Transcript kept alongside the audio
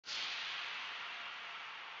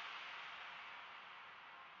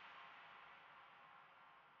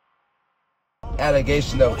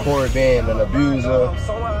allegation of Corey being an abuser,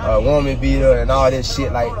 a woman beater, and all this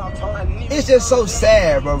shit. Like, it's just so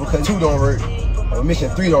sad, bro, because 2 don't work, or mission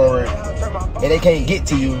 3 don't work, and they can't get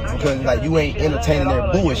to you because like you ain't entertaining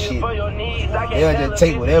their bullshit. They'll just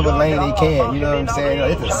take whatever lane they can, you know what I'm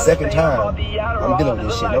saying? It's the second time I'm dealing with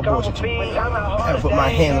this shit, no bullshit. I haven't put my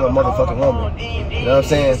hand on a motherfucking woman, you know what I'm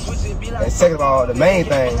saying? And second of all, the main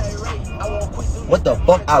thing, what the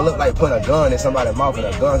fuck I look like putting a gun in somebody's mouth and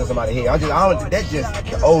a gun in somebody's head? That's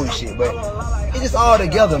just old shit, but it's just all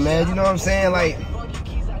together, man, you know what I'm saying? Like,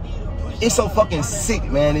 it's so fucking sick,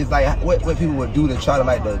 man. It's like what people would do to try to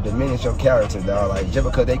like diminish your character, dog. Like, just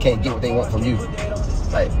because they can't get what they want from you.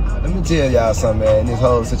 Like, let me tell y'all something, man. This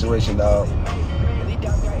whole situation, dog.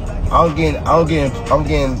 I'm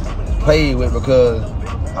getting played with because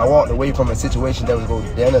I walked away from a situation that was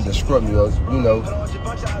going to destroy me, or you know,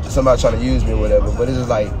 somebody trying to use me or whatever. But it's just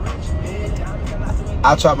like,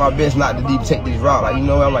 I try my best not to take this route. Like, you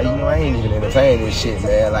know, I'm like, you know, I ain't even entertaining this shit,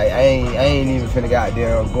 man. Like, I ain't even finna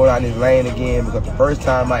goddamn go down this lane again, because the first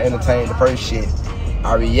time I entertained the first shit,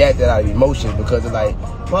 I reacted out of emotion because it's like,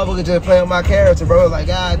 motherfucker just playing with my character, bro. Like,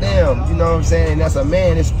 goddamn, you know what I'm saying? And that's a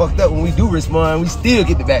man. It's fucked up when we do respond, we still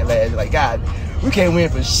get the backlash. Like, God, we can't win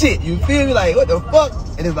for shit. You feel me? Like, what the fuck?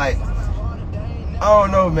 And it's like, I don't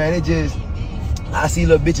know, man. It just, I see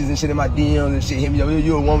little bitches and shit in my DMs and shit hit me, yo,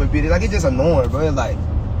 you a woman, bitch. Like, it's just annoying, bro. It's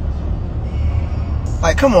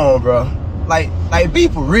like, come on, bro. Like, be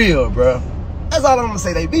for real, bro. That's all I'm gonna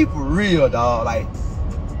say. Like, be for real, dog. Like,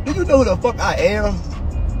 do you know who the fuck I am?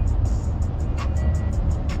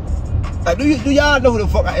 Like, do y'all know who the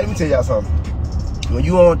fuck I am? Let me tell y'all something. When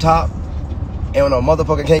you on top, and when a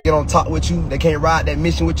motherfucker can't get on top with you, they can't ride that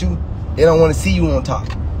mission with you, they don't want to see you on top.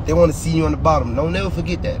 They want to see you on the bottom. Don't never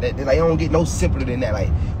forget that. They like, don't get no simpler than that. Like,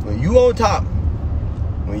 when you on top,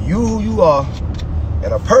 when you who you are,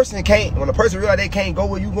 and a person can't, when a person realize they can't go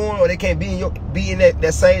where you going, or they can't be in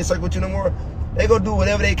that same circle with you no more, they gonna do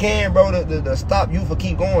whatever they can, bro, to stop you from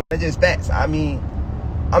keep going. That's just facts. I mean,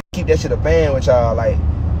 I'm gonna keep that shit a band with y'all. Like,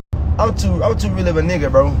 I'm too real of a nigga,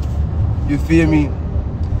 bro. You feel me?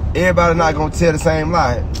 Everybody not gonna tell the same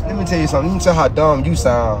lie. Let me tell you something. Let me tell you how dumb you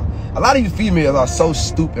sound. A lot of you females are so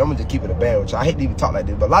stupid. I'm gonna just keep it a band with y'all. I hate to even talk like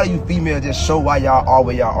this, but a lot of you females just show why y'all are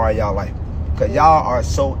where y'all are in y'all life. Cause y'all are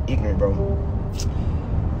so ignorant, bro.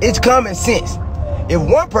 It's common sense. If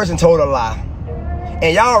one person told a lie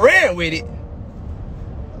and y'all ran with it,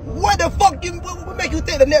 what the fuck what make you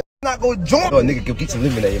think the next not gonna join? Oh, nigga, go get some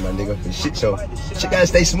lemonade, my nigga. For shit show. Shit gotta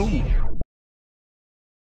stay smooth.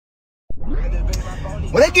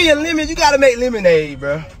 When they give you lemon, you gotta make lemonade,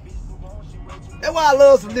 bro. That's why I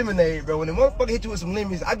love some lemonade, bro. When the motherfucker hit you with some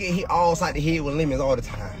lemons, I get hit all side the head with lemons all the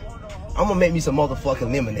time. I'm gonna make me some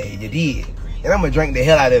motherfucking lemonade, you did. And I'm gonna drink the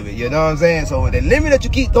hell out of it, you know what I'm saying? So the lemon that you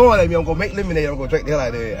keep throwing at me, I'm gonna make lemonade, I'm gonna drink the hell out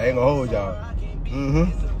of it. I ain't gonna hold y'all.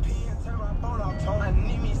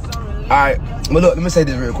 Alright, but look, let me say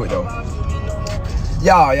this real quick though.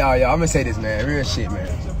 Y'all, I'm gonna say this, man. Real shit, man.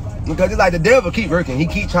 Because it's like the devil keep working. He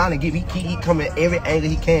keep trying to get me, he coming at every angle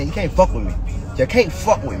he can. You can't fuck with me. You can't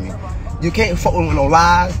fuck with me. You can't fuck with me with no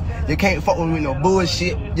lies. You can't fuck with me with no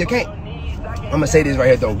bullshit. You can't. I'm gonna say this right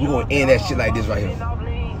here though. We're gonna end that shit like this right here.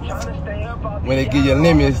 When they give you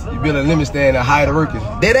lemons, you build a lemon stand to hire the workers.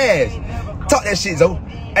 Dead ass. Talk that shit, Zo.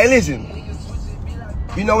 Hey, listen.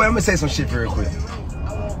 You know what? I'm gonna say some shit real quick.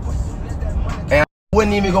 And I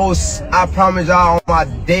wouldn't even go, I promise y'all, on my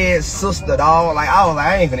dead sister, dog. Like, I was like,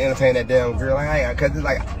 I ain't gonna entertain that damn girl. Like, I ain't, cause it's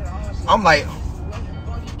like, I'm like,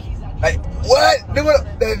 what?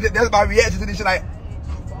 That's my reaction to this shit. Like,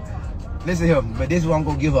 listen here, but this is what I'm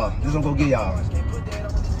gonna give her. This is what I'm gonna give y'all.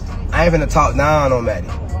 I ain't finna talk down on Maddie.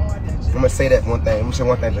 I'm gonna say that one thing. I'm gonna say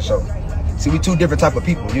one thing for sure. See, we two different type of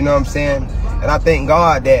people, you know what I'm saying? And I thank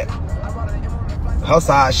God that her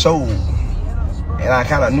side showed. And I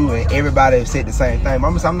kind of knew, and everybody said the same thing.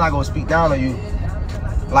 I'm not gonna speak down on you.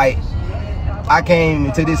 Like, I came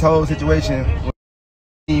into this whole situation with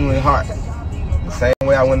genuine heart. The same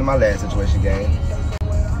way I went to my last situation, gang.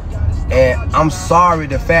 And I'm sorry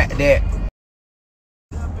the fact that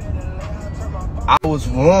I was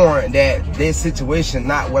warned that this situation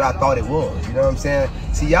not what I thought it was. You know what I'm saying?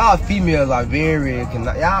 See, y'all females are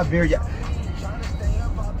y'all very.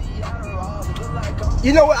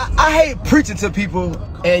 You know what? I hate preaching to people,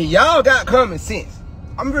 and y'all got common sense.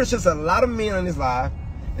 I'm pretty sure there's a lot of men on this live.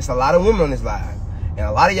 There's a lot of women on this live, and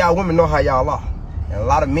a lot of y'all women know how y'all are, and a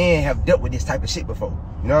lot of men have dealt with this type of shit before.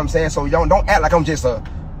 You know what I'm saying? So y'all don't act like I'm just a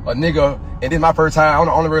nigga, and this is my first time. I'm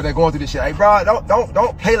the only person that's going through this shit. Hey, bro,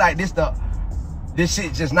 don't play like this stuff. This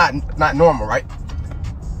shit just not normal, right?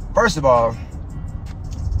 First of all,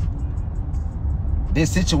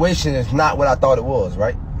 this situation is not what I thought it was,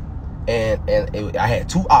 right? And I had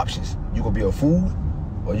two options. You gonna be a fool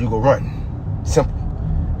or you gonna run. Simple.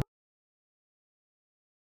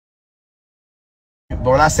 But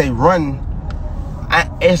when I say run,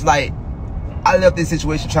 it's like I left this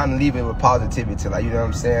situation trying to leave it with positivity. Like, you know what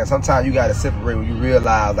I'm saying? Sometimes you gotta separate when you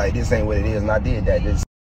realize like this ain't what it is, and I did that. Just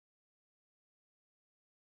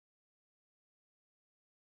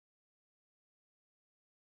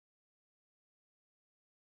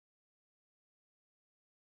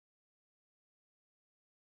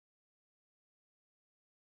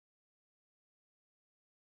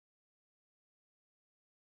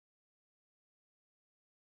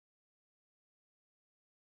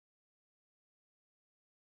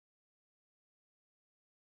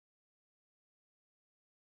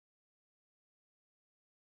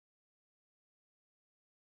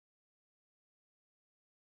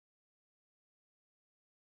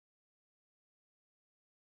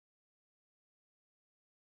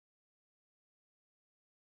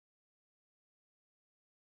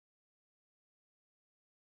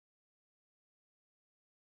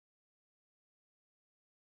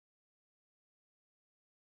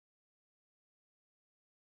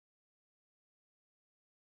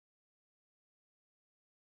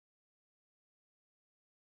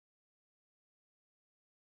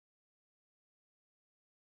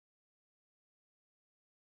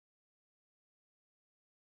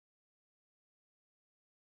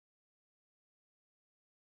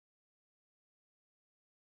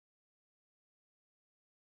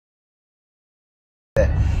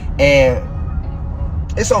and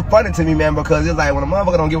it's so funny to me, man, because it's like when a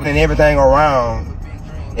motherfucker don't give a everything around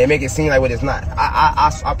and make it seem like what it's not.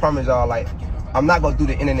 I promise y'all, like, I'm not gonna do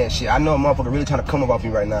the internet shit. I know a motherfucker really trying to come up off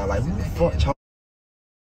me right now. Like, who the fuck?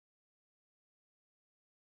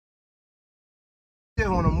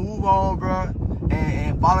 Just wanna move on, bro,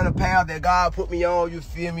 and follow the path that God put me on. You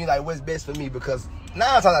feel me? Like, what's best for me? Because 9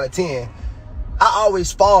 times out of 10, I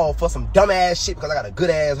always fall for some dumbass shit because I got a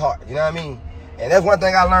good ass heart. You know what I mean? And that's one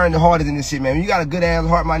thing I learned the hardest in this shit, man. When you got a good ass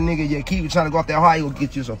heart, my nigga, you keep trying to go off that heart, you'll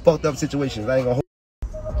get you some fucked up situations. I ain't gonna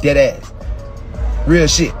hold dead ass. Real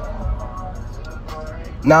shit.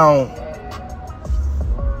 Now,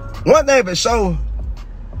 one thing for sure,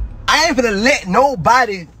 I ain't finna let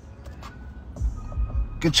nobody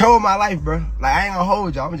control my life, bro. Like, I ain't gonna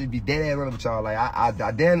hold y'all. I'm gonna just be dead ass running with y'all. Like, I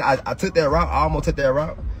took that route. I almost took that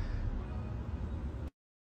route.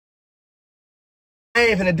 I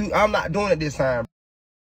ain't finna do, I'm not doing it this time.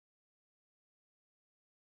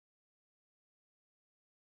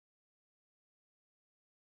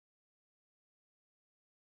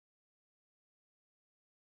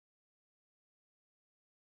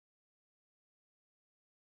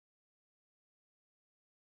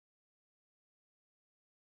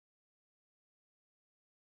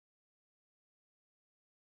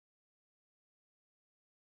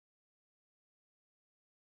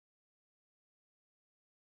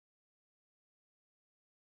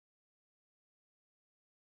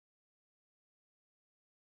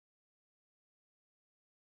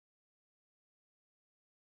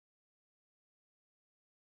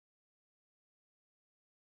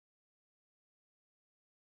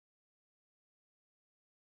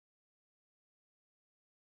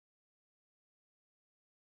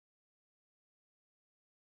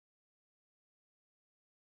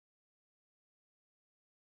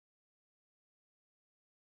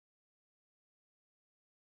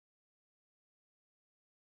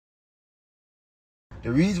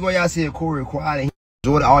 The reason why y'all see Corey quiet and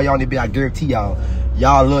enjoy all y'all need to be, I guarantee y'all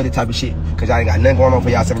love this type of shit. Cause y'all ain't got nothing going on for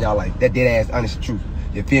y'all, some of y'all like that dead ass honest truth.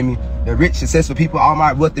 You feel me? The rich, successful people, all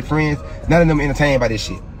my wealthy friends, none of them entertained by this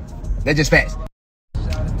shit. That's just facts.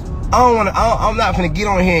 I'm not finna get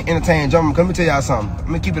on here and entertain German. Let me tell y'all something. I'm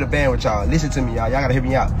gonna keep it a band with y'all. Listen to me, y'all. Y'all gotta hear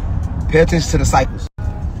me out. Pay attention to the cycles.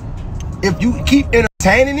 If you keep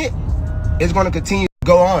entertaining it, it's gonna continue to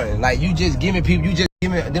go on. Like, you just giving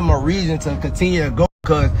them a reason to continue to go,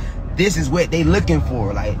 because this is what they looking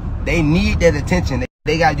for. Like, they need that attention.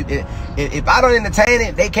 They got you. If I don't entertain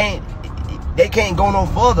it, they can't go no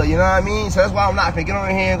further. You know what I mean? So that's why I'm not finna get on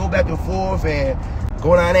here and go back and forth and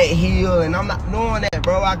go down that hill. And I'm not doing that,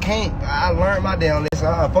 bro. I can't. I learned my damn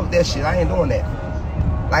lesson. Fuck that shit. I ain't doing that.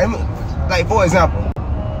 Like for example,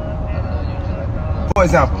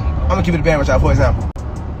 I'm gonna keep it a band with y'all. For example,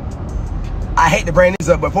 I hate to bring this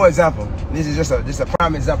up, but for example, this is just a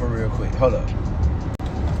prime example real quick. Hold up.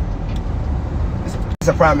 It's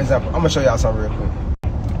a prime example. I'm gonna show y'all something real quick.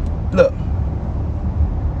 Look.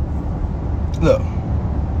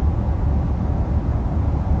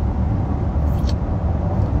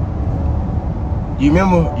 You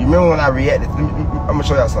remember when I reacted? I'm gonna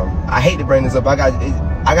show y'all something. I hate to bring this up. I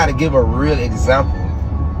gotta give a real example.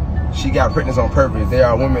 She got pregnant on purpose. There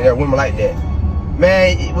are women like that.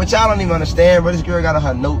 Man, what y'all don't even understand, but this girl got in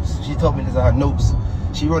her notes. She told me this in her notes.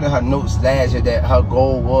 She wrote in her notes last year that her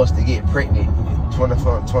goal was to get pregnant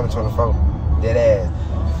 2024. Dead ass.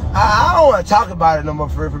 I don't want to talk about it no more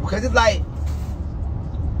because it's like,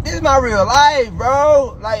 this is my real life,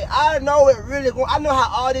 bro. Like, I know it really I know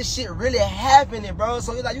how all this shit really happening, bro.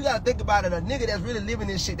 So it's like, you gotta think about it. A nigga that's really living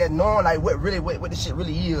this shit, that knowing like what this shit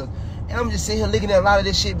really is. And I'm just sitting here looking at a lot of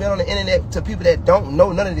this shit been on the internet to people that don't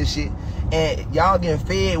know none of this shit. And y'all getting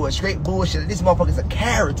fed with straight bullshit. This motherfucker's a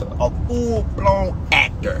character, a full-blown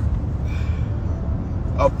actor.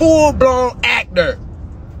 A full-blown actor.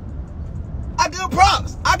 I give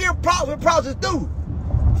props. I give props when props is due.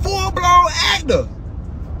 Full-blown actor.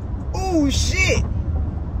 Ooh, shit.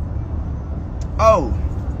 Oh.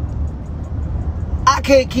 I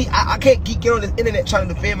can't keep getting on this internet trying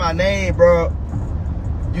to defend my name, bro.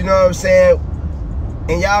 You know what I'm saying?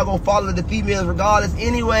 And y'all go follow the females regardless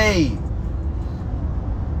anyway.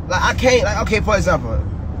 Like, I can't, like, okay, for example,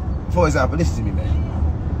 listen to me,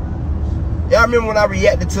 man. Y'all remember when I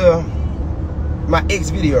reacted to my ex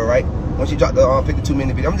video, right? When she dropped the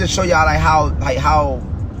 52-minute video. I'm just show y'all like how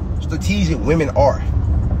strategic women are.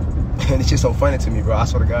 And it's just so funny to me, bro. I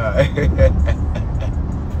swear to God.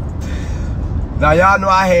 Now y'all know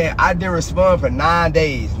I didn't respond for 9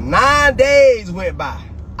 days. 9 days went by.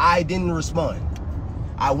 I didn't respond.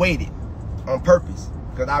 I waited on purpose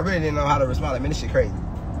because I really didn't know how to respond. Like, man, this shit crazy.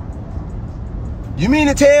 You mean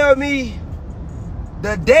to tell me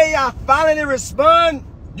the day I finally respond,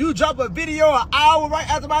 you drop a video an hour right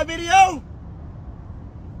after my video?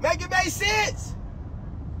 Make it make sense.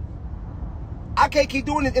 I can't keep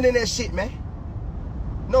doing this internet shit, man.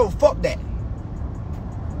 No, fuck that.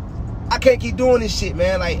 I can't keep doing this shit,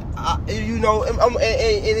 man. Like, you know, and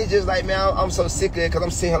it's just like, man, I'm so sick of it because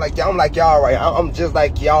I'm sitting here like, I'm like y'all right now. I'm just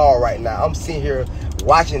like y'all right now. I'm sitting here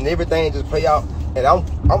watching everything just play out, and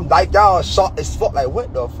I'm like y'all shocked as fuck. Like,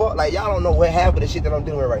 what the fuck? Like, y'all don't know what half of the shit that I'm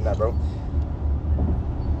dealing with right now, bro.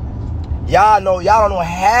 Y'all don't know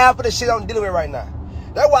half of the shit I'm dealing with right now.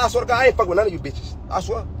 That's why I swear to God, I ain't fuck with none of you bitches. I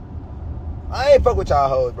swear. I ain't fuck with y'all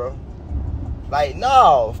hoes, bro. Like,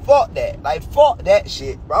 no, fuck that. Like, fuck that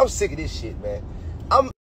shit, bro. I'm sick of this shit, man.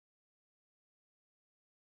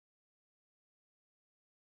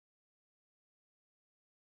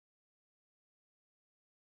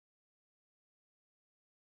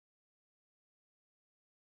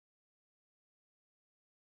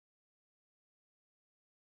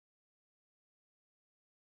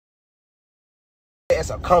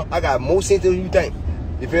 I got more sense than you think.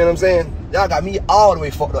 You feel what I'm saying? Y'all got me all the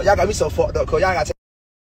way fucked up. Y'all got me so fucked up because y'all got to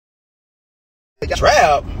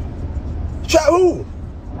trap. Trap who?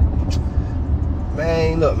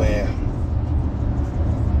 Man, look, man.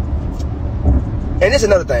 And this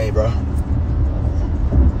another thing, bro.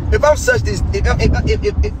 If I'm such this,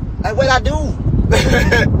 like, what I do?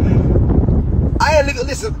 I ain't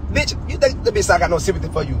listen, bitch. You think the bitch I got no sympathy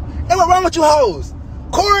for you? And what's wrong with you hoes?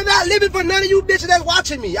 Corey not living for none of you bitches that's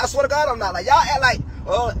watching me. I swear to God, I'm not. Like, y'all act like,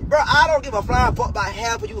 bro, I don't give a flying fuck about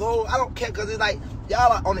half of you hoes. I don't care, because it's like,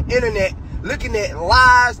 y'all are on the internet looking at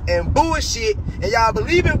lies and bullshit, and y'all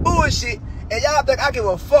believe in bullshit, and y'all think I give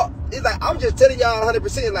a fuck. It's like, I'm just telling y'all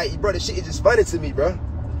 100%, like, bro, this shit is just funny to me, bro.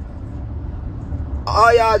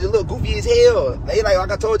 All y'all just look goofy as hell. They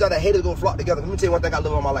like I told y'all, that haters gonna flock together. Let me tell you one thing I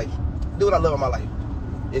love in my life. Do what I love in my life.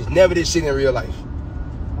 It's never this shit in real life.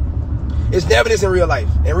 It's never this in real life.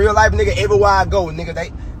 In real life, nigga, everywhere I go, nigga,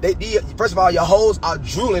 they first of all, your hoes are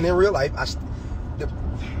drooling in real life. You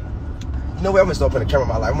know what? I'm gonna start putting a camera in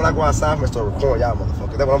my life. When I go outside, I'm gonna start recording y'all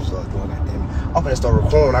motherfuckers. That's what I'm starting doing, goddamn it. I'm gonna start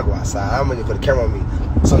recording when I go outside. I'm gonna put a camera on me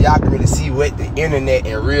so y'all can really see what the internet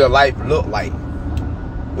in real life look like.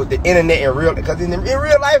 With the internet in real, because in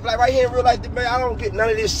real life, like right here in real life, man, I don't get none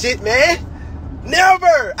of this shit, man.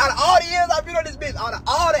 Never. Out of all the years I've been on this bitch, out of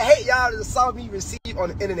all the hate y'all that saw me receive on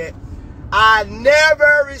the internet, I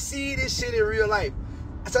never received this shit in real life.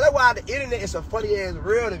 So that's why the internet is so funny ass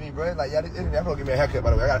real to me, bro. Like, yeah, this internet, I'm gonna get me a haircut,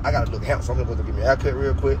 by the way. I gotta look handsome. I'm gonna go get me a haircut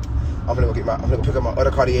real quick. I'm gonna go pick up my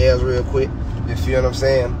other Cartiers real quick. You feel what I'm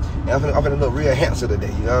saying? And I'm gonna look real handsome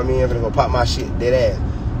today. You know what I mean? I'm gonna go pop my shit dead ass.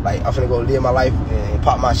 Like, I'm finna go live my life and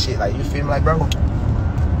pop my shit. Like, you feel me? Like, bro,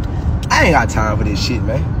 I ain't got time for this shit,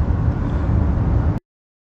 man.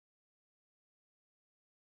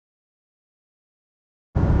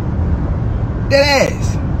 Dead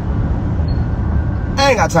ass.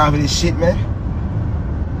 I ain't got time for this shit, man.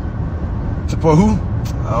 Support who?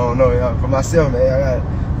 I don't know, y'all. For myself, man.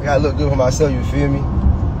 I gotta look good for myself, you feel me?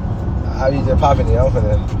 I be just popping it. I'm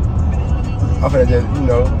finna just, you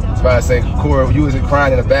know, that's why I say, Corey, you was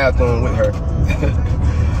crying in the bathroom with her.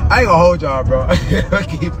 I ain't gonna hold y'all, bro.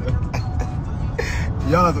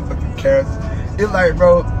 Y'all some fucking characters. It's like,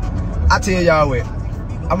 bro, I tell y'all what,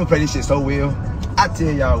 I'm gonna play this shit so well. I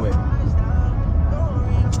tell y'all what,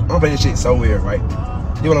 I'm gonna play this shit so weird, right?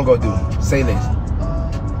 Here's what I'm gonna do. Say this.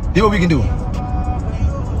 Here's what we can do.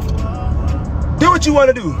 Do what you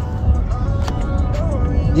wanna do.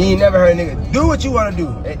 You ain't never heard a nigga. Do what you wanna do.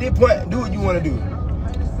 At this point, do what you wanna do.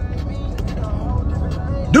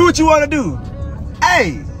 Do what you wanna do.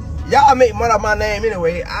 Hey, y'all make money off my name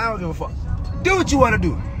anyway. I don't give a fuck. Do what you wanna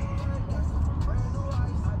do.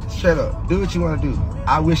 Shut up. Do what you wanna do.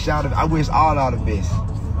 I wish all y'all the best.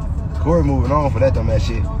 Corey moving on for that dumb ass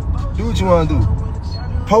shit. Do what you wanna do.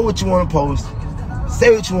 Post what you wanna post.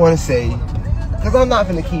 Say what you wanna say. Cause I'm not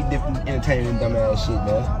finna keep entertaining dumb ass shit,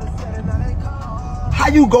 man. How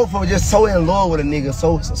you go from just so in love with a nigga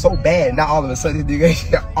so bad, not all of a sudden this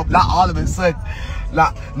nigga, not all of a sudden.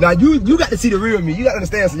 Now you got to see the real me. You got to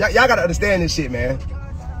understand. So y'all got to understand this shit, man.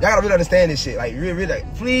 Y'all got to really understand this shit. Like really,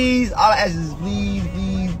 like, please, all I ask is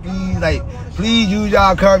please, like, please use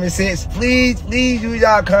y'all common sense. Please use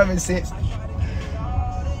y'all common sense.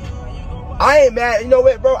 I ain't mad. You know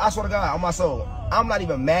what, bro? I swear to God, on my soul, I'm not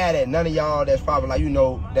even mad at none of y'all that's probably like, you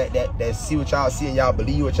know, that see what y'all see and y'all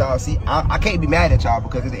believe what y'all see. I can't be mad at y'all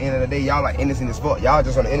because at the end of the day, y'all like innocent as fuck. Y'all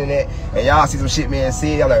just on the internet and y'all see some shit man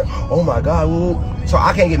said. Y'all like, oh my God, woo. So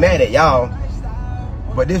I can't get mad at y'all.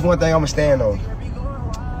 But this one thing I'm gonna stand on.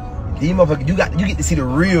 These motherfuckers, you get to see the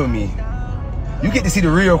real me. You get to see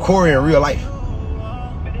the real Corey in real life.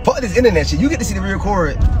 Fuck this internet shit. You get to see the real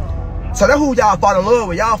Corey. So that's who y'all fall in love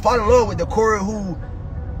with. Y'all fall in love with the Corey who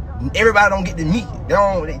everybody don't get to meet.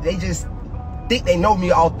 They just think they know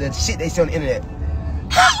me off the shit they see on the internet.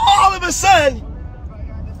 How all of a sudden,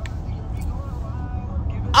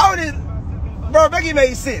 bro, make it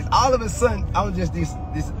make sense. All of a sudden, I was just this,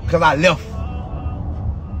 cause I left.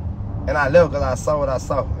 And I left cause I saw what I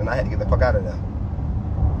saw. And I had to get the fuck out of there.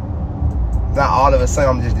 Now all of a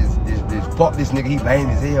sudden, I'm just this fuck this nigga, he lame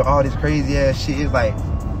as hell, all this crazy ass shit. It's like,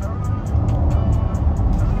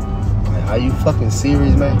 are you fucking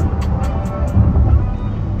serious, man?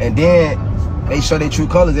 And then they show their true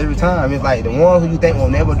colors every time. It's like the ones who you think will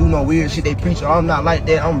never do no weird shit, they preach, oh, I'm not like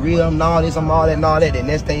that, I'm real, I'm all this, I'm all that, and all that. The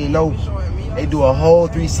next thing you know, they do a whole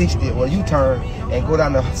 360 when you turn and go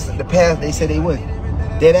down the path they said they would.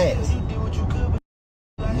 Dead ass.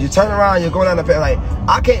 You turn around, you go down the path, like,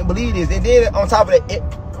 I can't believe this. And then on top of that,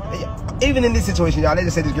 even in this situation, y'all, they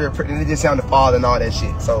just said this girl pregnant, they just sound the father and all that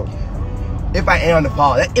shit. So, if I am the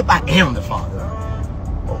father,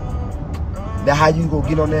 that's how you go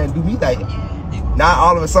get on there and do me like that. Now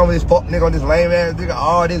all of a sudden this fuck nigga on this lame ass nigga,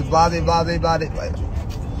 all this blase. Like,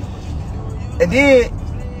 and then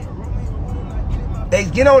they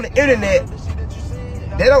get on the internet,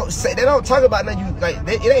 they don't talk about nothing you like.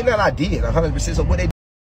 It ain't nothing I did 100%. So what they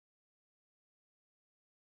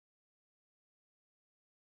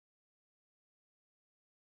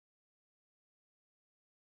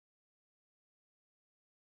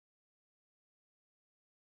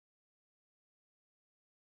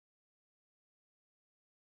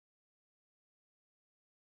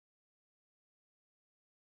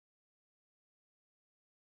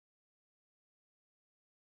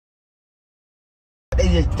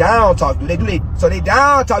just down talk you. So they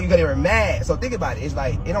down talk you because they were mad. So think about it. It's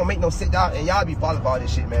like it don't make no sense, y'all, and y'all be falling for all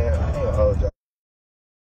this shit, man. I ain't gonna hold y'all.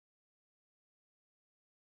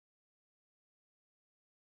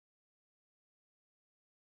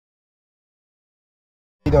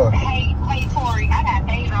 How you doing? Hey, Corey, I got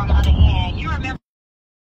Dave on the other end. You remember?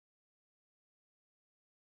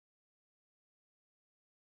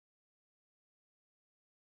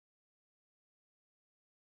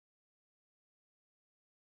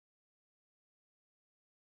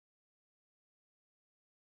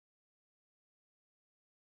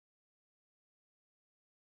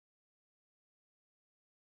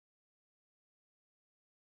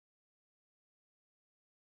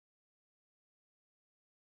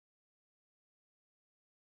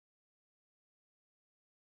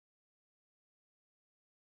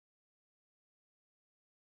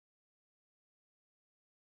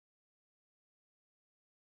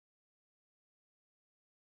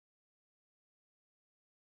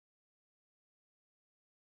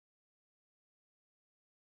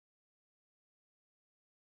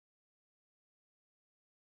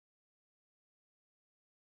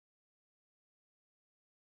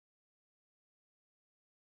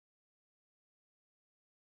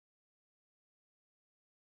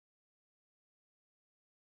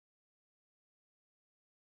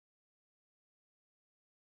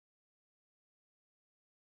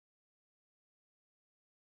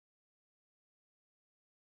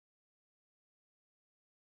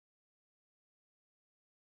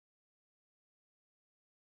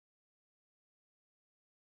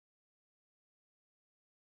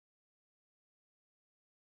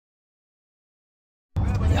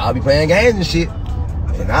 y'all be playing games and shit.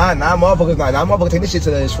 And now motherfuckers take this shit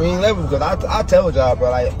to the extreme level because I tell y'all, bro,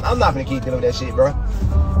 like, I'm not gonna keep dealing with that shit, bro.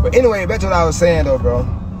 But anyway, back to what I was saying though, bro.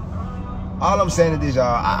 All I'm saying is this,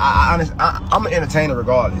 y'all. I'm an entertainer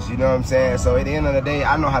regardless, you know what I'm saying? So at the end of the day,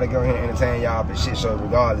 I know how to go here and entertain y'all for shit shows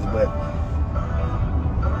regardless, but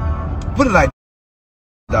put it like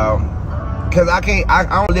this, dog. Cause I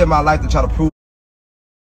don't live my life to try to prove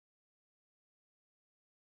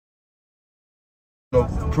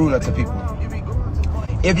that to people.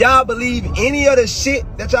 If y'all believe any of the shit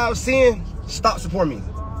that y'all seeing, stop supporting me.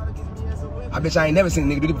 I bet y'all ain't never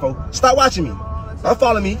seen a nigga do this before. Stop watching me. Don't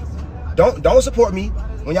follow me. Don't support me.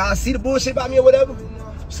 When y'all see the bullshit about me or whatever,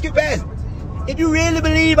 skip past it. If you really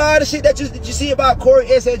believe all the shit that you see about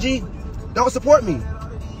CoreySSG, don't support me.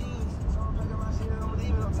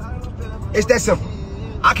 It's that simple.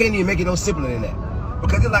 I can't even make it no simpler than that.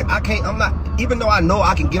 Because it's like I'm not, even though I know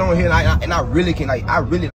I can get on here and I really can, like, I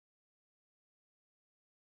really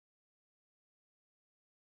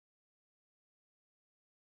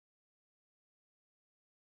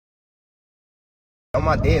on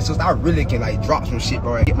my dead sister, I really can like drop some shit,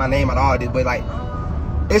 bro, and get my name out of all this. But like,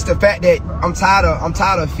 it's the fact that I'm tired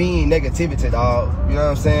of feeding negativity, dog. You know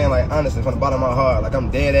what I'm saying? Like, honestly, from the bottom of my heart, like, I'm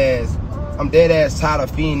dead ass tired of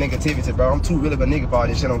feeding negativity, bro. I'm too real of a nigga for all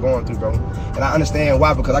this shit I'm going through, bro. And I understand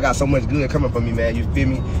why, because I got so much good coming from me, man. You feel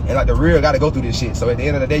me? And like, the real gotta go through this shit. So at the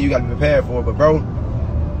end of the day, you gotta be prepared for it. But bro,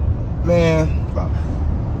 man,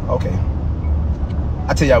 okay.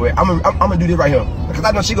 I tell y'all what, I'm gonna do this right here, because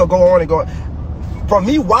I know she gonna go on and go. From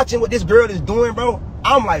me watching what this girl is doing, bro,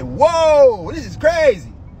 I'm like, whoa, this is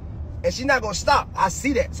crazy. And she's not gonna stop. I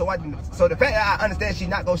see that. So the fact that I understand she's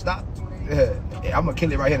not gonna stop, yeah, I'm gonna kill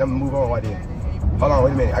it right here and I'm gonna move on right there. Hold on,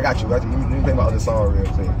 wait a minute. I got you. Let me play my other song real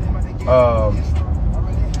quick.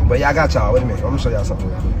 But yeah, I got y'all. Wait a minute. I'm gonna show y'all something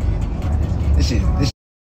real quick. This shit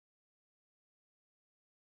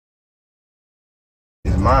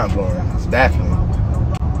is mind blowing. It's baffling.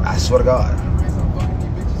 I swear to God.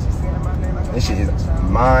 This shit is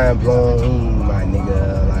mind blowing, my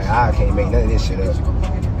nigga. Like, I can't make none of this shit up. You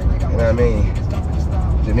know what I mean?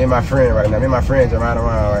 Just me and my friend right now. Me and my friends are riding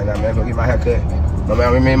around right now, man. Go get my hair cut. No,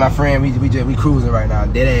 man, me and my friend, we cruising right now,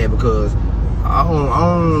 dead ass, because I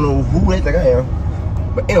don't know who they think I am.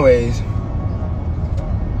 But anyways,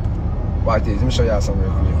 watch this. Let me show y'all something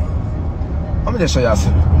real quick. I'm gonna just show y'all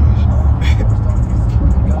something.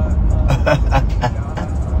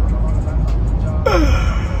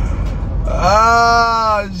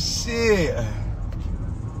 Oh shit!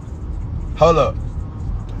 Hold up.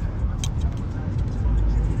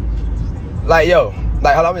 Like, yo,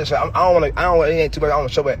 like, hold on, I'm just show. I don't want it ain't too much. I don't want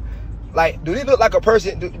to show it. Like, do they look like a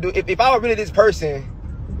person? If I were really this person,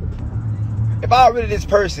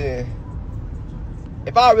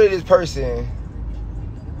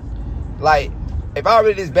 like, if I were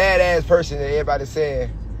really this badass person that everybody's saying,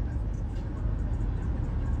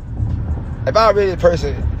 if I were really this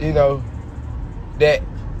person, you know, that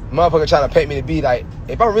motherfucker trying to paint me to be, like,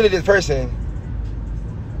 if I'm really this person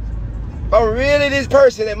that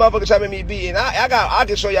motherfucker trying to make me be, and I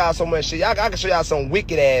can show y'all so much shit. I can show y'all some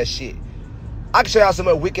wicked ass shit. I can show y'all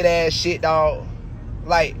some wicked ass shit, dog.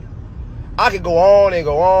 Like, I could go on and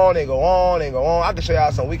go on and go on and go on. I can show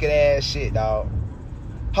y'all some wicked ass shit, dog.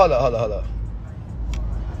 Hold up.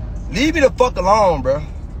 Leave me the fuck alone, bro.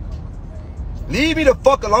 Leave me the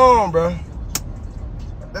fuck alone, bro.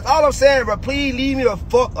 That's all I'm saying, bro. Please leave me the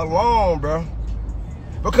fuck alone, bro.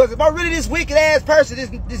 Because if I'm really this wicked ass person,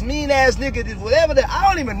 this mean ass nigga, this whatever that, I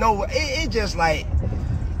don't even know. It just like,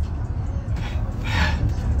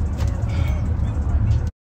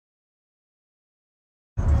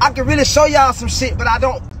 I can really show y'all some shit, but I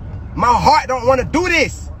don't. My heart don't want to do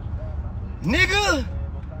this, nigga.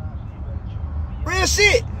 Real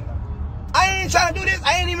shit. I ain't trying to do this.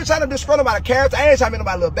 I ain't even trying to disgruntle about a character. I ain't trying to make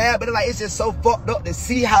nobody look bad, but it's just so fucked up to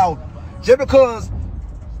see how, just because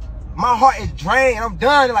my heart is drained, I'm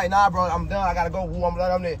done. Like, nah, bro, I'm done. I gotta go. I'm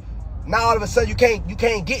done. Now all of a sudden you can't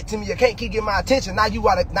get to me. You can't keep getting my attention. Now you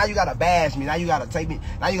gotta bash me. Now you gotta take me.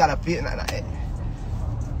 Now you gotta feel.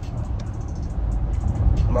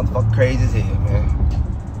 Motherfucker crazy as hell, man.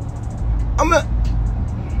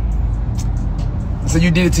 So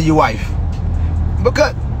you did it to your wife,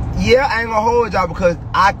 because. Yeah, I ain't gonna hold y'all, because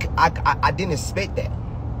I didn't expect that.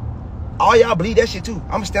 All y'all believe that shit too.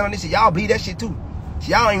 I'm standing on this shit. Y'all believe that shit too.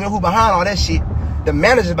 Y'all don't even know who behind all that shit. The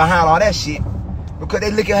manager behind all that shit, because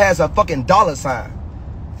they look at her as a fucking dollar sign.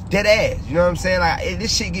 Dead ass. You know what I'm saying? Like,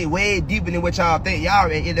 this shit get way deeper than what y'all think. Y'all,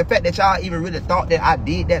 the fact that y'all even really thought that I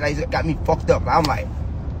did that, like, got me fucked up. I'm like,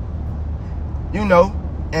 you know,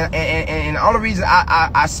 And the only reason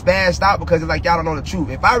I spazzed out because it's like y'all don't know the truth.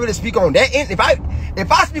 If I really speak on that, if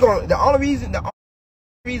I speak on the only reason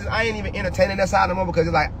I ain't even entertaining that side no more because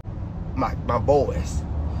it's like my boys.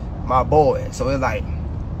 So it's like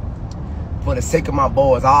for the sake of my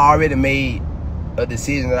boys, I already made a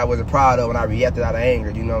decision that I wasn't proud of when I reacted out of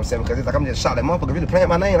anger. You know what I'm saying? Because it's like I'm just shot that motherfucker really playing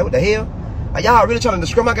my name. Like what the hell? Like y'all really trying to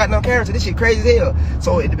destroy my goddamn character. This shit crazy as hell.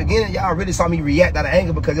 So at the beginning, y'all really saw me react out of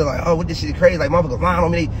anger because they're like, oh, what this shit crazy? Like motherfuckers lying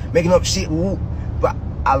on me, they making up shit. Woo. But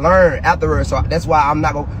I learned afterwards, so that's why I'm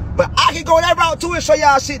not gonna. But I can go that route too and show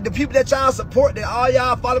y'all shit. The people that y'all support, that all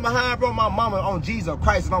y'all follow behind, bro. My mama on Jesus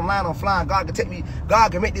Christ, if I'm lying on flying, God can take me.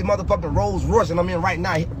 God can make this motherfucking Rolls Royce and I'm in right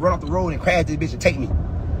now, run off the road and crash this bitch and take me.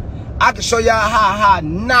 I can show y'all how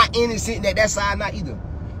not innocent that side not either.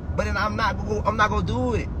 But then I'm not gonna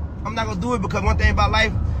do it. I'm not gonna do it because one thing about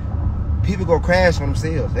life, people go crash for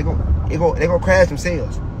themselves. They go crash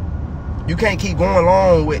themselves. You can't keep going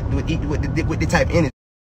along with the type of energy,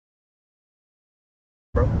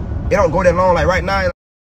 bro. It don't go that long. Like right now,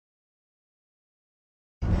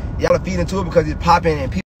 y'all are feeding into it because it's popping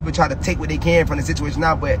and people try to take what they can from the situation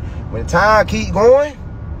now. But when the time keep going,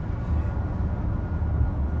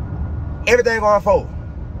 everything gonna unfold.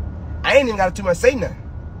 I ain't even got to too much say nothing.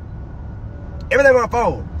 Everything gonna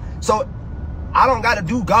unfold. So I don't gotta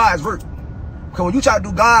do God's work. Because when you try to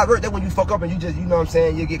do God's work, that's when you fuck up and you just, you know what I'm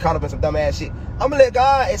saying, you get caught up in some dumb ass shit. I'm gonna let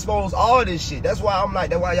God expose all this shit. That's why I'm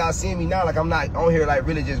like, that's why y'all seeing me now. Like I'm not on here like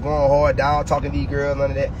really just going hard down, talking to these girls,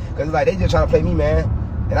 none of that. Because it's like they just trying to play me, man.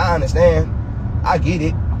 And I understand. I get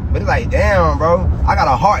it. But it's like, damn, bro. I got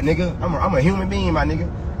a heart, nigga. I'm a human being, my nigga.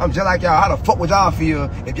 I'm just like y'all. How the fuck would y'all feel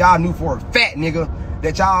if y'all knew for a fact, nigga,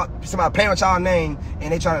 that somebody playing with y'all name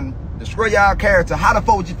and they trying to destroy y'all character? How the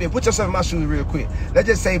fuck would you feel? Put yourself in my shoes real quick. Let's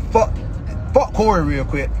just say fuck Corey real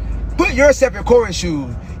quick. Put yourself in Corey's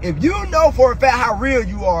shoes. If you know for a fact how real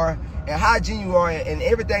you are and how genuine you are and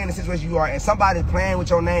everything in the situation you are and somebody playing with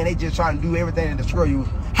your name, they just trying to do everything to destroy you,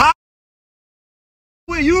 how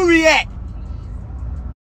will you react?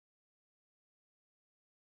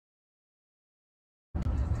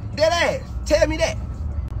 Dead ass. Tell me that.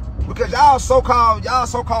 Because y'all so-called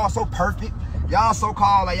so perfect. Y'all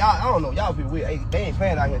so-called, like, y'all, I don't know, y'all be weird. Hey, they ain't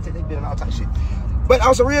playing out here. They been in all type of shit. But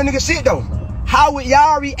on some real nigga shit, though. How would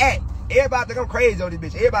y'all react? Everybody think I'm crazy on this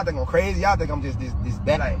bitch. Everybody think I'm crazy. Y'all think I'm just this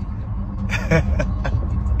bad. Like,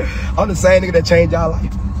 I'm the same nigga that changed y'all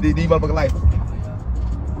life. These motherfucking life.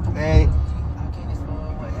 Man,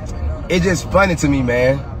 it's just funny to me,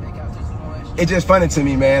 man. It's just funny to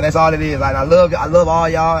me, man. That's all it is. Like I love all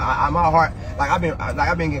y'all. My heart, like I've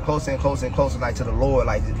been getting closer and closer and closer, like to the Lord,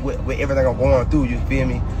 like with everything I'm going through. You feel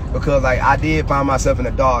me? Because like I did find myself in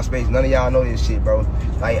a dark space. None of y'all know this shit, bro.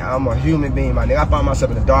 Like I'm a human being, my nigga. I found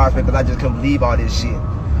myself in a dark space because I just couldn't believe all this shit,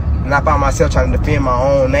 and I found myself trying to defend my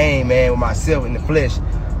own name, man, with myself in the flesh.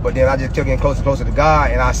 But then I just kept getting closer and closer to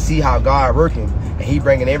God, and I see how God working, and He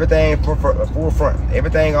bringing everything forefront,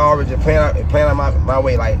 everything already playing out my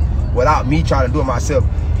way, like without me trying to do it myself.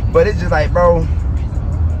 But it's just like, bro,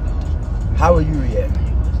 how will you react?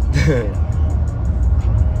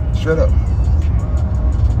 Straight up,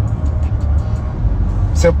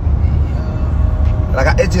 simple.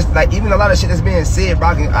 Like it's just like even a lot of shit that's being said, bro.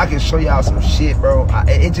 I can show y'all some shit, bro.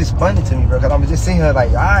 It's just funny to me, bro, because I'm just sitting here like,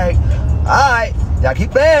 all right. Y'all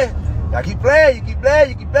keep playing. Y'all keep playing. You keep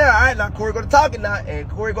playing. All right, now Corey go to talking now, and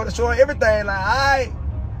Corey go to showing everything. Like,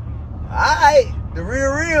 all right, the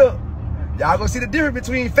real. Y'all gonna see the difference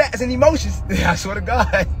between facts and emotions. I swear to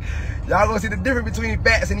God, y'all gonna see the difference between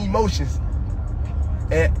facts and emotions.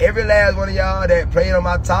 And every last one of y'all that played on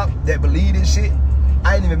my top, that believe this shit,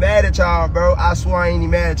 I ain't even mad at y'all, bro. I swear I ain't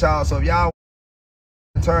even mad at y'all. So if y'all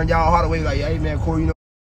turn y'all heart away, like, hey man, Corey, you know.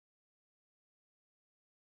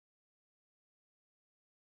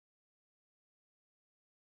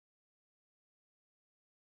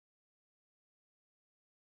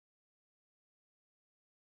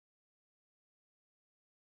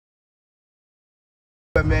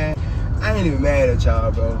 But man, I ain't even mad at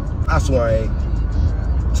y'all, bro. I swear I ain't.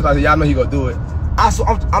 Somebody, y'all know he gonna do it. I swear,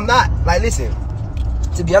 I'm not. Like, listen,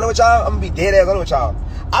 to be honest with y'all, I'm gonna be dead ass honest with y'all.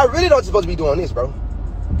 I really don't supposed to be doing this, bro.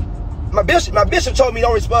 My bishop told me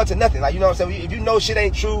don't respond to nothing. Like, you know what I'm saying? If you know shit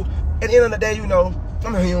ain't true, at the end of the day, you know,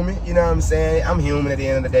 I'm a human. You know what I'm saying? I'm human at the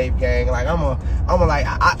end of the day, gang. Like,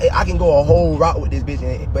 I can go a whole route with this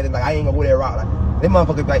bitch, but it's like I ain't gonna go that route. Like, this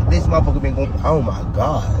motherfucker been going, oh my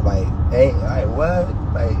God. Like, hey, like, what?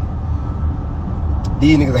 Like,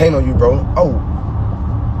 these niggas hating on you, bro. Oh.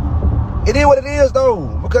 It is what it is, though.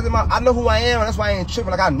 Because I know who I am. That's why I ain't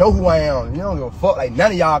tripping. Like, I know who I am. You don't give a fuck. Like,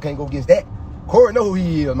 none of y'all can't go against that. Corey know who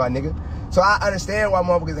he is, my nigga. So I understand why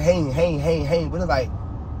motherfuckers hang. But it's like,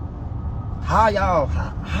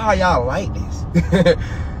 how y'all like this?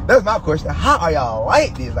 That's my question. How are y'all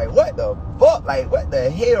like this? Like, what the fuck? Like, what the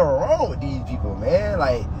hell wrong with these people, man?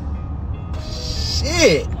 Like,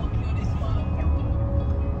 shit.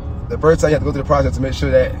 The first time you have to go through the process to make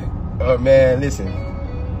sure that, man, listen.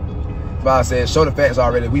 Bob said, show the facts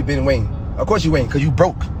already. We've been waiting. Of course you ain't, because you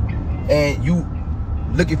broke. And you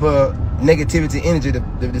looking for negativity energy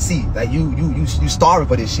to see. Like, you starving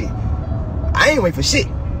for this shit. I ain't waiting for shit.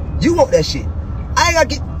 You want that shit. I ain't got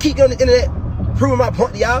to keep on the internet proving my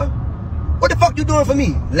point to y'all. What the fuck you doing for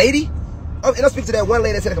me, lady? And I'll speak to that one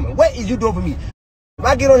lady that said, come on, what is you doing for me? If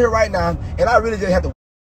I get on here right now, and I really just have to,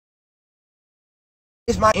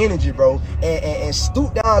 it's my energy, bro, and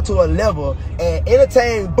stoop down to a level and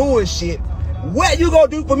entertain bullshit, what you gonna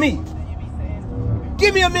do for me?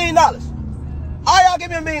 Give me $1 million. All y'all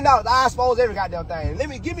give me $1 million. I expose every goddamn thing.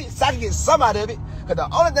 Give me so I can get some out of it. Cause the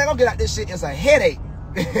only thing I'm gonna get out this shit is a headache.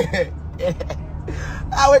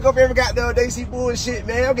 I wake up every goddamn day, see bullshit,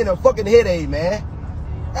 man. I'm getting a fucking headache, man.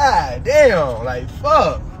 God damn, like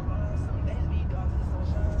fuck.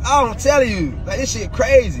 I'm telling you, like this shit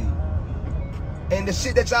crazy. And the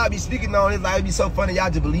shit that y'all be speaking on, it's like it be so funny. Y'all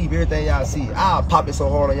just believe everything y'all see. I'll pop it so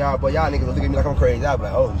hard on y'all, but y'all niggas look at me like I'm crazy. Y'all be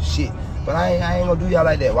like, oh shit. But I ain't gonna do y'all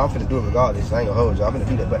like that. Well, I'm finna do it regardless. I ain't gonna hold y'all. I'm finna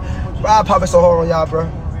do that. But bro, I'll pop it so hard on y'all, bro.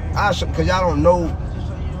 Cause y'all don't know.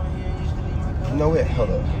 You know what? Hold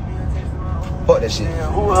up. Fuck that shit.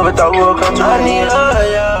 Whoever thought we would come to I need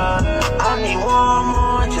her, yeah. I need one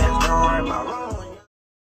more chance to right my wrong.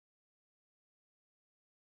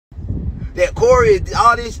 That Corey,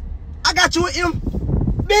 all this. I got you an M,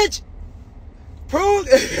 bitch. Prove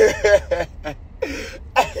it.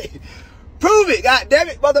 Prove it,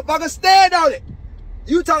 goddammit, motherfucker. Stand on it.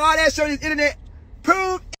 You talk all that shit on this internet.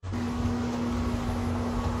 Prove it.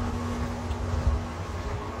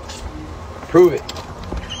 Prove it.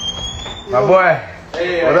 My boy.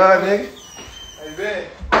 Hey, what up, nigga? How you been?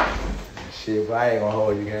 Shit, but I ain't gonna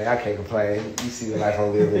hold you, gang. I can't complain. You see the life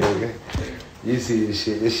I'm living, nigga. You see this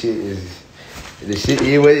shit. This shit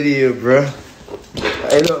is what it is, bro.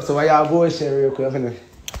 Hey, look. So why y'all bullshitting real quick? I'm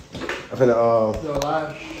finna Yo,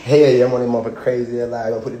 live. Hey, yeah, I'm on that motherfucker crazy live.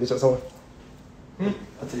 You gonna put this bitch up somewhere?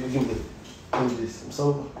 I tell you, give me this. I'm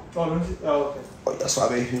sober. Oh, let me see. Oh, okay. Oh, that's why,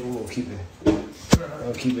 baby. We're gonna keep it.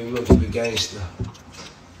 We're gonna keep it gangster.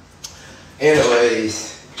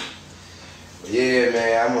 Anyways, yeah,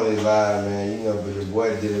 man, I'm on this live, man. You know, but the boy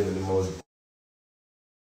did it with the most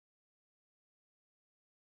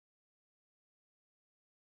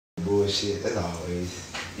bullshit. That's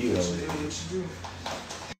always, you know what it is.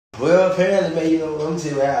 Well, apparently, man, you know, let me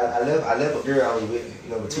tell you, I left a girl I was with, you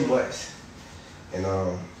know, for 2 months, and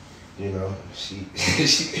you know, she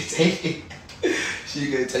could take it.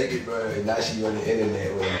 She could take it, bro. And now she on the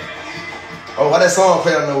internet with her. Oh, why that song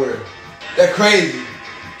play out of nowhere? That crazy.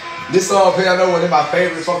 This song play out of nowhere. That's my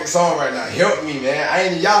favorite fucking song right now. Help me,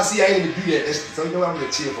 man. Y'all see, I ain't even do that. So you know, I'm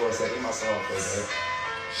gonna chill for a second. My song play, man.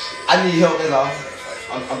 I need help. That's all.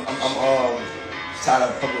 I'm tired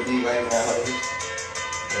of a couple of these lame ass hoes.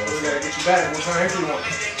 We gotta get you back. What time you want?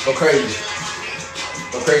 Go crazy.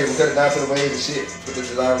 Go crazy. We cut it down to the waves and shit. Put the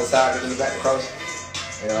design on the side, get in the back across.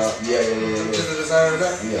 And yeah. Just the design on the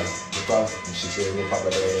back? Yeah, across. And she said we'll pop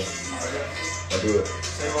that ass. I do it.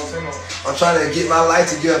 Same old. I'm trying to get my life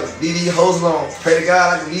together. Leave these hoes alone. Pray to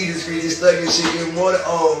God I can leave this street. This stuck and shit get more than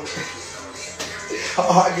old. My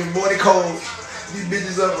heart get more than cold. These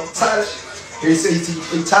bitches up. I'm tired of here he said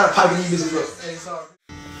he tired of piping these bitches up. Hey, sorry.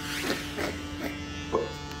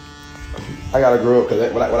 I gotta grow up because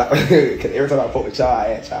every time I fuck with y'all,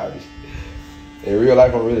 I act childish. In real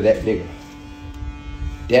life, I'm really that nigga.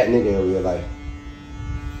 That nigga in real life.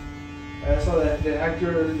 I saw that they hacked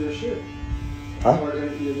your shit. Huh? Or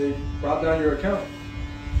they brought down your account.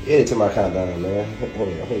 Yeah, they took my account down, man. I'm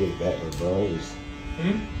gonna get it back, bro.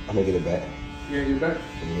 I'm gonna get it back. You gonna get it back?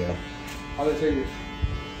 Yeah. How they take it?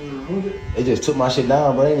 They removed it? They just took my shit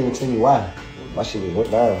down, bro. They didn't even tell me why. My shit just went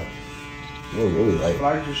down. It was really like.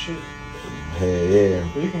 Flagged your shit. Hell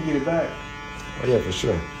yeah. But you can get it back. Oh yeah, for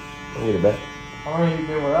sure. I'll get it back. How long have you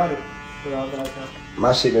been without it? Without that account?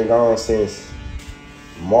 My shit been gone since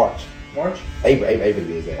March. March? April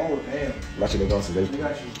be exact. Oh damn. My shit been gone since April.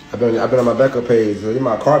 Got you. I've been on my backup page. So this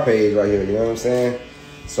my car page right here. You know what I'm saying?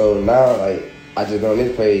 So now like I just been on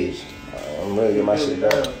this page. I'm ready to get my shit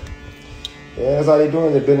done. Yeah, that's all they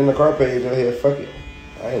doing. They been in the car page right here. Fuck it.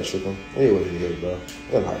 I ain't tripping. It is what it is, bro.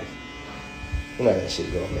 It's life. You know how that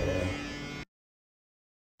shit go, man.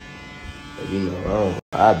 But you know,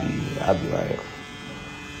 I be like,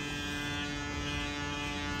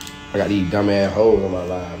 I got these dumb ass hoes on my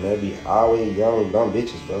live, man. They be always young, dumb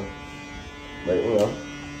bitches, bro. But you know,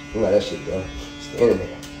 You know that shit, bro. It's the internet.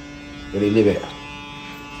 Where they live at.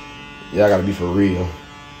 Y'all gotta be for real.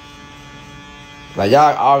 Like,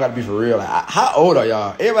 y'all all gotta be for real. Like, how old are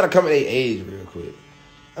y'all? Everybody come at their age real quick.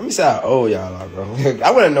 Let me see how old y'all are, bro.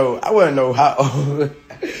 I wanna know how old.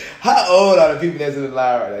 How old are the people that's in the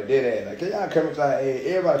line right now? Dead ass. Like, can y'all come at y'all age?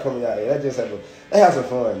 Everybody come at y'all age. Let's have some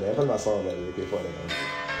fun, man. Put my song back real quick for that, man.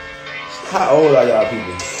 How old are y'all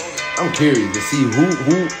people? I'm curious to see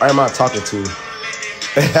who am I talking to.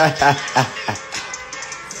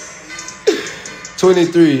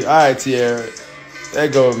 23. All right, Tierra. There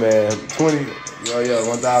go, man. 20.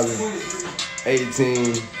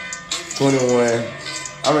 1,018. 21.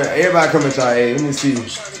 I mean, everybody come at y'all age. Let me see.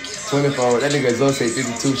 24. That nigga Zo say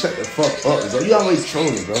 52. Shut the fuck up, Zo. You always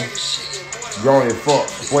trolling, bro. Grown and fuck.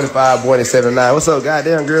 45, born in 79. What's up,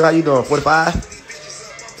 goddamn girl? How you doing? 45?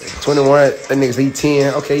 21. That nigga say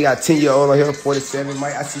 10. Okay, you got 10-year-old on here. 47.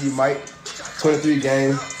 Mike, I see you, Mike. 23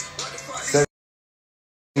 games.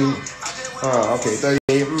 17. Okay, 38.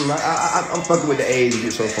 I'm fucking with the age you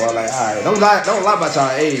get so far. Like, all right, don't lie about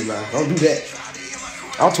y'all age, man. Don't do that.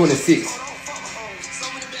 I'm 26.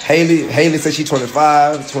 Haley said she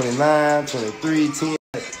 25, 29, 23, 10.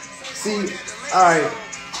 See, all right.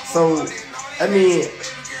 So, I mean,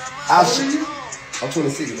 I'm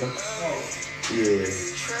 26, bro. Yeah,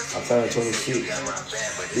 I turned 26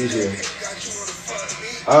 this year.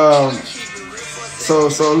 So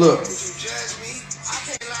look.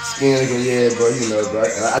 Skin looking, yeah, bro, you know, bro.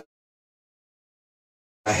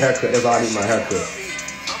 A haircut, that's all I need, my haircut.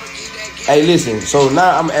 Hey, listen, so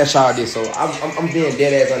now I'm gonna ask y'all this. So I'm being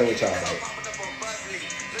dead ass honest with y'all. Like.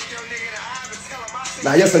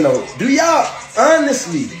 Now, yes or no? Do y'all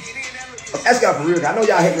honestly? I'm asking y'all for real. I know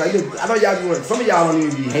y'all hate me. Like, I know y'all doing. Some of y'all don't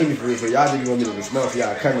even be hating me for real. So y'all just want me to smell for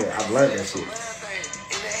y'all come here. I've learned that shit.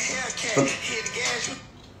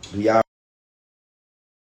 Do y'all?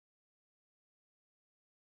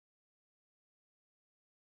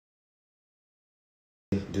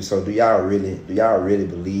 So do y'all really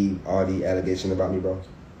believe all the allegations about me, bro?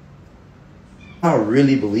 I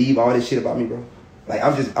really believe all this shit about me, bro. Like,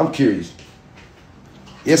 I'm curious.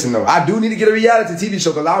 Yes or no? I do need to get a reality TV show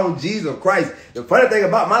because I don't, Jesus Christ. The funny thing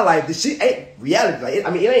about my life, this shit ain't reality.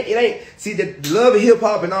 Like, it ain't. See, the love of hip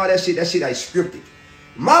hop and all that shit ain't scripted.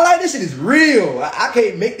 My life, this shit is real. I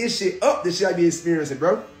can't make this shit up. This shit I be experiencing,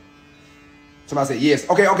 bro. Somebody said yes.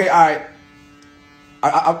 Okay, all right.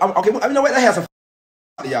 Okay, you know what? That has some.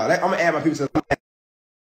 Y'all, I'm gonna add my people to the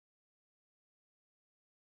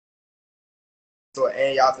so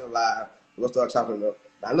and y'all to the live. We'll start chopping it up.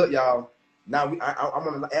 Now look, y'all. Now I'm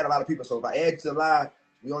gonna add a lot of people. So if I add you to the live,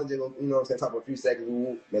 we only just go, you know what I'm saying, talk for a few seconds.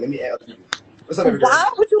 Man, let me add other people. What's up, everybody?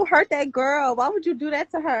 Why would you hurt that girl? Why would you do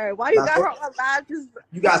that to her? Why you got her on live?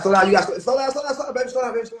 You got slow down. You got slow down, baby. Slow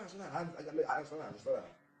down. Slow down.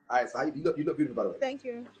 All right. So you look beautiful, by the way. Thank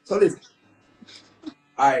you. So listen.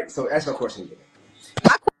 All right. So ask your question again.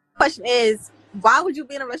 My question is, why would you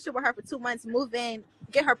be in a relationship with her for 2 months, move in,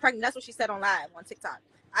 get her pregnant? That's what she said on live on TikTok.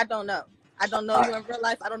 I don't know. I don't know you in real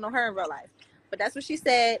life. I don't know her in real life. But that's what she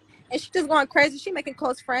said. And she just going crazy. She making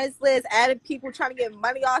close friends lists, adding people, trying to get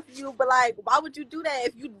money off of you. But like, why would you do that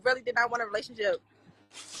if you really did not want a relationship?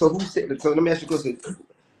 So who said? So let me ask you a question.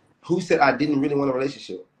 Who said I didn't really want a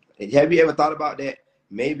relationship? Have you ever thought about that?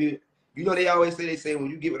 Maybe, you know, they always say when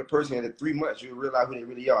you get with a person in 3 months, you realize who they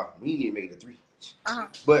really are. We need to make it to 3.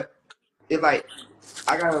 But it's like,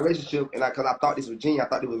 I got in a relationship, and because I thought this was genuine, I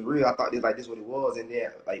thought it was real, I thought this what it was, and then,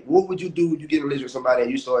 like, what would you do when you get in a relationship with somebody and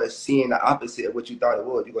you started seeing the opposite of what you thought it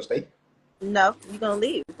was? You gonna stay? No, you're gonna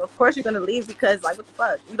leave. Of course you're gonna leave because, like, what the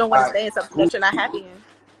fuck? You don't want to stay in something that you're not happy in.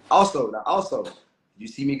 Also, you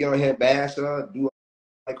see me get on here and bash her, do all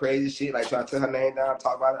that crazy shit, like try to tell her name down,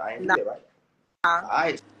 talk about it. I ain't do that, right? All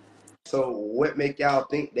right. So what make y'all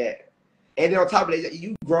think that? And then on top of that,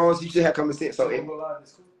 you grown, so you should have common sense. So, you go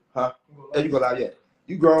live yet?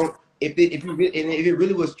 You grown. If it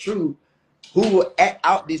really was true, who would act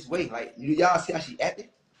out this way? Like, y'all see how she acted?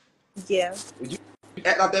 Yeah. Would you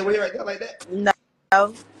act out that way right there like that? No.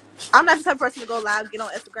 I'm not the type of person to go live, get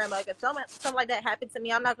on Instagram. Like, if something like that happened to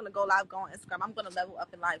me, I'm not gonna go live, go on Instagram. I'm gonna level up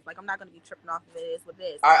in life. Like, I'm not gonna be tripping off of it. Is what it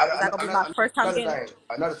is. Is that gonna be my first time getting?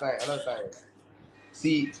 Another thing.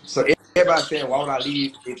 See, so everybody's saying, why would I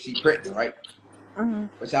leave if she pregnant, right?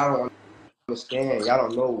 But y'all don't understand. Y'all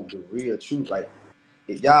don't know the real truth. Like,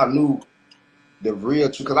 if y'all knew the real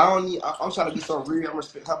truth, because I'm trying to be so real. I'm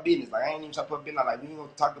respect her business. Like, I ain't even trying to put business. Like, we ain't gonna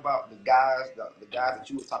talk about the guys that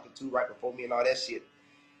you was talking to right before me and all that shit.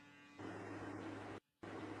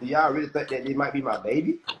 Do y'all really think that it might be my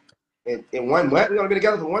baby? In 1 month, we're gonna be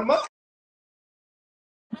together for 1 month.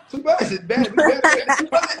 2 months is bad. We better 2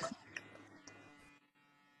 months.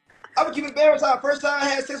 I'm gonna keep it bare with y'all. First time I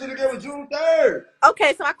had sex with a girl was June 3rd.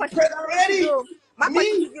 Okay, so my question to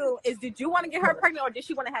Me? you is, did you want to get her pregnant or did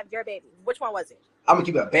she want to have your baby? Which one was it? I'm gonna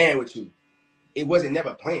keep it a band with you. It wasn't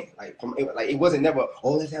never planned. It wasn't never,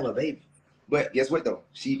 oh, let's have a baby. But guess what though?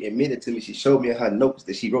 She admitted to me, she showed me in her notes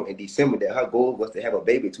that she wrote in December that her goal was to have a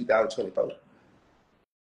baby in 2024.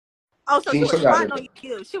 Oh, so she was trying on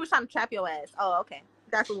you. She was trying to trap your ass. Oh, okay.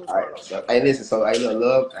 That's what was going on. So, hey, listen, so I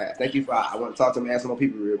love, thank you for, I want to talk to them, ask some more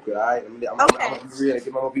people real quick, all right? I'm gonna be real and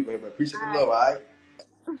get more people here, but appreciate the love, all right?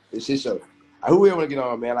 It's shit show. Who else want to get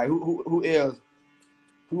on, man? Like, who else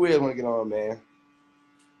want to get on, man?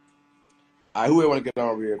 All right, who else want to get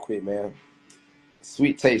on real quick, man?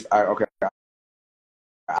 Sweet taste. All right, okay.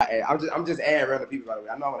 I'm just adding random people, by the way.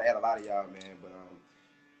 I know I'm gonna add a lot of y'all, man, but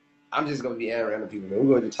I'm just gonna be adding random people, man.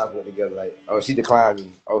 We're gonna just chop it together. Like, oh, she declined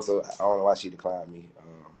me. Also, I don't know why she declined me.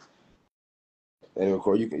 And of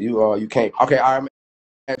course, you can't. Okay, I'm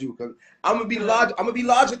at you because I'm gonna be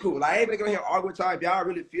logical. Like, I ain't gonna here argue with y'all. If y'all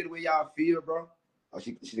really feel the way y'all feel, bro. Oh,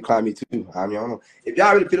 she declined me too. I mean, I don't know. If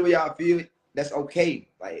y'all really feel the way y'all feel, that's okay.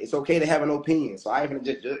 Like, it's okay to have an opinion. So I ain't gonna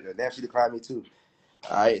just judge her. Damn, she declined me too.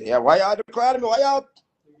 All right, yeah. Why y'all declining me? Why y'all?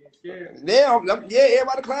 Yeah,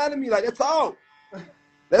 everybody declining me. Like, let's talk.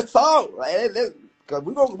 Let's talk. Like, cause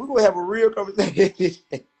we gonna have a real conversation.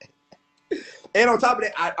 And on top of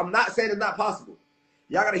that, I'm not saying it's not possible.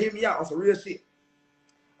 Y'all gotta hear me out on some real shit.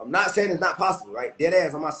 I'm not saying it's not possible, right? Dead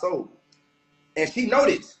ass on my soul. And she know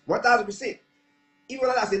this, 1,000%. Even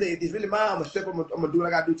when I say, if it's really mine, I'm gonna do what I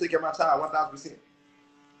gotta do, take care of my child, 1,000%.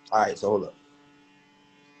 All right, so hold up.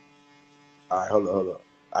 All right, hold up.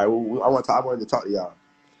 All right, I wanted to talk to y'all.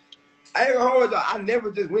 I ain't gonna hold y'all. I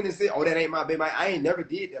never just went and said, oh, that ain't my baby. I ain't never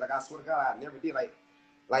did that. Like, I swear to God, I never did.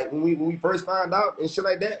 Like when we first found out and shit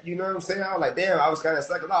like that, you know what I'm saying? I was like, damn, I was kind of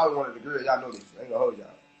stuck. I always wanted the girl. Y'all know this. I ain't gonna hold y'all.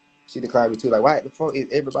 She declined me too. Like, why the fuck is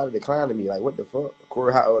everybody declining me? Like, what the fuck?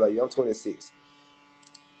 Corey, how old are you? I'm 26.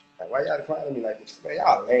 Like, why y'all declining me like this? Man,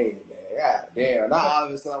 y'all lame, man. God damn. Now all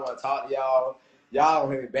of a sudden I want to talk to y'all. Y'all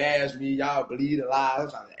don't even bash me. Y'all believe the lie. I'm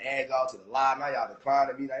trying to add y'all to the lie. Now y'all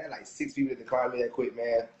declining me. Like, there's like 6 people that decline me that quick,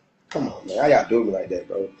 man. Come on, man. How y'all doing me like that,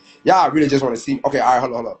 bro? Y'all really just want to see me. Okay, all right,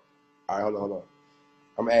 hold on. All right, hold on.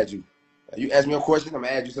 I'm going to add you. You ask me a question, I'm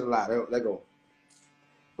going to add you to the lie. Let go.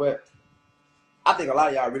 But I think a lot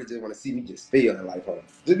of y'all really just want to see me just fail in life, huh?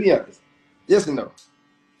 Just be honest. Yes or no?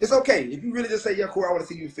 It's okay. If you really just say, yeah, Corey, I want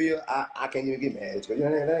to see you fail, I can't even get mad. You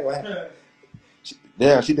know what I mean?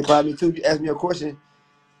 Damn, she declined me too. You asked me a question.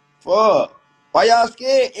 Fuck. Why y'all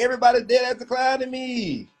scared? Everybody dead at declining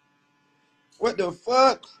me. What the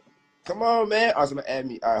fuck? Come on, man. Oh, somebody add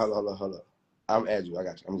me. All right, hold up. I'm add you. I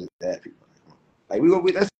got you. I'm just add people. Like,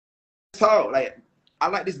 let's talk. Like, I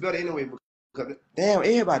like this better anyway because damn,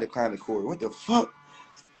 everybody declining Corey. What the fuck?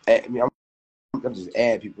 I mean, I'm just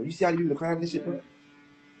adding people. You see how you declining this shit, bro?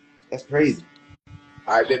 That's crazy.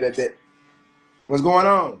 All right, bet. What's going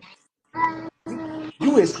on?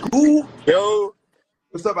 You in school? Yo.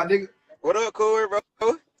 What's up, my nigga? What up, Corey,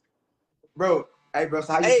 bro? Bro, hey, bro,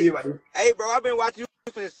 so how you feel about this? Hey, bro, I've been watching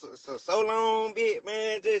you for so long, bit,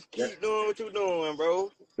 man. Just keep doing what you doing,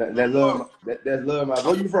 bro. That's love, my.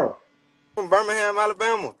 Where you from? From Birmingham,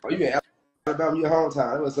 Alabama. Oh, you in Alabama, your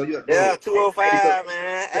hometown. So you, Yeah, 205, so,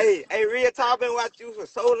 man. Hey, real talk, been watching you for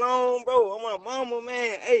so long, bro. I'm a mama,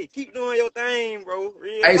 man. Hey, keep doing your thing, bro.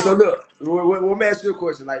 Real hey, talk. so look, we'll ask you a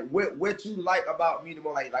question. Like, what you like about me the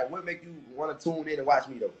more? Like what make you want to tune in and watch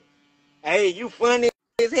me though? Hey, you funny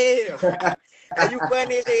as hell. Hey, you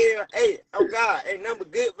funny as hell. Hey, oh God, ain't number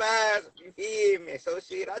good vibes. You feel me? So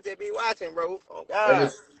shit, I just be watching, bro. Oh God.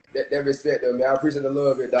 That respect though, man. I appreciate the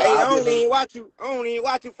love, it, dog. Hey, I don't even watch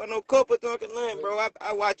you for no couple talking nothing, bro.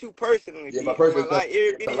 I watch you personally. Yeah, my On my personal like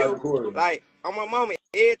every video, like on my mama.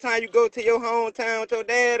 Every time you go to your hometown with your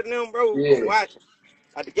dad and them, bro, yeah. I'm watching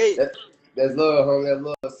at the gate. That's love, homie. That's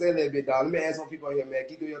love. Say that bit, dog. Let me ask some people here, man.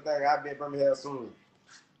 Keep doing your thing. I'll be in Birmingham soon.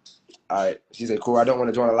 All right. She said, Corey, I don't want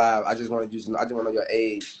to join a live. I just want to know your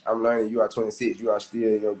age. I'm learning you are 26. You are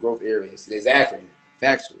still in your growth areas. Exactly.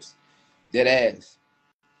 Factuals. Dead ass.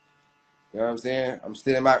 You know what I'm saying? I'm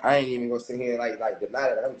still in I ain't even gonna sit here and like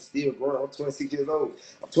deny that. I'm still growing. I'm 26 years old.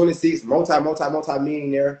 I'm 26,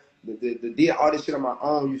 multi-millionaire. The did all this shit on my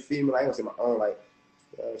own, you feel me? Like I ain't gonna say my own, like,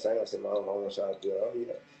 you know what I'm saying? I ain't gonna say my own shot. Oh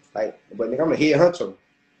yeah. Like, but nigga, I'm a head hunter.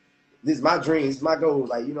 This is my dream. This is my goal.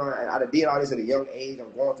 Like, you know, I did all this at a young age.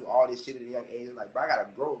 I'm going through all this shit at a young age. Like, bro, I gotta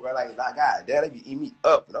grow, bro. Like God, damn, they be eating me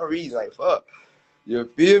up for no reason. Like, fuck. You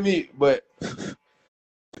feel me? But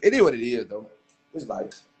it is what it is, though. It's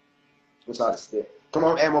life. It's not a step. Come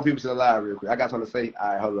on, add more people to the live real quick. I got something to say. All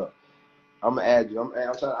right, hold up. I'm gonna add you.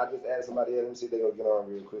 I just added somebody else. Let me see if they're gonna get on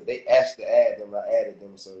real quick. They asked to add them. I added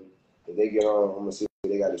them. So If they get on, I'm gonna see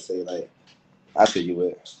what they got to say. Like, I tell you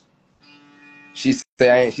what. She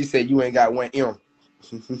said you ain't got one M.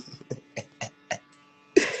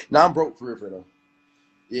 Now I'm broke for real though.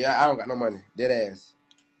 Yeah, I don't got no money. Dead ass.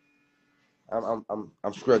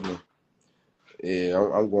 I'm struggling. Yeah,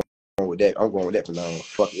 I'm going with that. I'm going with that for now.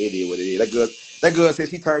 Fuck it is what it is. That girl said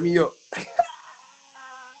she turned me up.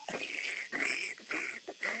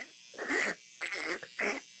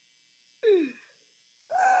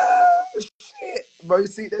 Ah, shit. Bro, you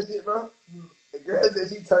see that shit, bro? The girl said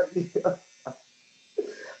she turned me up.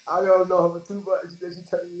 I don't know her for 2 months. She said she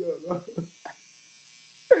turned me up, bro.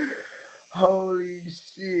 Holy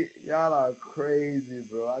shit. Y'all are crazy,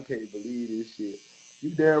 bro. I can't believe this shit. You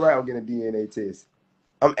damn right I'm getting a DNA test.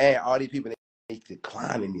 I'm adding all these people, they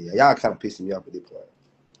declining me. Y'all kind of pissing me off at this point.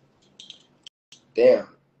 Damn.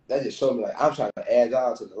 That just showed me, like, I'm trying to add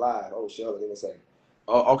y'all to the live. Oh, shit. Let me say.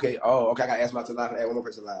 Oh, okay. I got to ask my to live and add one more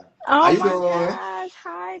person live. How Oh you my doing? gosh.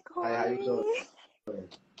 Hi, Hey, how you Corey. doing?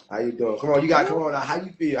 How you doing? Come on, come on now. How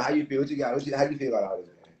you feel? How you feel? What you got? How you feel about all this,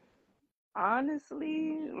 man?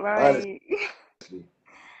 Honestly, Honestly. like,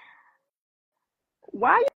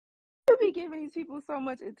 why you be giving these people so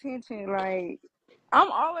much attention? Like, I'm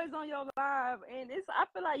always on your live, and I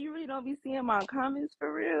feel like you really don't be seeing my comments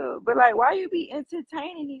for real. But like, why you be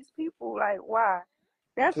entertaining these people? Like, why?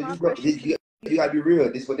 That's my question to You gotta you. be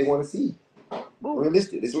real. This is what they want to see. Boo.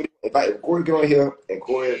 Realistic. This is what if Corey go in here and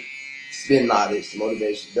Corey spin knowledge,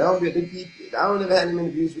 motivation. I don't ever have any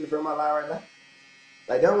views for my live right now.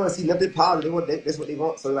 Like they don't want to see nothing positive. That's what they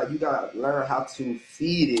want. So like you gotta learn how to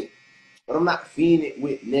feed it. But I'm not feeding it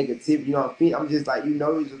with negativity. You know what I'm feeding? I'm just like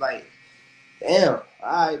it's just like, damn,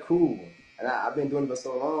 all right, cool. And I've been doing it for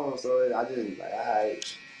so long, so I just like, all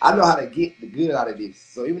right. I know how to get the good out of this.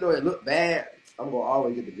 So even though it look bad, I'm gonna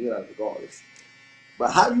always get the good out of it regardless.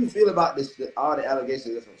 But how do you feel about this? All the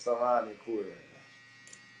allegations that's from surrounding Corey right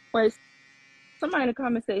now? Wait, somebody in the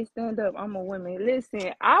comments say, "Stand up, I'm a woman."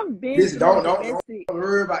 Listen, I've been Listen, through don't domestic.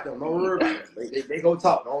 worry about them. Don't worry about them. They go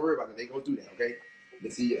talk. Don't worry about them. They go through that. Okay.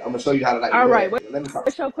 Let's see. I'm gonna show you how to like All go right, ahead. Let me talk.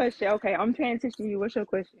 what's your question? Okay, I'm paying attention to you. What's your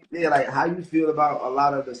question? Yeah, like how you feel about a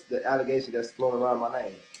lot of the allegations that's flowing around my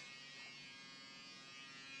name.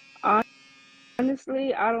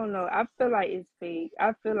 Honestly, I don't know. I feel like it's fake.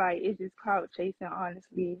 I feel like it's just clout chasing,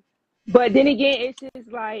 honestly. But then again, it's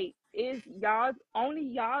just like it's y'all only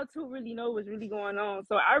y'all two really know what's really going on.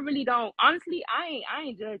 So I really don't honestly I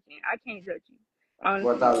ain't judging. I can't judge you. One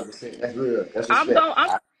Honestly. thousand percent. That's real. That's I'm respect. going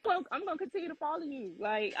I'm I'm gonna continue to follow you.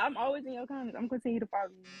 Like I'm always in your comments. I'm gonna continue to follow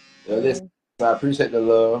you. Listen, So I appreciate the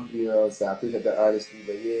love. You know, so I appreciate the honesty.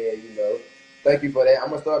 But yeah, thank you for that. I'm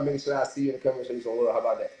gonna start making sure I see you in the comments. Show you some love. How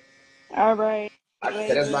about that? all right,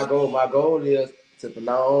 That's my later. goal. My goal is to from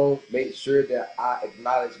now on make sure that I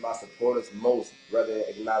acknowledge my supporters most rather than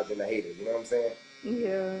acknowledging the haters. You know what I'm saying?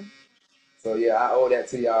 Yeah. So yeah, I owe that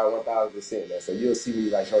to y'all 1,000%, man. So you'll see me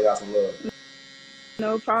like show y'all some love.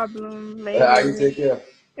 No problem. All right, you Later. take care.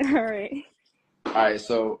 All right. All right,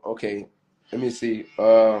 so okay, let me see.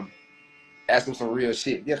 Ask him some real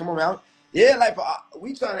shit. Yeah, come on, man. Yeah, like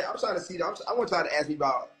I'm trying to see. I want y'all to ask me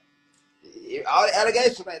about all the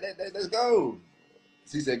allegations. Like let's go.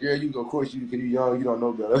 She said, "Girl, you go. Of course, you young, you don't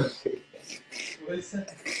know better." What is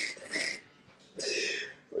that?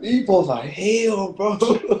 These folks like hell, bro.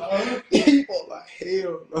 These folks like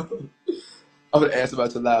hell, bro. I'm gonna ask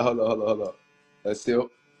about your live. Hold on. Let's see.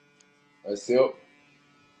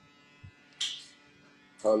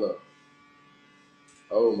 Hold up.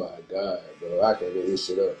 Oh my god, bro. I can't get this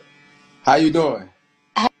shit up. How you doing?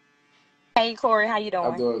 Hey Corey, how you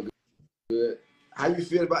I'm doing? doing good. How you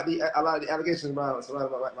feel about a lot of the allegations surrounding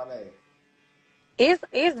my name?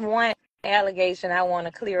 It's one allegation I want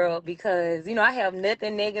to clear up because I have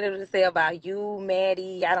nothing negative to say about you,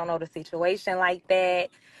 Maddie. I don't know the situation like that.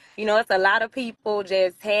 It's a lot of people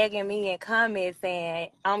just tagging me in comments saying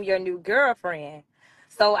I'm your new girlfriend.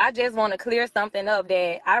 So I just want to clear something up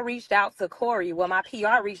that I reached out to Corey. Well, my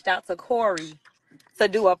PR reached out to Corey to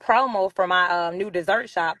do a promo for my new dessert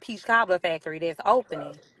shop, Peach Cobbler Factory, that's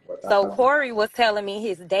opening. So Corey was telling me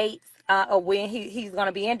his dates of when he's going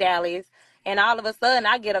to be in Dallas. And all of a sudden,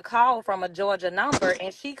 I get a call from a Georgia number,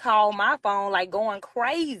 and she called my phone like going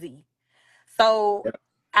crazy. So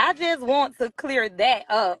I just want to clear that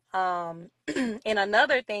up. And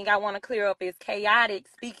another thing I want to clear up is chaotic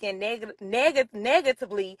speaking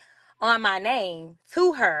negatively on my name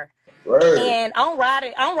to her. Word. And I'm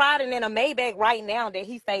riding in a Maybach right now that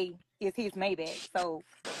he say is his Maybach. So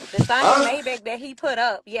the same Huh? Maybach that he put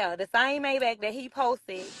up, yeah, the same Maybach that he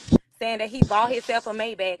posted saying that he bought himself a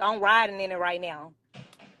Maybach. I'm riding in it right now.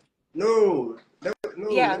 No, that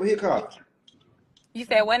Yeah. was his car. You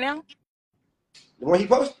said what now? The one he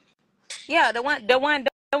posted? Yeah, the one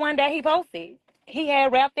that he posted. He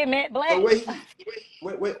had rapped it matte So black. where he,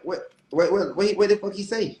 where the fuck he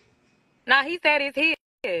say? Nah, he said it's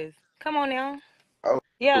his. Come on now. Oh,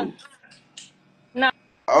 Yeah. Nah,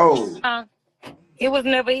 oh, it was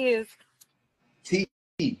never his. T.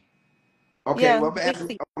 Okay, Yeah, well, big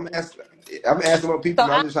C. I'm asking more people.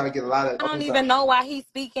 So I'm just trying to get a lot of I don't insight. even know why he's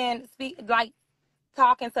like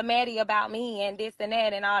talking to Maddie about me and this and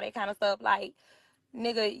that and all that kind of stuff. Like,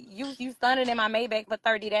 nigga, you stunted in my Maybach for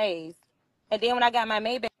 30 days. And then when I got my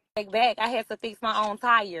Maybach back, I had to fix my own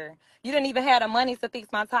tire. You didn't even have the money to fix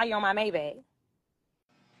my tire on my Maybach.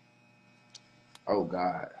 Oh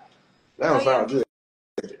God, that So don't yeah. sound good.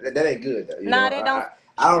 That ain't good though. You know, Nah, that don't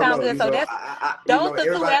I don't sound know. good. You So know, that's those are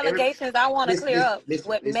two every allegations I want to clear up.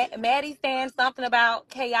 What listen. Maddie saying something about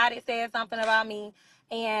Chaotic said something about me,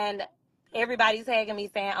 and everybody's tagging me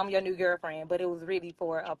saying I'm your new girlfriend, but it was really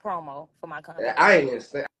for a promo for my company. I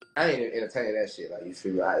ain't entertaining that shit. Like, you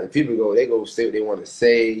feel me? If people they go say what they want to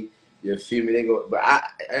say. You feel me? They go, but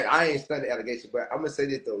I ain't studying the allegation. But I'm gonna say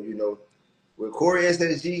this though. You know, with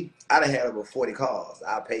CoreySSG, I done had over 40 calls.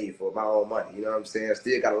 I paid for my own money. You know what I'm saying? I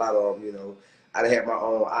still got a lot of them. You know, I done had my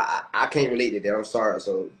own. I can't relate to that. I'm sorry.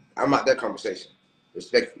 So I'm out that conversation,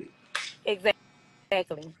 respectfully.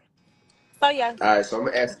 Exactly. So yeah, All right. So I'm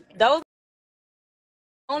gonna ask. those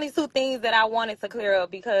only two things that I wanted to clear up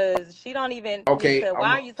because she don't even need Okay, to.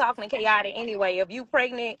 Why are you talking to Chaotic anyway? If you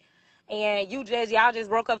pregnant and y'all just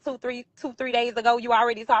broke up 3 days ago, you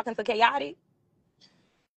already talking to Chaotic?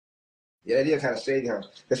 yeah, that is kind of shady, huh?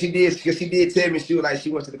 Cause she did tell me she was like she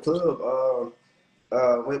went to the club.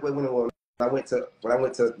 When it was when I went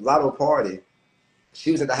to Lotto party,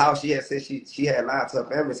 she was at the house. She had said she had lied to her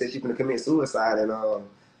family, said she was gonna commit suicide, and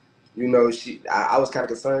you know, I was kind of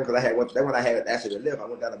concerned because when I had actually left. I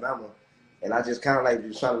went to Alabama, and I just kind of like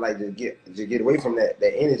just trying to like just get away from that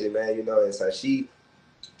energy, man. You know, and so she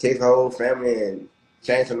takes her whole family and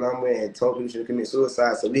changed her number and told people she would commit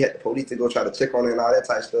suicide. So we had the police to go try to check on her and all that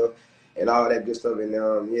type of stuff and all that good stuff. And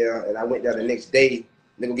yeah, and I went there the next day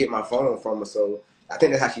to go get my phone from her. So I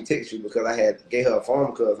think that's how she texted you because I had gave her a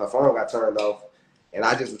phone because her phone got turned off. And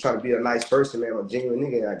I just was trying to be a nice person, man, a genuine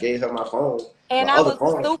nigga. And I gave her my phone, my And I other was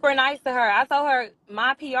phone. super nice to her. I told her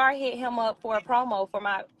my PR hit him up for a promo for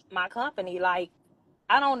my company. Like,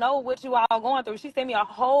 I don't know what you all going through. She sent me a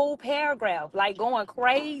whole paragraph, like going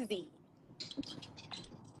crazy.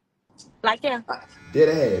 Like, yeah.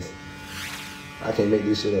 Dead ass. I can't make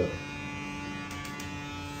this shit up.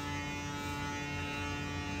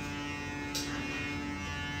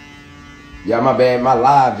 Yeah, my bad. My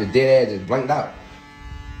live just dead ass just blanked out.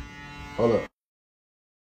 Hold up.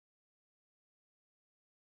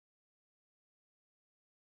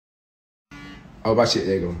 Oh, my shit.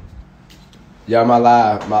 There you go. Yeah, my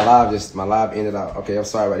live ended out. Okay, I'm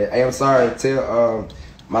sorry about that. Hey, I'm sorry. Tell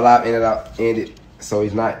my live ended. So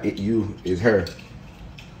it's not you, it's her.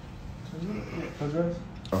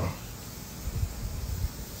 Oh.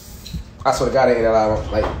 I swear to God, I ended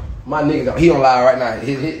live. Like my nigga, he on live right now.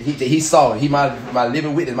 He saw it. He my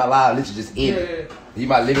living witness. My live literally just ended. Yeah. He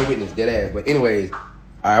my living witness, dead ass. But anyways,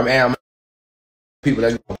 I'm people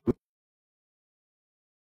that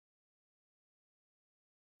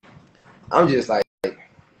I'm just like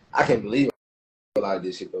I can't believe a lot of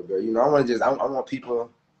this shit though, girl. You know, I want people.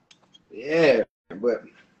 Yeah, but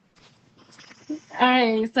All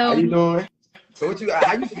right, how so you doing? So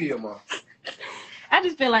how you feel, ma? I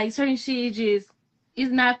just feel like certain shit just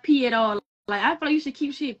is not P at all. Like I feel like you should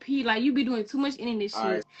keep shit P. Like you be doing too much internet All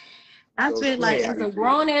right, shit. I so feel like explain how as you a feel.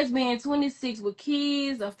 grown ass man, 26 with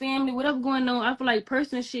kids, a family, whatever going on, I feel like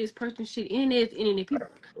personal shit is personal shit. Internet is internet. People,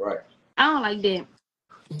 Right. I don't like that.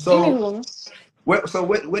 So Anywho,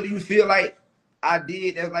 what do you feel like I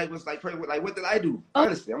did that like was like like what did I do?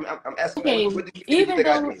 Honestly, I'm asking like okay, what do you even think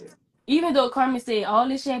I though did? Carmen said all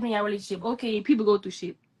this shit happened in our relationship, okay, people go through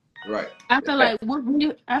shit. Right. I feel like what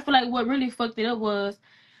really fucked it up was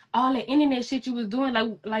all the internet shit you was doing,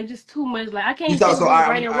 like just too much. Like I You can't say talk so what was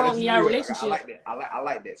all right right, and let's wrong in be y'all real. I relationship. like that. I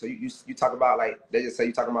like that. So you talk about like they just say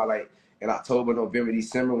you talking about like in October, November,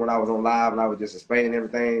 December when I was on live and I was just explaining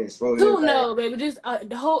everything, exploding Too everything. no, baby, just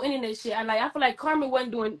the whole internet shit. I feel like Carmen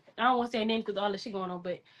wasn't doing. I don't want to say her name because all the shit going on,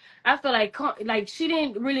 but I feel like like she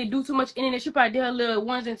didn't really do too much internet. She probably did her little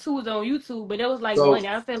ones and twos on YouTube, but it was like So money.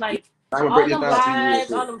 I feel like I'm gonna break all this them down to you real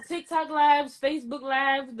lives, all quick. them TikTok lives, Facebook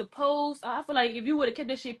lives, the posts. I feel like if you would have kept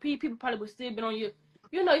that shit P, people probably would still been on your.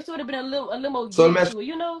 You know, it would have been a little more So let me give ask to it.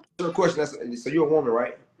 You know. you a question. So you're a woman,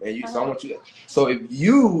 right? And so I Uh-huh. want you. So if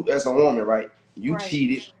you as a woman, right, you Right.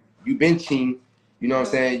 cheated, you been cheating. You know what I'm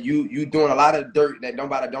Uh-huh. saying? You doing a lot of dirt that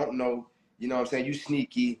nobody don't know. You know what I'm saying? You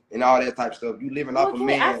sneaky and all that type of stuff. You living off a Okay, I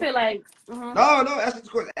man. feel like. No, answer this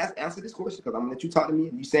question. Answer this question because I'm gonna let you talk to me.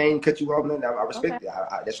 You saying cut you off, and I respect Okay.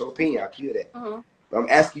 it. That's your opinion. I feel that. But I'm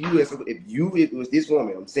asking you, if it was this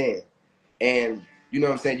woman, I'm saying, and you know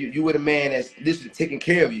what I'm saying, you were the man that's literally taking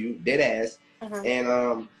care of you, dead ass,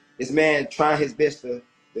 and this man trying his best to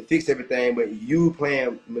fix everything, but you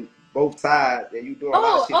playing both sides and you doing a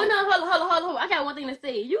lot of shit. Oh no, hold on. I got one thing to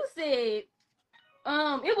say. You said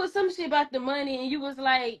it was some shit about the money, and you was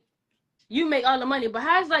like, you make all the money, but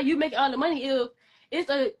how is like you make all the money if it's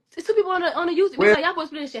two people on the YouTube? It's like y'all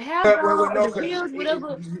supposed to split your half Well, down or no, the because bills,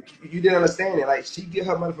 whatever. you didn't understand it. Like she get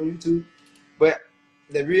her money from YouTube, but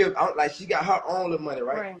the real, like she got her own little money,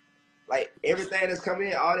 right? Like everything that's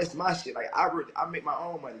coming in, all that's my shit. Like I make my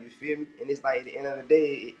own money. You feel me? And it's like at the end of the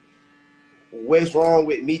day, what's wrong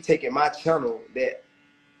with me taking my channel that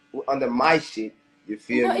under my shit? You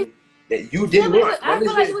feel me? That you didn't want. I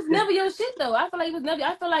feel like it was never your shit though. I feel like it was never.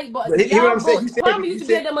 I feel like, but Hear what y'all I'm saying? both. Kwame used to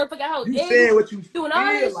be at that motherfucking house. You Every saying what you doing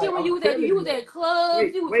all feel that like. shit when I'm telling you was at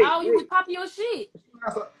clubs. You was popping your shit.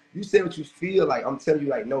 You say what you feel like. I'm telling you,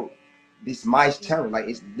 like, no, this is my channel. Like,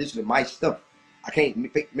 it's literally my stuff. I can't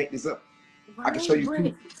make this up. Right, I can show you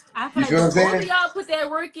proof. I feel like both of y'all put that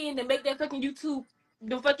work in to make that fucking YouTube,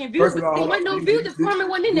 the fucking views. First of But all, there hold wasn't no on. views if Carmen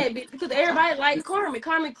wasn't in that bitch because everybody liked Carmen.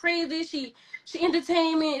 Carmen crazy. She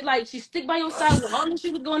entertainment. Like she stick by your side with all this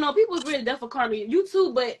shit was going on. People was really there for Carmen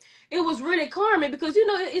YouTube, but it was really Carmen because you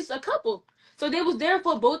know it's a couple. So they was there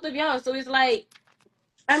for both of y'all. So it's like,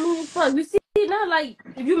 I mean, fuck, you see now, like,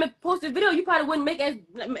 if you post a video, you probably wouldn't make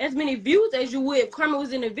as many views as you would if Carmen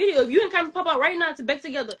was in the video. If you and Carmen pop out right now to back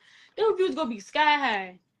together, them views gonna be sky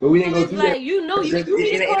high. But we ain't So gonna it's do that. like, you know, you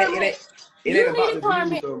needed Carmen. It ain't You about needed the views,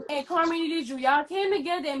 Carmen, though. and Carmen needed you. Y'all came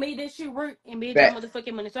together and made that shit work and made that Fact.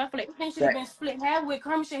 motherfucking money. So I feel like everything should have been Fact. split halfway.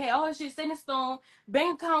 Carmen should have all her shit set in stone,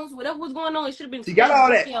 bank accounts, whatever was going on, it should have been She got split all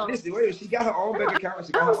both that. y'all. Listen, wait, she got her own bank account.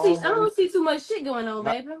 She got her I own money. don't see too much shit going on,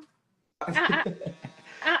 baby.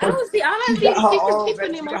 I don't see. All I She see got is her people own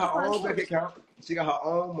putting she them got on her own her bank account. She got her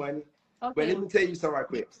own money. Okay. But let me tell you something right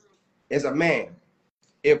quick. As a man,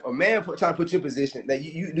 if a man trying to put you in position, that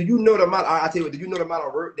you do you know the amount? I tell you what, do you know the amount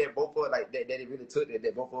of work that both of like that it really took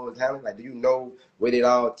that both of us handling? Like, do you know what it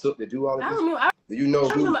all took to do all of this? Do you know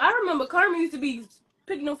who? I remember Carmen used to be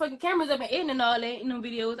picking them fucking cameras up and editing all that in them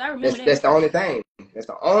videos. I remember that. That's the only thing. That's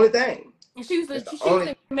the only thing. And she used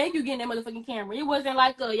to make you get in that motherfucking camera. It wasn't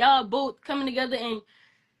like y'all both coming together and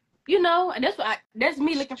you know, and that's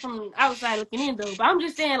me looking from outside looking in though. But I'm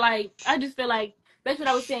just saying, like, I just feel like that's what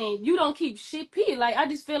I was saying. You don't keep shit p. Like, I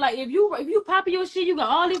just feel like if you pop your shit, you got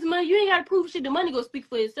all this money. You ain't gotta prove shit. The money go speak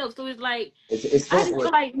for itself. So it's like I just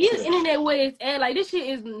feel like the internet way it's at. Like this shit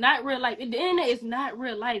is not real life. The internet is not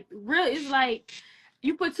real life. Real is like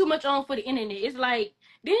you put too much on for the internet. It's like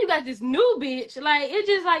then you got this new bitch. Like it's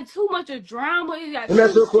just like too much of drama. You got too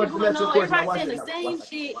much shit going on. Everybody saying the same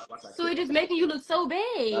shit. So it's just making you look so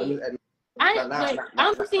bad.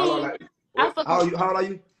 I'm seeing. How old are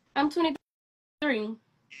you? I'm 23. All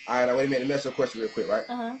right, now wait a minute. Let me ask you a question real quick, right?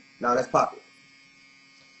 Now let's pop it.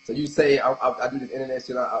 So you say I do this internet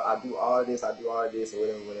shit. I do all this. I do all this, or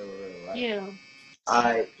whatever, right? Yeah. All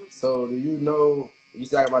right. So do you know? You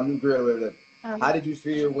said about new girl, or whatever. How did you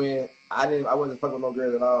feel when I wasn't fucking with no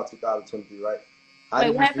girls at all 2023, right? How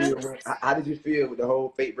did you feel with the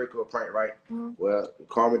whole fake breakup prank, right? Well,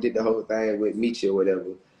 Karma did the whole thing with Meechie or whatever.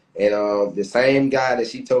 And the same guy that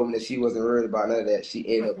she told me that she wasn't worried about none of that, she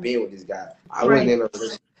ended up being with this guy. I wasn't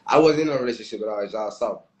in a relationship at all, as y'all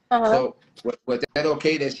saw. So was that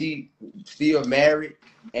okay that she still married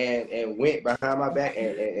and went behind my back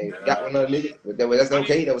and got with another nigga? That's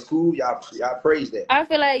okay? That was cool? Y'all praised that. I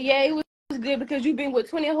feel like, yeah, it was good because you been with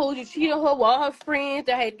 20 hoes, you cheated her with all her friends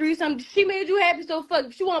that had threesomes. She made you happy, so fuck.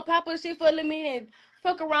 If she want to pop her shit for a little minute and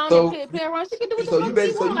fuck around and play around, she can do what the fuck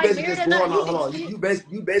she want. Like, married or not, you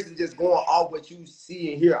basically just going off what you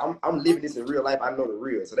see and hear. I'm living this in real life. I know the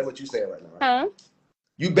real. So that's what you saying right now, right?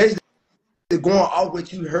 You basically going off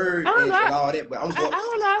what you heard and all that, but I don't know.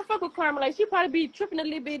 I fuck with Karma. Like she probably be tripping a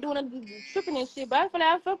little bit, tripping and shit. But I feel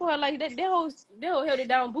like I fuck with her. Like that whole held it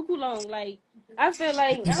down buku long. Like I feel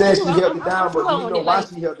like you said she held it down, but you know why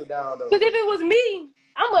she held it down though? Because if it was me,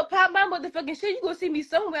 I'm gonna pop my motherfucking shit. You gonna see me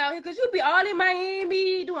somewhere out here. Cause you be all in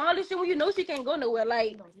Miami doing all this shit when you know she can't go nowhere.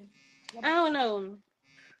 Like I don't know.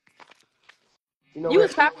 You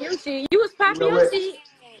was popping your shit. You was popping your shit.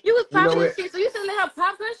 You was popping your shit. So you said let her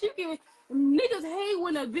pop her shit. Niggas hate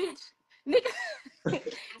when a bitch.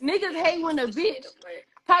 Niggas hate when a bitch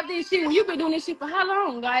pop this shit. When you been doing this shit for how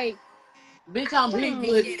long? Like, bitch, I'm big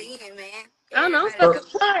good. I don't know. I'm fucking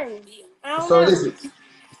fine. I don't know.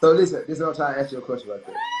 So listen. This is what I'm trying to ask you a question right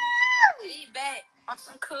there. I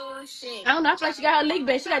don't know. I feel like she got her leg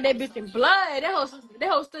back. She got that bitch in blood. That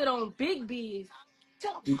hoe stood on big B's.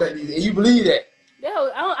 You believe that? That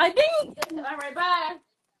hoe, I think. All right, bye.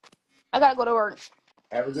 I gotta go to work.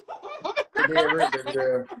 Have a good day at work, baby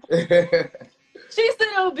girl. She stood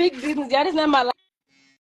on big business. Y'all, this not my life.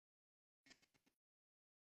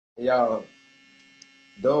 Y'all,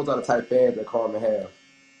 those are the type of fans that Carmen have.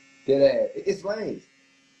 Dead ass. It's lanes.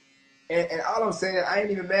 And all I'm saying, I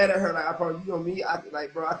ain't even mad at her. Like I probably, you know me, I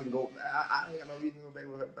like, bro, I can go. I ain't got no reason to go back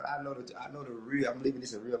with her, but I know the real. I'm living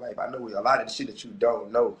this in real life. I know a lot of the shit that you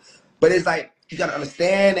don't know. But it's like you gotta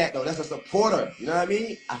understand that though. That's a supporter. You know what I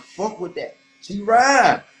mean? I fuck with that. She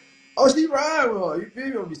ride. Oh, she ride, bro. You feel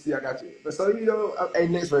me? Let me see. I got you. But so you know, hey,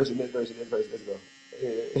 next version. Let's go. That's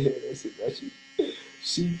it. That's you.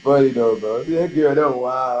 She funny though, bro. That girl, that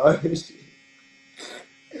wow.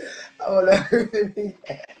 Oh, that.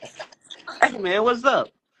 Hey man, what's up?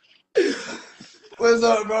 What's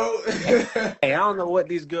up, bro? Hey, I don't know what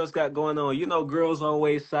these girls got going on. You know, girls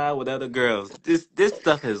always side with other girls. This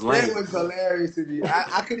stuff is That lame. was hilarious to me.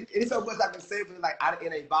 I could. It's so much I can say, but like,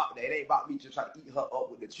 it ain't about that. It ain't about me just trying to eat her up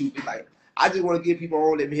with the truth. It's like I just want to give people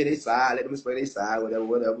on, let me hear their side, let them explain their side, whatever.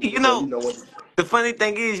 You Because you know, know what? the funny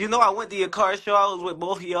thing is, I went to your car show. I was with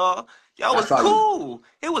both of y'all. Y'all I was saw you. cool.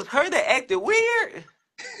 It was her that acted weird.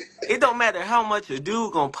 It don't matter how much a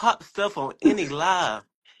dude gonna pop stuff on any live.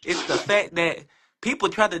 It's the fact that people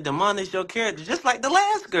try to demolish your character, just like the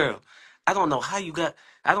last girl. I don't know how you got.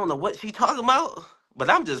 I don't know what she talking about,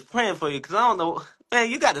 but I'm just praying for you because I don't know.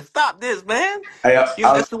 Man, you got to stop this, man.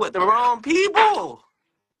 You're messing with the wrong people.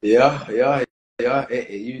 Yeah. You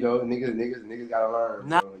know, niggas gotta learn,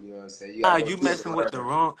 Nah, bro. You know what I'm saying? You gotta go you through it to messing with the learn.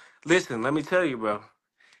 wrong. Listen, let me tell you, bro.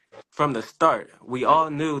 From the start, we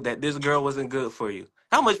all knew that this girl wasn't good for you.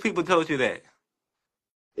 How much people told you that?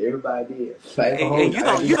 Everybody did. I ain't gonna And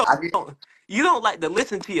hold you. I ain't gonna. you don't like to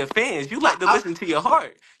listen to your fans. You like to I, listen to your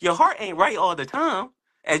heart. Your heart ain't right all the time,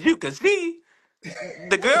 as you can see.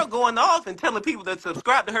 The girl going off and telling people to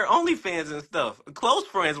subscribe to her OnlyFans and stuff, close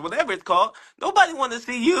friends, whatever it's called. Nobody want to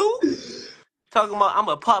see you talking about I'm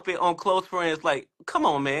a puppet on close friends. Like, come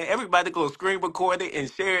on, man. Everybody go screen record it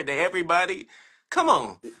and share it to everybody. Come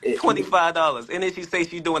on, $25, and then she say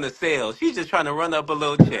she doing a sale. She's just trying to run up a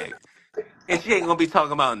little check, and she ain't gonna be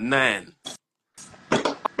talking about none.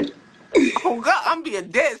 Oh God, I'm being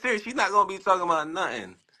dead serious. She's not gonna be talking about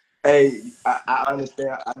nothing. Hey, I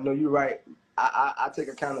understand. I know you're right. I take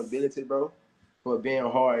accountability, bro, for being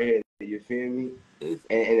hard headed. You feel me? It's,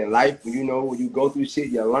 And in life, when you go through shit,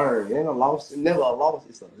 you learn. It ain't a loss. It's never a loss.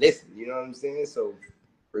 It's a lesson. You know what I'm saying? So,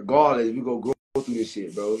 regardless, we go through this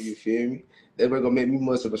shit, bro. You feel me? That's what gonna make me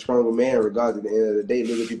much of a stronger man, regardless at the end of the day,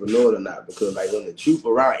 whether people know it or not. Because like when the truth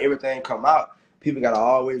around everything come out, people gotta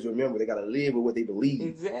always remember they gotta live with what they believe.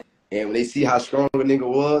 exactly. And when they see how strong a nigga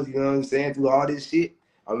was, you know what I'm saying, through all this shit,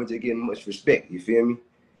 I'm gonna just get much respect. You feel me?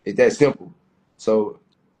 It's that simple. So,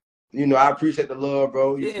 I appreciate the love,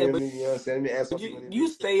 bro. You Yeah, feel but me? You know what I'm saying? Let me answer some of you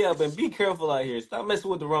this stay up and be careful out here. Stop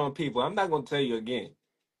messing with the wrong people. I'm not gonna tell you again.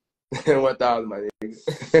 shit. 1,000, my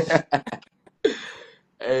nigga.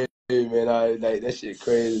 Hey, man, like that shit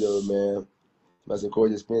crazy though, man. I said,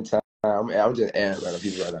 Corey, just spend time. I'm just adding random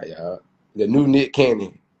people right now, y'all. The new Nick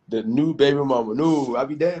Cannon, the new baby mama. No, I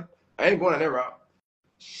be damn. I ain't going on that route.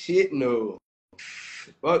 Shit, no.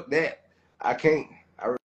 Fuck that. I can't.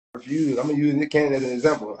 I refuse. I'm gonna use Nick Cannon as an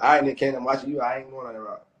example. All right, Nick Cannon, I'm watching you. I ain't going on that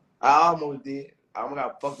route. I almost did. I almost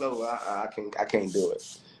got fucked over. I can't. I can't do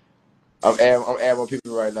it. I'm adding more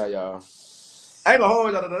people right now, y'all. I ain't gonna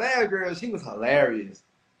hold y'all. The last girl, she was hilarious.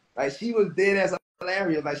 Like she was dead ass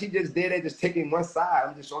hilarious. Like she just did it, just taking one side.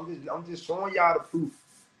 I'm just showing y'all the proof.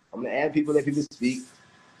 I'm gonna add people, let people speak.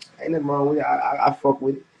 Ain't nothing wrong with it. I fuck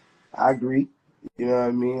with it. I agree. You know what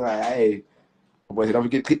I mean? Like, hey, boy, don't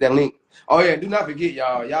forget to click that link. Oh yeah, do not forget,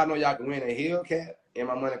 y'all. Y'all know y'all can win a Hellcat and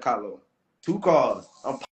my Monte Carlo. 2 cars.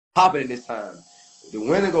 I'm popping it this time. The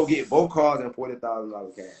winner go get both cars and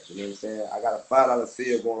 $40,000 cash. You know what I'm saying? I got a $5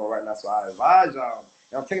 sale going on right now, so I advise y'all.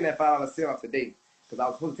 And I'm taking that $5 sale off today because I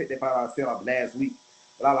was supposed to take that $5 sale off last week.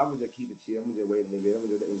 But I'm gonna just keep it chill. I'm gonna just wait a little bit. I'm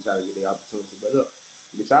gonna just try to get the opportunity. But look,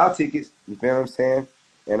 get y'all tickets. You feel what I'm saying?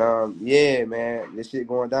 And yeah, man, this shit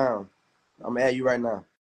going down. I'm at you right now.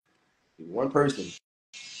 One person.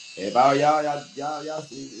 If all y'all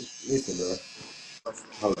listen, bro.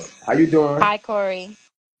 Hold on. How you doing? Hi, Corey.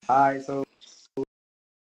 Hi. So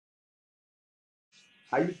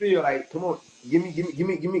how you feel? Like, come on, give me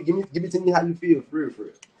to me how you feel, for real, for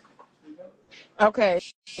real. Okay,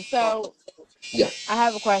 so Yeah. I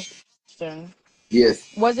have a question.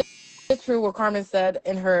 Yes. Was it true what Carmen said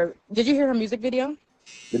in her? Did you hear her music video?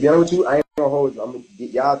 To be honest with you, I ain't gonna hold you.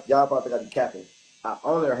 Y'all about to got the capping. I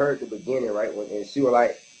only heard the beginning, right? When and she was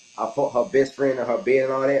like, I fought her best friend in her bed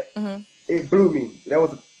and all that. Mm-hmm. It blew me. That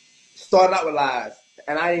was started out with lies,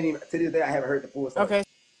 and I didn't even to this day I haven't heard the full song. Okay.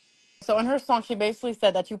 So in her song, she basically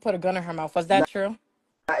said that you put a gun in her mouth. Was that Not, true?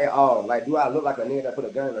 not at all. Like, do I look like a nigga that put a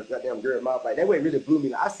gun in a goddamn girl's mouth? Like that way it really blew me.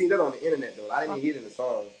 Like, I seen that on the internet though. I didn't even hear it in the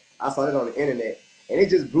song. I saw it on the internet, and it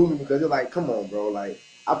just blew me because it's like, come on, bro. Like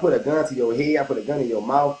I put a gun to your head, I put a gun in your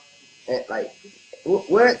mouth, and like,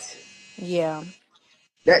 what? Yeah.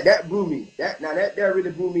 That blew me. That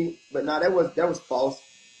really blew me. But now that was false.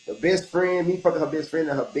 The best friend, me fucking her best friend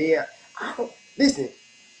in her bed. I don't listen.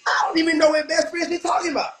 I don't even know what best friend she's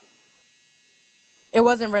talking about. It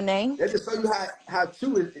wasn't Renee. That just show you how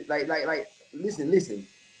true it is. Like. Listen.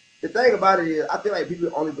 The thing about it is, I feel like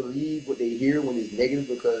people only believe what they hear when it's negative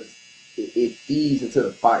because it feeds into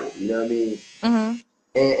the fire. You know what I mean? Mm-hmm.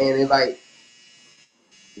 And it's like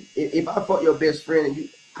if I fuck your best friend and you,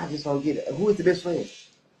 I just don't get it. Who is the best friend?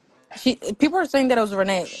 People are saying that it was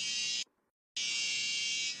Renee.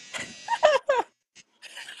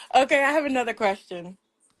 Okay, I have another question.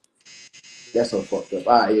 That's so fucked up.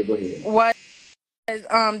 All right, yeah, go ahead. What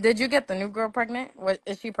did you get the new girl pregnant? What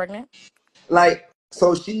is she pregnant? Like,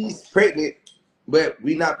 so she's pregnant, but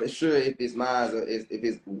we not sure if it's mine or if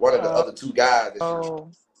it's one of the Oh. other two guys that she. You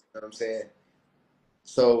know what I'm saying?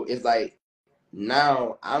 So it's like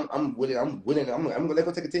now I'm willing. I'm gonna let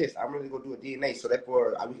go take a test. I'm really gonna do a DNA so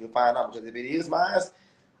therefore we can find out because if it is mine,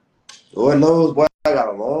 Lord knows, boy, I got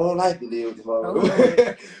a long life to live with this Oh.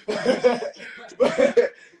 motherfucker.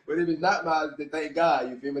 but if it's not mine, then thank God.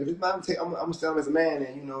 You feel me? If it's mine, I'm gonna stand as a man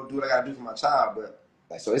and do what I gotta do for my child. But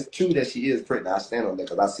like, so it's true that she is pregnant. I stand on that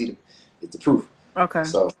because I see it's the proof. Okay.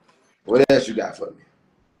 So what else you got for me?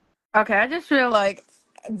 Okay, I just feel like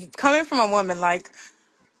coming from a woman, like,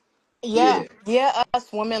 Yeah,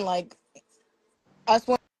 us women, us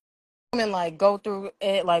women, like, go through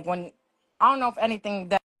it, like, when, I don't know if anything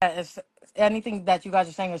that you guys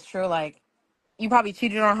are saying is true, like, you probably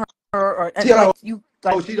cheated on her, or, she on like, you,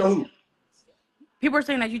 like, she on who? people are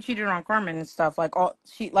saying that you cheated on Carmen and stuff, like,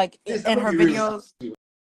 like, Listen, I'm in gonna her be real with videos. you.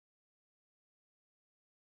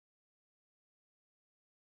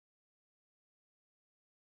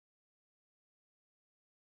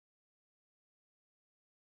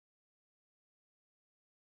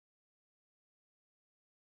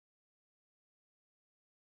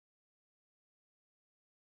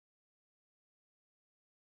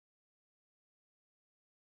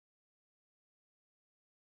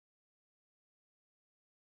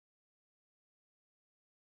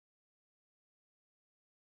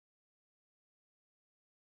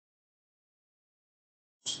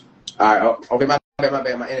 All right, okay, my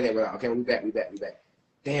bad, my internet went out. Okay, we back.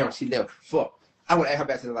 Damn, she left. Fuck. I want to add her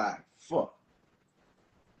back to the live. Fuck.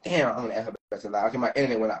 Damn, I'm gonna ask her back to the live. Okay, my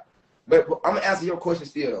internet went out. But I'm gonna answer your question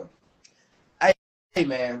still though. Hey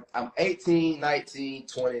man, I'm 18, 19,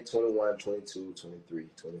 20, 21, 22, 23,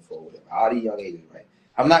 24, whatever. All these young ages, right?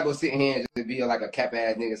 I'm not gonna sit here and just be like a cap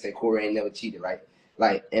ass nigga and say Corey ain't never cheated, right?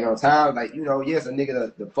 Like, and on time, like, yes, a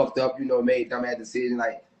nigga that fucked up, made dumb ass decisions,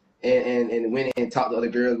 like, and went and talked to other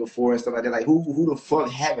girls before and stuff like that. Like, who the fuck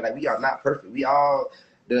have it? Like, we are not perfect. We all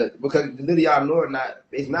because the little y'all know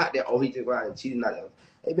it's not that he just went out and cheated, not that.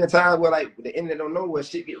 It been times where like the internet don't know where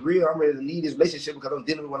shit get real. I'm ready to leave this relationship because I'm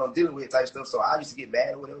dealing with what I'm dealing with type stuff. So I used to get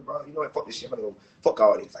mad or whatever, bro. You know what? Fuck this shit. I'm gonna go fuck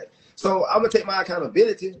all this. Like, so I'm gonna take my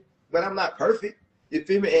accountability, but I'm not perfect. You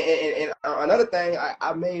feel me? And another thing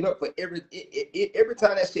I made up for every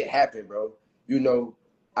time that shit happened, bro.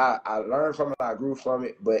 I learned from it. I grew from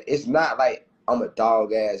it. But it's not like I'm a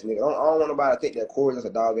dog ass nigga. I don't want nobody to think that Corey just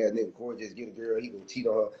a dog ass nigga. Corey just get a girl, he gonna cheat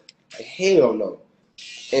on her. Like, hell no.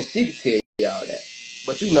 And she can tell y'all that.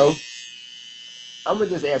 But I'm gonna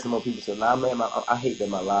just ask some more people. So now, man, I hate that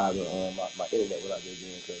my live and my internet without there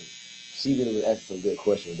again because she really was asking some good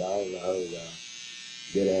questions. Dog. I ain't gonna hold y'all.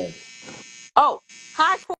 Good ass. Oh,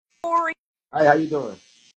 hi, Corey. Hi, how you doing?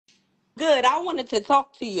 Good. I wanted to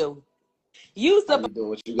talk to you. You's How a you doing?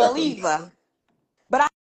 What you got for me? believer,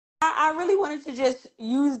 but I really wanted to just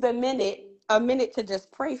use a minute to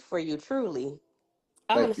just pray for you, truly.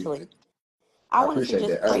 Thank you. Honestly. I I wanted to appreciate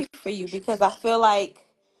just that. pray for you because I feel like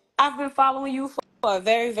I've been following you for a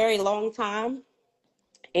very, very long time.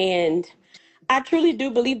 And I truly do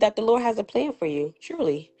believe that the Lord has a plan for you,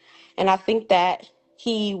 truly. And I think that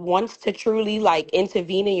he wants to truly like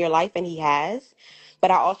intervene in your life, and he has.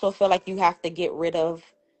 But I also feel like you have to get rid of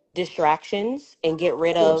distractions and get Of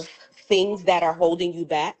rid of course, things that are holding you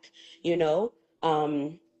back, you know?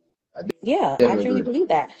 Um, I yeah, I definitely truly agree. believe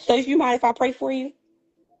that. So if you mind if I pray for you?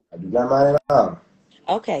 I do not mind at all.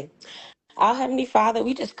 Okay. Our Heavenly Father,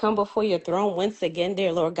 we just come before your throne once again,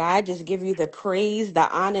 dear Lord God. Just give you the praise, the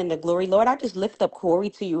honor, and the glory. Lord, I just lift up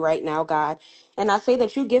Corey to you right now, God. And I say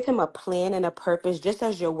that you give him a plan and a purpose, just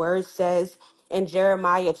as your word says in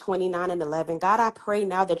Jeremiah 29:11. God, I pray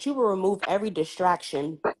now that you will remove every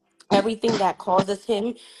distraction. Everything that causes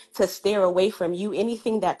him to stare away from you,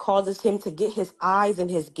 anything that causes him to get his eyes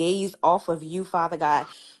and his gaze off of you, Father God.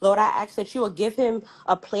 Lord, I ask that you will give him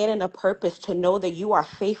a plan and a purpose to know that you are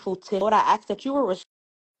faithful to. Lord, I ask that you will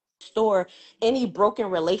restore any broken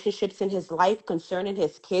relationships in his life concerning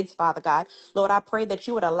his kids, Father God. Lord, I pray that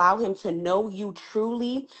you would allow him to know you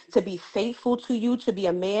truly, to be faithful to you, to be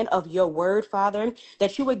a man of your word, Father,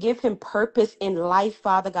 that you would give him purpose in life,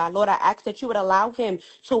 Father God. Lord, I ask that you would allow him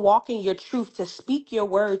to walk in your truth, to speak your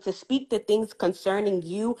word, to speak the things concerning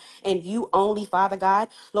you and you only, Father God.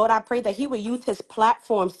 Lord, I pray that he would use his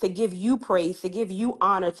platforms to give you praise, to give you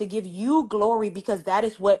honor, to give you glory, because that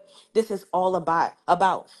is what this is all about.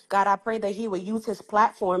 God, I pray that he would use his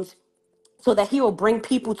platforms so that he will bring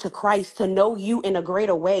people to Christ to know you in a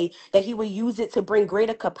greater way, that he will use it to bring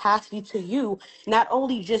greater capacity to you, not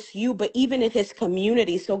only just you, but even in his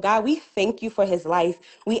community. So God, we thank you for his life.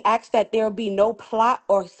 We ask that there be no plot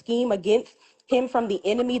or scheme against him from the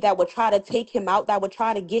enemy that would try to take him out, that would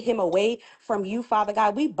try to get him away from you, Father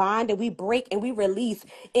God. We bind and we break and we release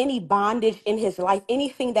any bondage in his life,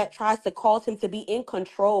 anything that tries to cause him to be in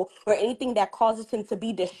control or anything that causes him to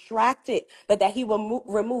be distracted, but that he will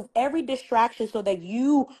remove every distraction so that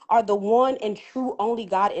you are the one and true only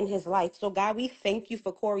God in his life. So God, we thank you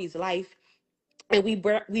for Corey's life. And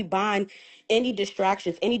we bind any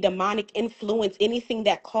distractions, any demonic influence, anything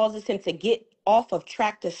that causes him to get off of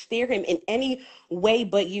track, to steer him in any way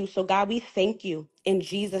but you. So God, we thank you in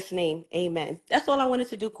Jesus' name. Amen. That's all I wanted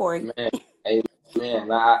to do, Corey. Man,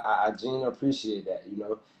 amen. I genuinely appreciate that.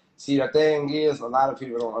 See, the thing is, a lot of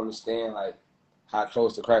people don't understand like how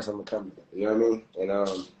close to Christ I'm becoming. You know what I mean?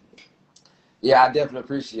 And yeah, I definitely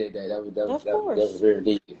appreciate that. Of That was course. very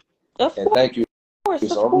deep. Of And thank you. course. Of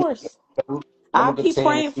So course. I'm I'll gonna keep continue to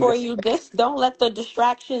praying do for that. you. Just don't let the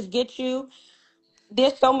distractions get you.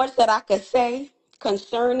 There's so much that I could say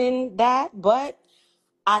concerning that, but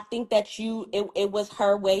I think that it was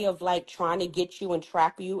her way of like trying to get you and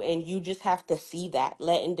trap you, and you just have to see that,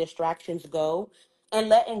 letting distractions go and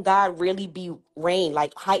letting God really be reign,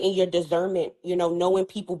 like heighten your discernment, knowing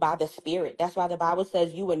people by the spirit. That's why the Bible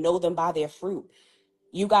says you would know them by their fruit.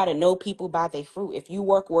 You got to know people by their fruit. If you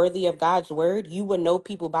work worthy of God's word, you would know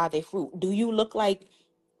people by their fruit. Do you look like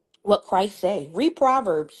what Christ say? Read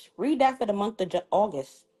Proverbs. Read that for the month of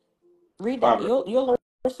August. Read that. Proverbs. You'll learn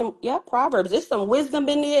some Proverbs. There's some wisdom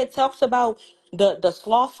in there. It talks about the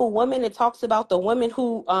slothful woman. It talks about the woman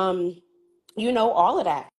who all of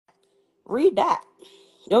that. Read that.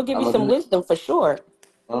 It'll give I'm you gonna some do that. wisdom for sure.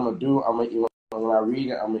 When I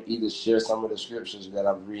read it, I'm gonna either share some of the scriptures that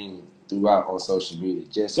I'm reading throughout on social media,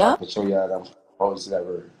 just so I Yep. can show y'all that I'm opposed to that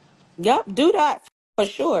word. Yep. Do that for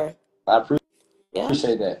sure. I Yep.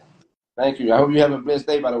 appreciate that. Thank you. I hope you have a blessed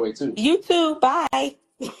day, by the way, too. You too. Bye.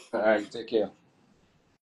 All right, you take care.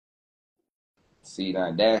 See,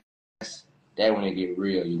 now that when it get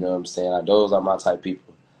real, you know what I'm saying? Like, those are my type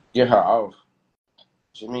people. Get her off.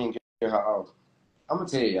 What you mean, get her off? I'm gonna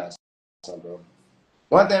tell y'all something, bro.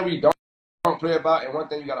 One thing we don't play about, and one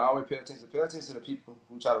thing you gotta always pay attention to. Pay attention to the people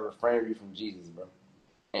who try to refrain you from Jesus, bro.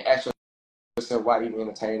 And ask yourself why you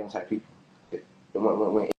entertain them type people.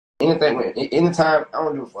 Anytime, I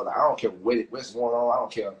don't give a fuck. I don't care what's going on. I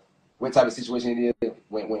don't care what type of situation it is.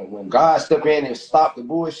 When God step in and stop the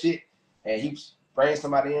bullshit, and He brings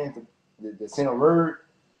somebody in to send a word,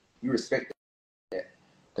 you respect that.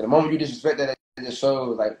 Because the moment you disrespect that, it just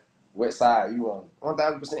shows like what side you on.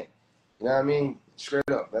 1,000%. You know what I mean? Straight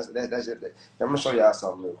up. That's just that. I'm gonna show y'all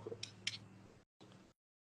something real quick.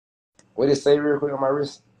 What did it say real quick on my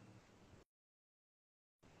wrist?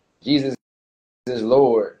 Jesus is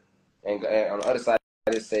Lord, and on the other side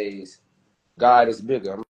it says God is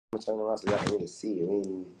bigger. I'm gonna turn around so y'all can really see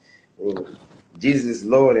it. Jesus is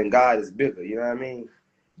Lord and God is bigger. You know what I mean?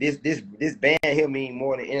 This band here mean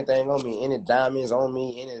more than anything on me. Any diamonds on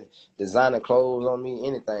me, any designer clothes on me,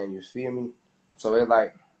 anything. You feel me? So it's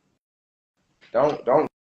like don't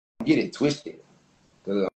get it twisted.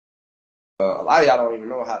 Cause a lot of y'all don't even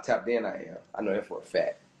know how tapped in I am. I know that for a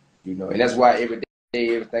fact. And that's why every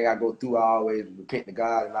day, everything I go through, I always repent to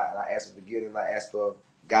God and I ask for forgiveness and I ask for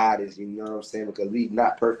guidance. You know what I'm saying? Because we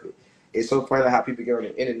not perfect. It's so funny how people get on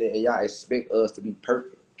the internet and y'all expect us to be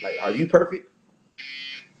perfect. Like, are you perfect?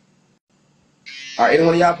 Are any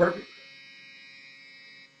one of y'all perfect?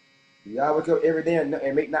 Do y'all wake up every day and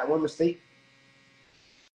make not one mistake?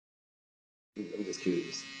 I'm just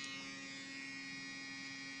curious.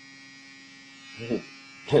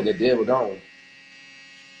 The devil gone.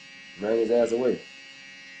 Ran his ass away.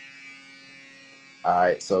 All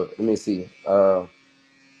right, so let me see. Let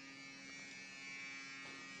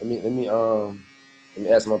me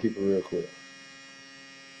ask my people real quick.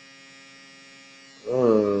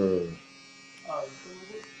 Go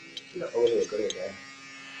ahead, man.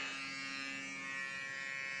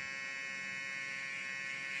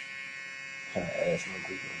 Ask my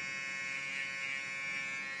people.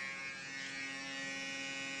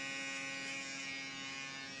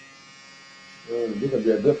 You could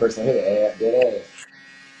be a good person here to add that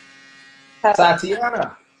ass.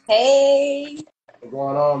 Tatiana, Hey, what's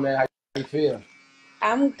going on, man? How you feel?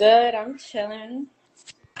 I'm good. I'm chilling.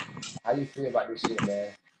 How you feel about this shit,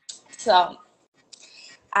 man? So,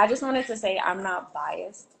 I just wanted to say I'm not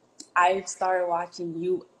biased. I started watching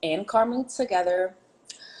you and Carmen together.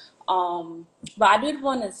 Um, but I did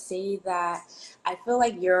want to say that I feel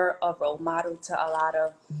like you're a role model to a lot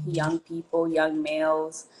of young people, young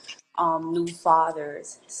males, new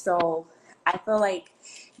fathers. So, I feel like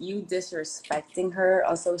you disrespecting her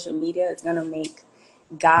on social media is gonna make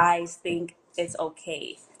guys think it's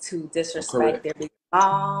okay to I'm disrespect correct. their big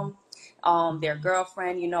mom, their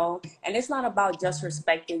girlfriend, you know. And it's not about just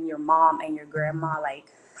respecting your mom and your grandma. Like,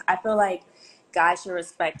 I feel like guys should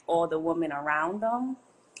respect all the women around them.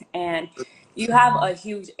 And you have a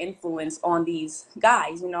huge influence on these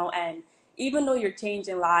guys, you know. And even though you're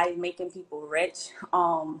changing lives, making people rich,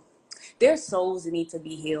 their souls need to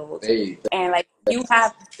be healed. Hey, And like you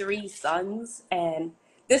have 3 sons, and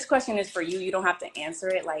this question is for you. You don't have to answer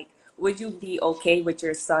it. Like, would you be okay with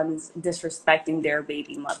your sons disrespecting their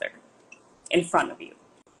baby mother in front of you?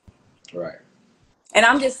 right. And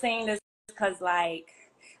I'm just saying this because, like,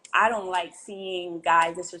 I don't like seeing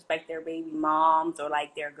guys disrespect their baby moms or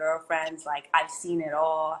like their girlfriends. Like, I've seen it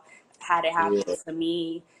all, had it happen Yeah. to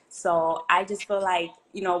me. So I just feel like,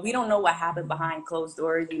 you know, we don't know what happened behind closed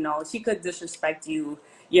doors. You know, she could disrespect you,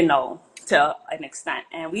 you know, to an extent,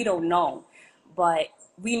 and we don't know. But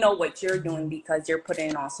we know what you're doing because you're putting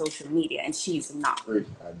it on social media, and she's not.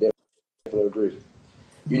 I definitely agree.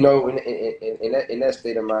 You know, in that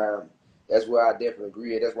state of mind, that's where I definitely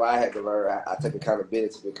agree. That's why I had to learn. I take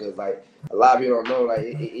accountability because, like, a lot of people don't know. Like,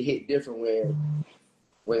 it hit different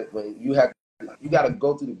when you got to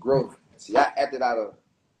go through the growth. See, I acted out of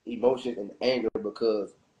emotion and anger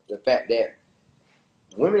because the fact that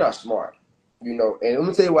women are smart. You know, and let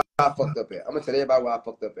me tell you why I fucked up at. I'm gonna tell everybody why I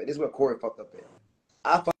fucked up at. This is what Corey fucked up at.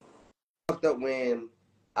 I fucked up when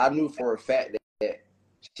I knew for a fact that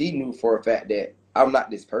she knew for a fact that I'm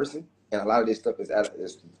not this person, and a lot of this stuff is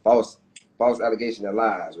false allegation and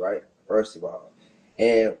lies, right? First of all,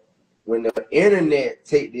 and when the internet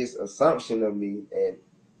take this assumption of me and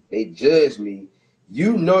they judge me,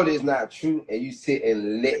 you know it's not true, and you sit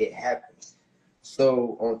and let it happen.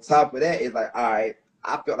 So on top of that, it's like, all right,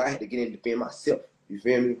 I felt like I had to get in and defend myself. You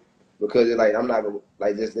feel me? Because it's like I'm not gonna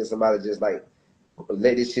like just let somebody just like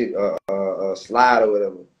let this shit slide or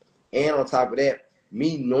whatever. And on top of that,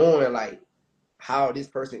 me knowing like how this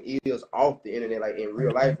person is off the internet, like in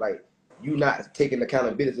real life, like you not taking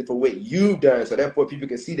accountability for what you've done. So therefore people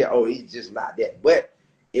can see that, oh, he's just not that. But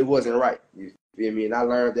it wasn't right. You feel me? And I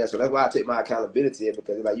learned that. So that's why I take my accountability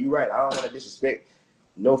because like you're right, I don't want to disrespect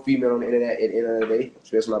no female on the internet at the end of the day,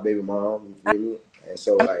 especially my baby mom, you feel me? And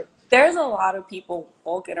so like There's a lot of people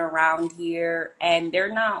walking around here and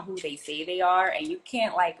they're not who they say they are, and you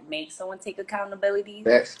can't like make someone take accountability.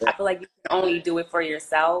 that's I feel like you can only do it for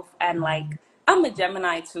yourself. And like I'm a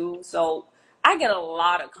Gemini too, so I get a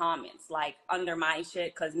lot of comments like under my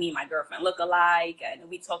shit because me and my girlfriend look alike and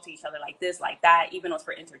we talk to each other like this, like that, even though it's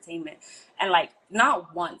for entertainment. And like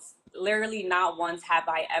not once, literally not once have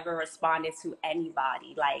I ever responded to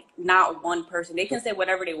anybody. Like not one person. They can say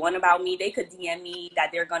whatever they want about me. They could DM me that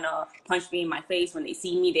they're gonna punch me in my face when they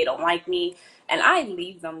see me, they don't like me. And I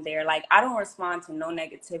leave them there. Like I don't respond to no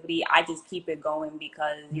negativity. I just keep it going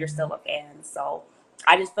because you're still a fan. So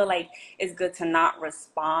I just feel like it's good to not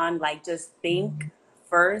respond. Like just think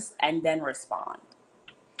first and then respond.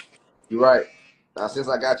 you're right. Now since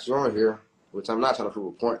I got you on here, which I'm not trying to prove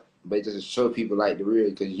a point, but just to show people like the real,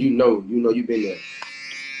 because you've been there.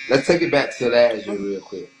 Let's take it back to last year real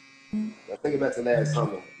quick. Let's take it back to last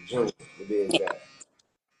summer, June to be Yeah. exact.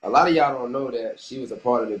 A lot of y'all don't know that she was a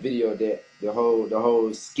part of the video that the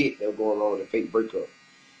whole skit that was going on, the fake breakup.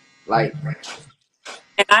 Like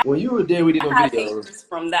And I when you were there, we did no had videos. haters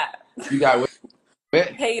from that. You got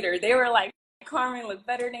wet, Hater. They were like, Carmen look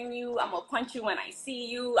better than you. I'm gonna punch you when I see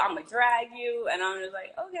you. I'm gonna drag you. And I'm just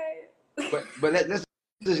like, okay. but let's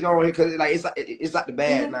just go on here because like it's like the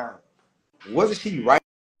bad Mhm. now. Wasn't she right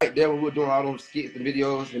there when we were doing all those skits and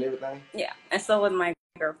videos and everything? Yeah, and so was my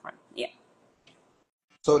girlfriend. Yeah.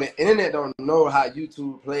 So the internet don't know how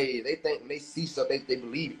YouTube plays. They think when they see stuff, they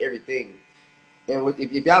believe everything. And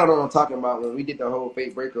if y'all don't know what I'm talking about, when we did the whole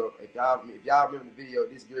fake breakup, if y'all remember the video,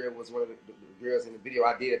 this girl was one of the girls in the video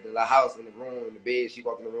I did at the house, in the room, in the bed. She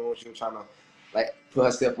walked in the room. She was trying to like put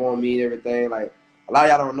herself on me and everything. Like a lot of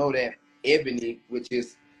y'all don't know that Ebony, which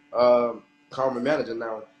is Carmen manager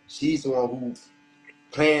now, she's the one who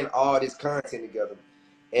planned all this content together,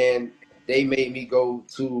 and they made me go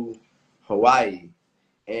to Hawaii.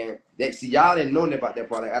 And that, see, y'all didn't know about that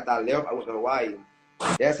part. Like, after I left, I went to Hawaii.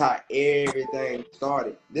 That's how everything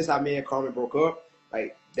started. This how me and Carmen broke up.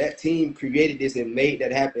 Like, that team created this and made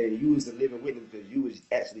that happen, and you was the living witness because you was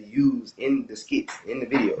actually used in the skits, in the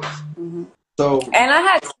videos. Mm-hmm. So, and I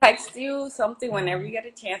had text you something whenever you get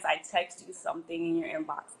a chance. I text you something in your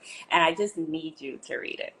inbox, and I just need you to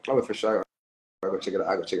read it. Oh, for sure. I'll go check it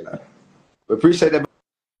out. But appreciate that.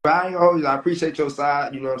 I appreciate your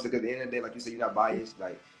side, you know what I'm saying? Because at the end of the day, like you said, you're not biased.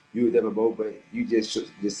 Like, you would never vote, but you just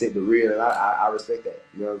said the real, and I respect that.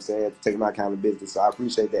 You know what I'm saying? Take my kind of business, so I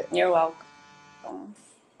appreciate that. You're welcome. All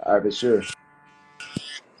right, for sure.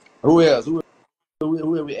 Who else? Who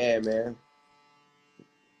we add, man?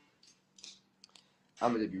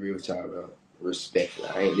 I'm gonna just be real with y'all, bro. Respect.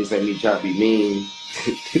 This ain't me trying to be mean.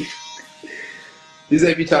 This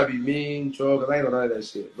ain't me trying to be mean, troll, because I ain't on none of that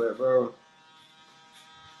shit. But, bro,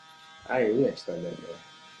 we ain't studying that, man.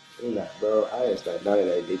 We not, bro. I ain't studying none of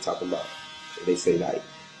that they talking about. They say, like,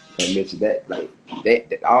 I mentioned that, like,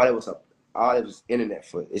 that all that was internet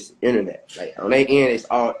for. It's internet. Like, on their end, it's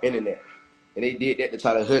all internet. And they did that to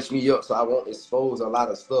try to hush me up so I won't expose a lot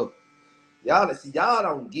of stuff. Y'all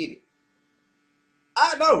don't get it.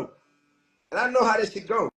 I know. And I know how this shit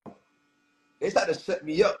go. They start to shut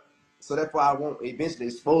me up. So that's why I won't eventually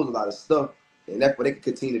expose a lot of stuff. And that's why they can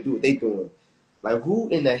continue to do what they doing. Like, who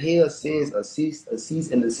in the hell sends a cease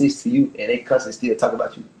and desist to you and they constantly still talk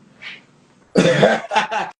about you?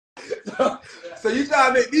 so you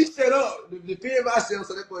trying to make me shut up to defend myself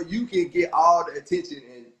so therefore you can get all the attention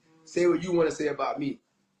and say what you want to say about me.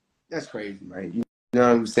 That's crazy, man. You know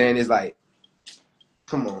what I'm saying? It's like,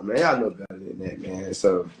 come on, man. Y'all know better than that, man.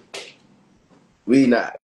 So we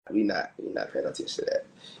not paying attention to that.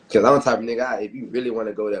 Because I'm the type of nigga, if you really want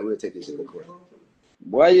to go there, we'll take this shit to court.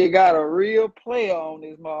 Boy, you got a real player on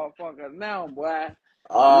this motherfucker now, boy.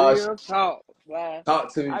 Real talk, boy.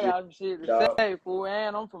 Talk to me, I got some shit to dog. say, fool.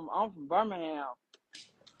 And I'm from Birmingham.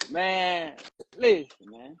 Man, listen,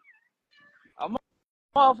 man. A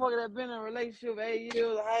motherfucker that been in a relationship 8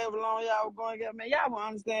 years or however long y'all was going together, man, y'all won't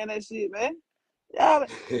understand that shit, man. Y'all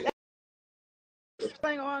ain't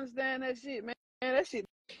gonna understand that shit, man. That shit.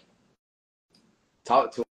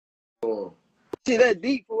 Talk to him. Shit that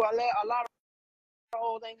deep, fool. A lot of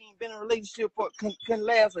hoes ain't even been in a relationship for couldn't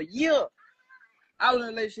last a year. I was in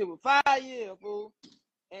a relationship for 5 years, fool.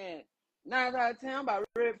 And 9 out of 10, I'm about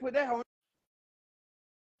ready to put that whole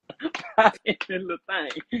little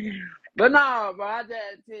thing. But nah, bro, I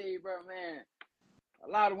just tell you, bro, man, a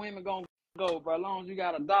lot of women gonna go, bro, as long as you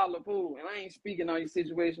got a dollar, fool. And I ain't speaking on your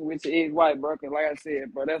situation with your ex-wife, bro, because like I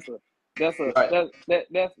said, bro, that's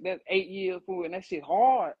 8 years, fool, and that shit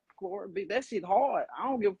hard, Corey. That shit hard. I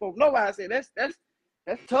don't give a fuck. Nobody said that's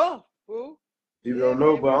tough, fool. People don't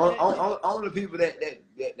know, but only the people that's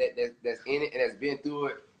in it and that's been through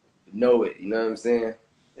it know it. You know what I'm saying?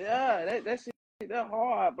 Yeah, that shit, that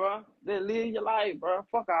hard, bro. That live your life, bro.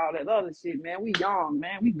 Fuck all that other shit, man. We young,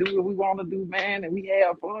 man. We do what we want to do, man, and we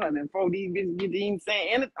have fun. And for these bitches get even saying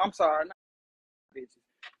anything, I'm sorry, not bitches.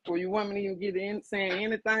 For you women even get in saying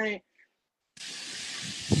anything,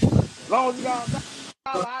 as long as you got a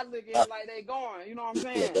dollar, I look at it like they going. You know what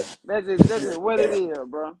I'm saying? That's just what it is,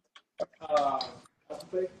 bro.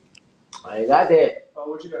 I ain't got that. Oh,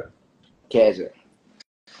 what you got? Cash it.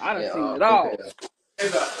 I done Yeah, seen it okay. all. Hey,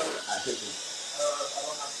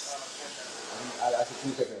 I should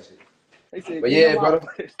keep taking that shit. They said, But get yeah, him out. brother.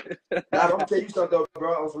 Now, I'm gonna tell you something, though,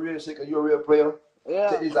 bro. On some real shit, because you're a real player. Yeah.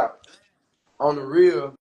 Check this out. On the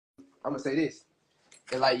real, I'm gonna say this.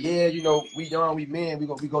 And like, yeah, you know, we young, we men, we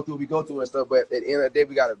go through what we go through and stuff, but at the end of the day,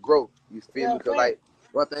 we gotta grow. You feel me? Because like,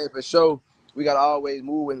 one thing for sure, we gotta always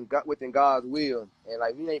move within God's will. And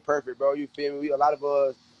like, we ain't perfect, bro. You feel me? A lot of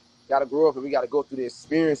us gotta grow up and we gotta go through the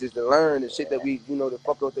experiences to learn the shit that we, you know, the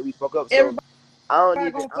fuck up that we fuck up. So Everybody I don't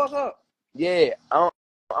even, gonna fuck up. yeah, I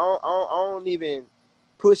don't even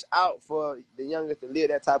push out for the youngest to live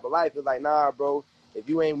that type of life. It's like, nah, bro. If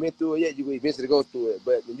you ain't went through it yet, you will eventually go through it.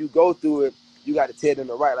 But when you go through it, you got to tell them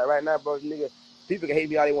the right. Like right now, bro, nigga, people can hate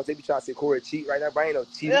me all they want. They be trying to say Corey cheat right now, but I ain't no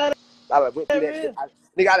cheater. Yeah, I went through that that shit. real.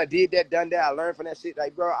 Nigga, I done did that, done that. I learned from that shit.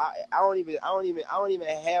 Like, bro, I don't even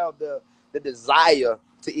have the desire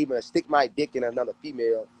to even stick my dick in another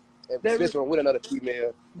female, and That, especially with another female.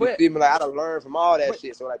 You but, feel me? Like, I done learned from all that but,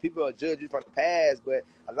 shit. So like, people will judge you from the past, but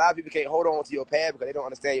a lot of people can't hold on to your past because they don't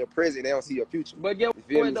understand your present. They don't see your future. but get You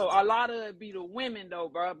feel what me? though? A lot of it be the women though,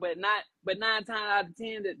 bro. But 9 times out of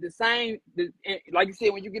 10, the same. Like you said,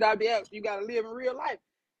 when you get out there, you gotta live in real life.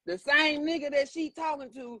 The same nigga that she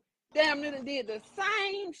talking to, damn near did the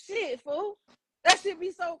same shit, fool. That shit be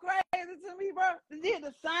so crazy to me, bro. They did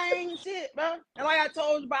the same shit, bro. And like I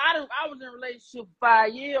told you, bro, I was in a relationship for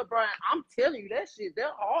 5 years, bro. I'm telling you, that shit,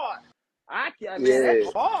 that hard. I can't, man, that's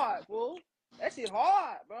Yeah, hard, fool. That shit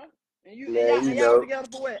hard, bro. And man. You y'all were know. together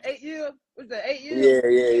for what, 8 years? What's that, 8 years?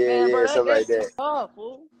 Man, bro, Yeah, something like that's that. tough,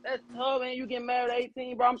 fool. That's tough, man. You get married at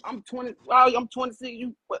 18, bro. I'm 20. I'm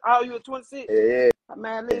 26. How old you at 26? Yeah,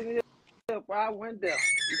 Man, listen here, bro. I went there.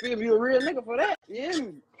 You feel me? You a real nigga for that? Yeah,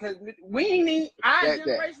 because we ain't even, our that.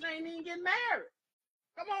 generation ain't even getting married.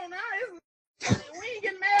 Come on now, we ain't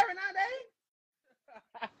getting married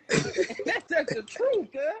nowadays. That's just the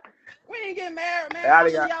truth, cuz. We ain't getting married, man. I How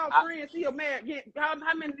think many of y'all friends still married? How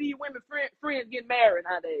many of these women friends get married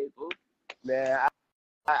nowadays, fool? man,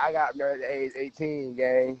 I got married at age 18,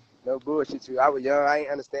 gang. No bullshit, you. I was young. I ain't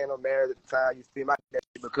understand no marriage at the time. You feel me? I did that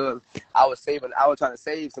shit because I was trying to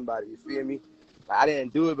save somebody. You feel me? I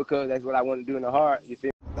didn't do it because that's what I wanted to do in the heart. You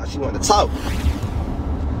feel me? She wanted to talk.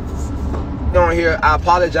 On here, I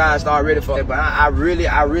apologized already for it, but I really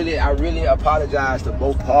apologize to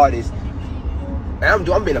both parties. And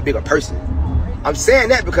I'm being a bigger person. I'm saying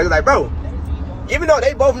that because, like, bro, even though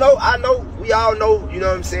they both know, I know, we all know, you know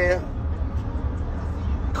what I'm saying?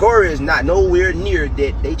 Corey is not nowhere near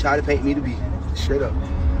that they try to paint me to be, straight up.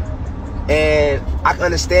 And I can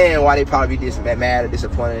understand why they probably be mad or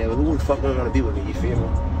disappointed. Who the fuck wouldn't want to be with me? You feel me?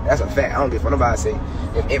 That's a fact. I don't give a fuck nobody say.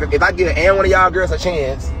 If I give and one of y'all girls a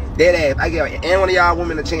chance, dead ass, I give and one of y'all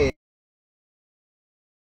women a chance,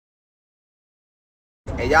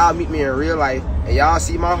 and y'all meet me in real life, and y'all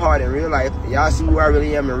see my heart in real life, and y'all see who I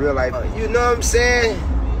really am in real life, you know what I'm saying?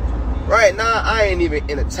 Right now, I ain't even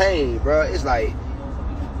entertained, bro. It's like,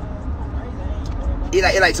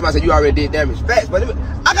 it like somebody said you already did damage. Facts, but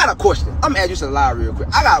I got a question. I'm gonna ask you some live real quick.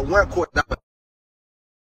 I got one question.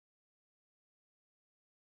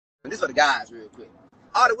 This for the guys real quick.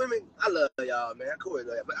 All the women, I love y'all, man. Corey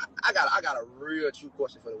love y'all. But I got a real true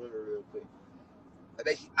question for the women real quick.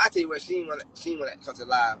 I tell you what, she ain't wanna come to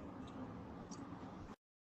live.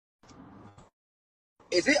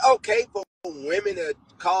 Is it okay for women to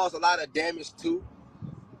cause a lot of damage to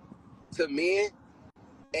men,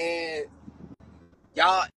 and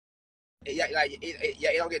y'all,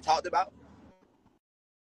 it don't get talked about?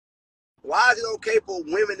 Why is it okay for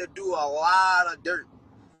women to do a lot of dirt,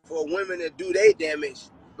 for women to do their damage?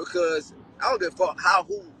 Because I don't give a fuck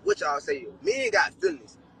what y'all say. Men got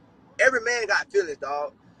feelings. Every man got feelings,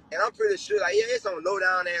 dog. And I'm pretty sure, like, yeah, it's some low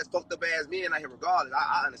down ass, fucked up ass men out here regardless.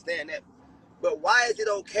 I understand that. But why is it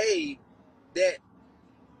okay that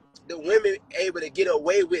the women able to get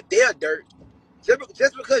away with their dirt just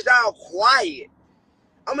because y'all quiet?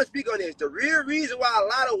 I'm gonna speak on this. The real reason why a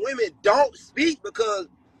lot of women don't speak because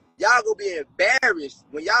y'all gonna be embarrassed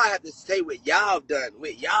when y'all have to say what y'all done,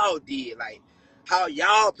 what y'all did, like how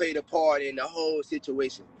y'all played a part in the whole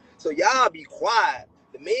situation. So y'all be quiet.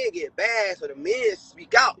 The men get bad, so the men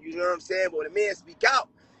speak out. You know what I'm saying? But when the men speak out,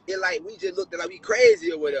 it like we just looked at like we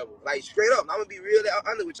crazy or whatever. Like straight up, I'm gonna be real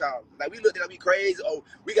under with y'all. Like we looked at like we crazy. Oh,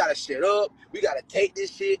 we gotta shut up. We gotta take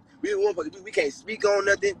this shit. We can't speak on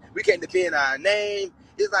nothing. We can't defend our name.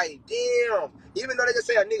 It's like, damn. Even though they just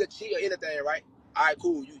say a nigga cheat or anything, right? All right,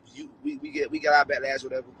 cool. We get our backlash,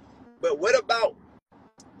 whatever. But what about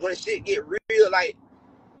when shit get real? Like,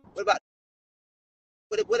 what about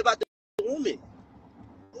the woman?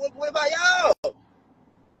 What about y'all?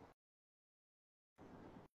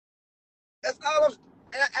 That's all I'm.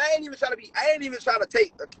 I ain't even trying to be. I ain't even trying to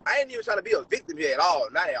be a victim here at all.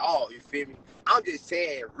 Not at all. You feel me? I'm just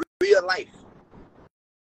saying real life.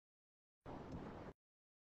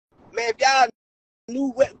 Man, if y'all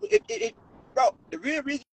knew bro, the real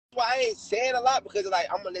reason why I ain't saying a lot because like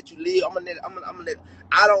I'm gonna let you live. I'm gonna let.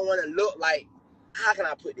 I don't want to look like. How can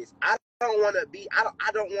I put this? I don't want to be. I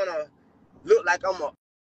don't want to look like I'm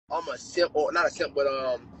a simp or not a simp, but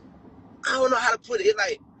I don't know how to put it. It's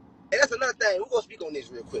like, and that's another thing. We're gonna speak on this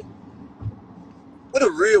real quick. What a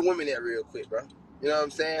real woman at real quick, bro. You know what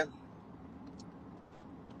I'm saying?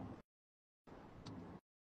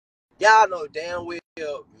 Y'all know damn well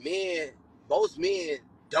most men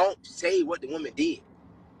don't say what the woman did.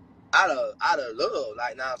 Out of love,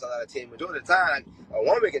 like 9 times out of 10, majority of the time, like, a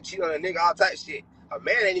woman can cheat on a nigga all type of shit. a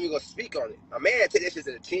man ain't even gonna speak on it. A man take that shit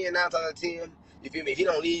to the 10, 9 times out of 10. You feel me? If he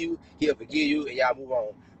don't leave you, he'll forgive you and y'all move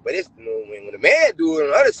on. But it's when the man do it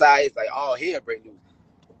on the other side, it's like all hell break loose.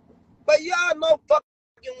 But y'all know fucking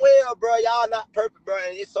well, bro. Y'all not perfect, bro.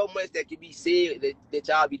 And it's so much that can be said that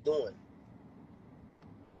y'all be doing.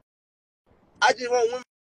 I just want women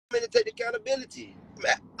to take accountability.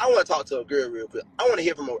 Man, I want to talk to a girl real quick. I want to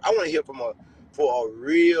hear from for a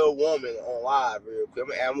real woman on live real quick.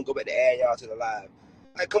 I'm gonna go back to add y'all to the live.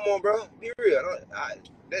 Like, come on, bro, be real.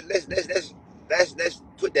 Let's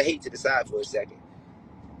put the hate to the side for a second.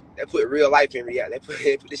 Let's put real life in reality. Let's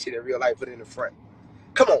put this shit in real life. Put it in the front.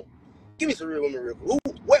 Come on, give me some real women real quick.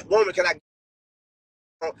 What woman can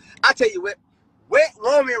I tell you what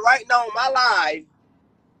woman right now on my live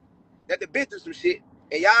that done been through some shit,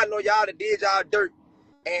 and y'all know y'all that did y'all dirt,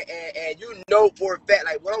 and you know for a fact,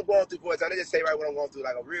 like what I'm going through for a time, let's just say right what I'm going through,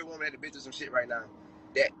 like a real woman that done been through some shit right now,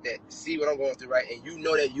 that see what I'm going through, right, and you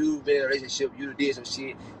know that you've been in a relationship, you did some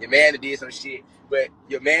shit, your man did some shit, but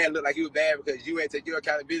your man looked like he was bad because you ain't take your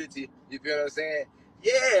accountability, you feel what I'm saying?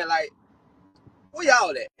 Yeah, like, where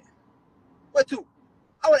y'all at? What two?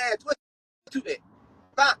 I want to ask, what two at?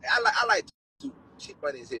 I like two. She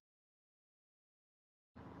funny as hell.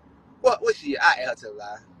 What she? I add her to the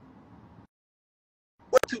lie.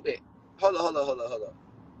 What two at? Hold on.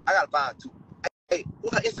 I gotta find two. Hey,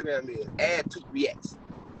 what her Instagram is? Add two reacts.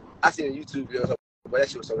 I seen a YouTube video, but that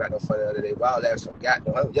shit was so goddamn funny the other day. But I was laughing so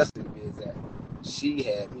goddamn. Yesterday is that she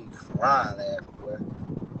had me crying laughing, boy.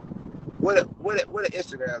 What a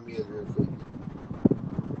Instagram is real quick.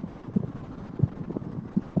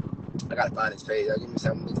 I gotta find this page. Give me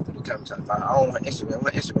some links to the comments trying to find. I don't know what Instagram.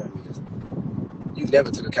 What Instagram is? You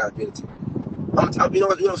never took accountability.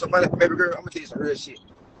 You know some funny, baby girl. I'm gonna tell you some real shit.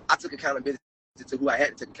 I took accountability to who I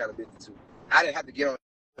had to take accountability to. I didn't have to get on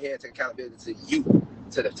here and take accountability to you,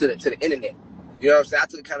 to the internet. You know what I'm saying? I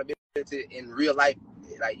took accountability in real life,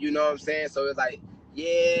 like, you know what I'm saying? So it's like,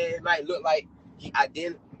 yeah, it might look like I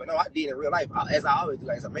didn't, but no, I did in real life, as I always do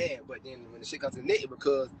as a man. But then when the shit comes to the net,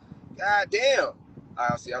 because goddamn,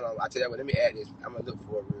 I see. I tell you what. Let me add this. I'm gonna look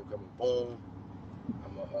for it real quick. Boom.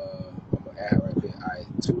 I'm gonna add right quick. All right,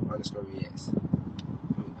 2_reacts.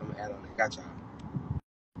 I'm gonna add on it. Got y'all.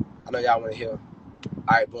 I know y'all want to hear. All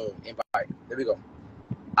right, boom. Invite. There we go.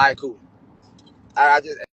 All right, cool. I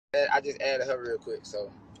just added her real quick. So,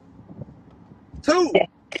 two.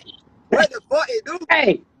 What the fuck it do?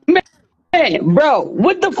 Hey, man, bro,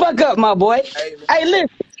 what the fuck up, my boy? Hey, man. Hey, listen,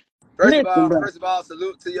 bro. First of all,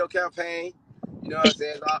 salute to your campaign. You know what I'm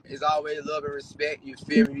saying? It's always love and respect. You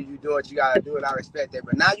feel me? You do what you gotta do, and I respect that.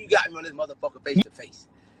 But now you got me on this motherfucker face to face.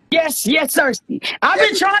 Yes, sir. I've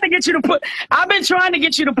been trying to get you to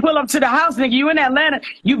pull up to the house, nigga. You in Atlanta?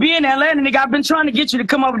 You be in Atlanta, nigga. I've been trying to get you to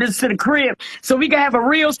come over to the crib so we can have a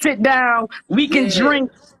real sit down. We can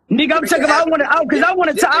drink, nigga. I'm Make it talking about. happen. I want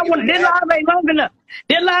to. This live ain't long enough.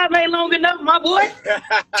 This live ain't long enough, my boy.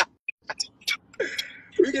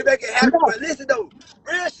 We can make it happen. No. But listen though,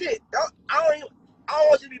 real shit. I don't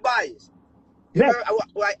want you to be biased. You know,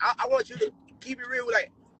 I want you to keep it real.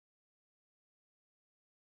 Like,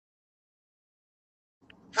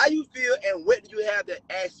 how you feel and what do you have to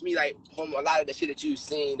ask me, like, from a lot of the shit that you've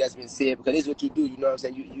seen that's been said, because this is what you do, you know what I'm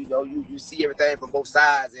saying? You see everything from both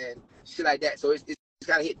sides and shit like that. So it's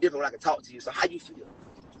kind of hit different when I can talk to you. So how you feel?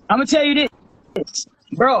 I'm gonna tell you this,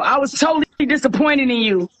 bro. I was totally disappointed in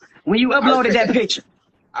you when you uploaded that picture.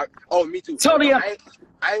 Me too. Totally. I ain't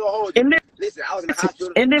gonna hold you. Listen, I was in the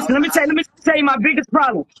hospital. And listen, let me tell you my biggest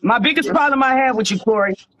problem. My biggest problem I have with you,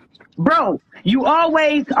 Corey. Bro, you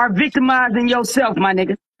always are victimizing yourself, my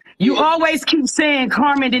nigga. You always keep saying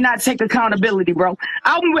Carmen did not take accountability, bro.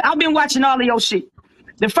 I've been watching all of your shit.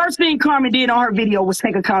 The first thing Carmen did on her video was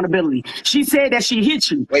take accountability. She said that she hit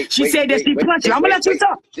you. She said that she punched you. I'm gonna let you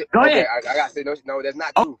talk. Go ahead. I gotta say no, that's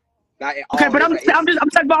not true. Not at all. Okay, but I'm talking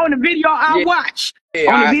about on the video I watched.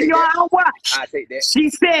 Yeah, on the video I watched. I take that. She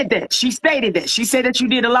said that. She stated that. She said that you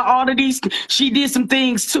did all of these. She did some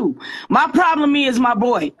things too. My problem is, my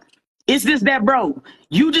boy, it's just that, bro.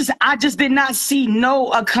 I just did not see no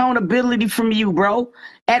accountability from you, bro,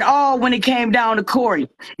 at all when it came down to Corey.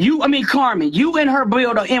 Carmen, you and her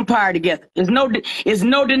build an empire together. There's no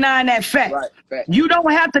denying that fact. Right. You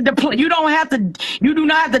don't have to you do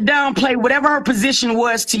not have to downplay whatever her position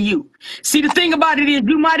was to you. See, the thing about it is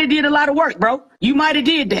you might have did a lot of work, bro. You might have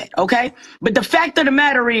did that, okay? But the fact of the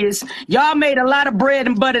matter is y'all made a lot of bread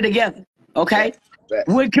and butter together, okay?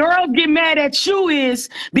 What girls get mad at you is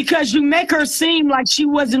because you make her seem like she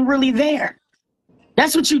wasn't really there.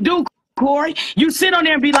 That's what you do, Corey. You sit on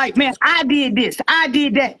there and be like, man, I did this, I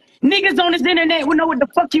did that. Niggas on this internet will know what the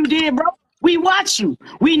fuck you did, bro. We watch you.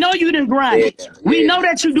 We know you done Yeah, grinded. We yeah. know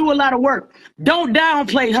that you do a lot of work. Don't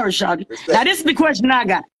downplay her, Shawty. Now, Respect. this is the question I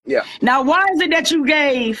got. Yeah. Now, why is it that you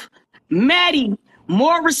gave Maddie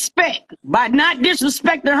more respect by not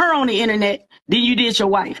disrespecting her on the internet than you did your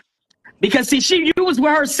wife? Because see, you was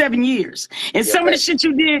with her 7 years. And Yeah, some of the facts. shit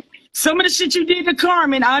you did, to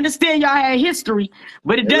Carmen, I understand y'all had history,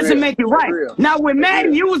 but it That's doesn't real. make it That's right. real. Now with That's Maddie,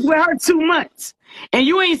 real. you was with her 2 months. And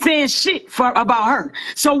you ain't saying shit about her.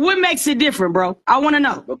 So what makes it different, bro? I want to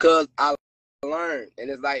know. Because I learned, and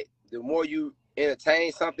it's like the more you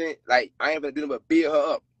entertain something, like I ain't gonna do nothing but build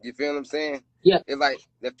her up. You feel what I'm saying? Yeah. It's like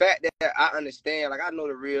the fact that I understand, like I know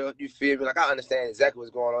the real. You feel me? Like I understand exactly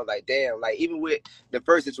what's going on. Like damn, like even with the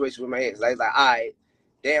first situation with my ex, like it's like all right,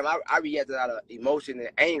 damn, I reacted out of emotion and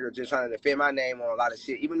anger, just trying to defend my name on a lot of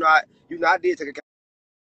shit. Even though I did take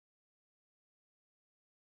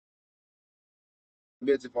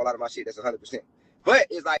accountability for a lot of my shit. That's 100%. But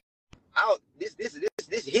it's like.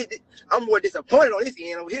 This hit. I'm more disappointed on this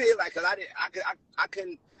end over here, like, cause I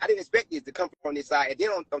didn't expect this to come from this side. And then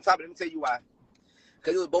on top of it, let me tell you why.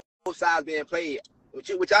 Cause it was both sides being played,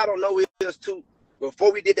 which I don't know is too.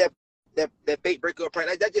 Before we did that fake breakup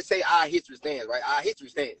prank, that just say our history stands, right? Our history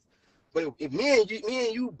stands. But if me and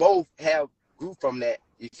you both have grew from that,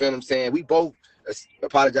 you feel what I'm saying? We both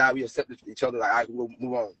apologize, we accepted each other, like, all right, we'll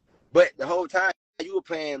move on. But the whole time you were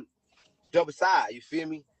playing double side, you feel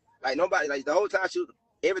me? Like nobody, like the whole time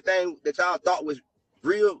everything that y'all thought was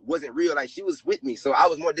real wasn't real. Like she was with me, so I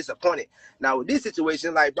was more disappointed. Now with this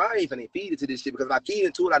situation, like bro, I ain't finna feed into this shit because if I feed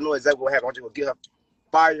into it, I know exactly what happened. I'm just gonna get her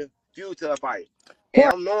fire, fuel to her fire. And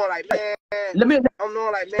I'm knowing like man, Let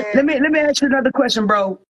me ask you another question,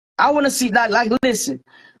 bro. I want to see like listen,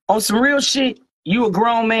 on some real shit. You a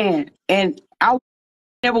grown man, and I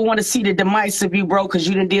never want to see the demise of you, bro, because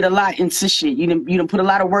you done did a lot into shit. You done put a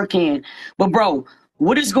lot of work in. But bro,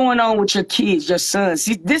 what is going on with your kids, your sons?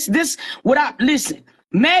 See, listen,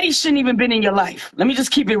 Maddie shouldn't even been in your life. Let me just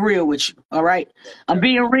keep it real with you. All right. I'm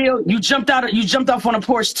being real. You jumped off on a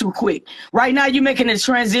porch too quick. Right now you're making a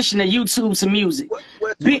transition to YouTube to music. Well,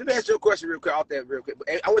 let me ask you a question real quick off that real quick.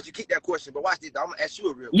 I want you to keep that question, but watch this. I'm gonna ask you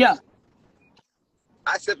a real question.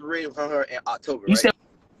 I separated from her in October, You right? said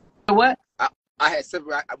what? I had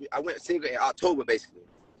separated. I went single in October, basically.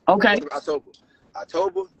 Okay.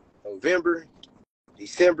 October, November,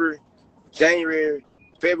 December, January,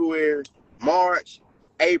 February, March,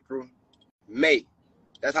 April, May.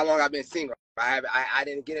 That's how long I've been single. I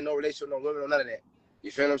didn't get in no relationship, no women, or none of that. You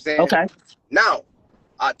feel what I'm saying? Okay. Now,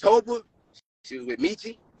 October, she was with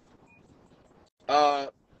Michi.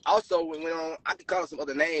 Also, we went on. I could call some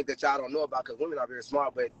other names that y'all don't know about because women are very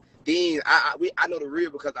smart. But then I know the real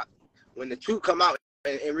because when the truth come out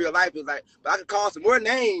in real life, it's like. But I could call some more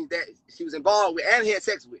names that she was involved with and had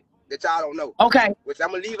sex with that y'all don't know. Okay. Which I'm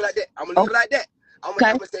gonna leave it like that. I'm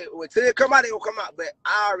gonna say well, till it come out, it will come out. But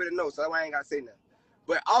I already know, so I ain't gotta say nothing.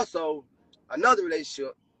 But also another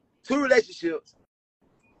relationship, 2 relationships,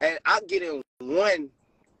 and I'm getting one, and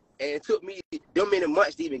it took me them many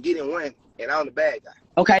months to even get in one, and I'm the bad guy.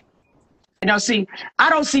 Okay. Now, see, I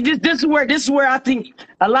don't see this. This is where I think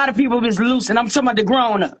a lot of people is loose, and I'm talking about the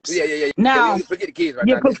grown-ups. Yeah. Now, Forget the kids right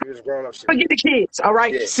now. This is grown-up shit. Forget the kids. All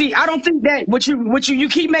right. Yeah. See, I don't think that you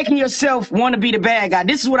keep making yourself want to be the bad guy.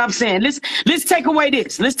 This is what I'm saying. Let's take away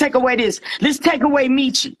this. Let's take away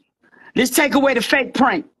Michi. Let's take away the fake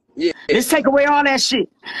prank. Yeah. Let's take away all that shit.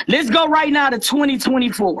 Let's go right now to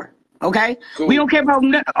 2024. Okay? Cool. We don't care about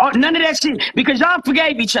none of that shit because y'all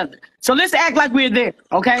forgave each other. So let's act like we're there.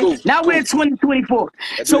 Okay? Cool. Now we're in 2024.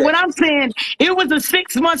 So what I'm saying, it was a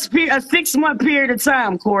 6 month period of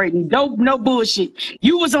time, Corey. No bullshit.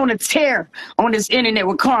 You was on a tear on this internet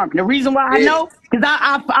with Carmen. The reason why I know, because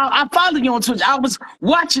I follow you on Twitch. I was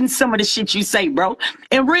watching some of the shit you say, bro.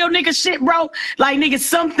 And real nigga shit, bro. Like, nigga,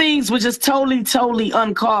 some things were just totally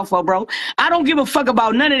uncalled for, bro. I don't give a fuck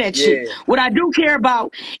about none of that shit. What I do care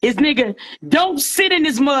about is, nigga, don't sit in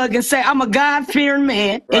this mug and say, I'm a God-fearing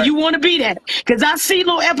man, and you want to be that. Because I see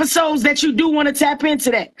little episodes that you do want to tap into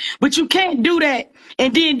that. But you can't do that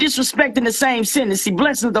and then disrespect in the same sentence. See,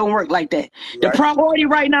 blessings don't work like that. The priority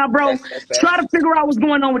right now, bro, try to figure out what's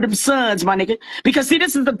going on with them sons, my nigga. Because, see,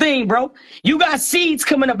 this is the thing, bro. You got seeds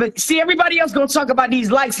coming up. See, everybody else going to talk about these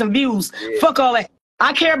likes and views. Fuck all that.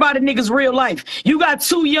 I care about a nigga's real life. You got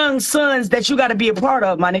 2 young sons that you got to be a part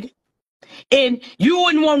of, my nigga. And you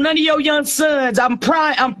wouldn't want none of your young sons. I'm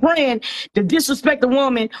praying to disrespect a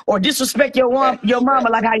woman or disrespect your mama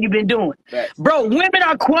like how you been doing. Bro, women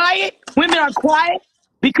are quiet. Women are quiet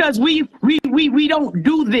because we don't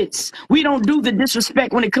do this. We don't do the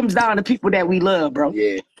disrespect when it comes down to people that we love, bro.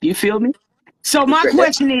 Yeah. You feel me? So my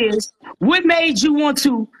question is, what made you want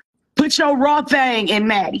to put your raw thing in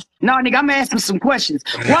Maddie. No, nigga, I'm asking some questions.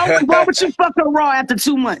 Why would you fuck her raw after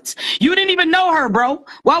 2 months? You didn't even know her, bro.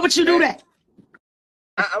 Why would you do Man, that?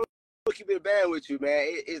 I'm gonna keep it a band with you, man.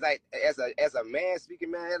 It's like as a man speaking,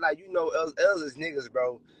 man. Like us as niggas,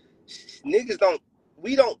 bro. Niggas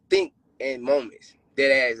we don't think in moments.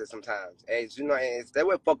 Dead ass sometimes, and and that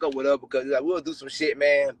would fuck up with us because like we'll do some shit,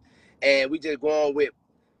 man, and we just go on with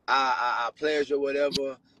our pleasure,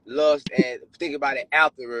 whatever, lust, and think about it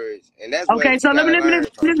afterwards, and that's where Okay, we so let me gotta let me learn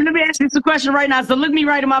from. let me ask you some question right now. So look me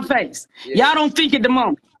right in my face. Yeah, Y'all don't think at the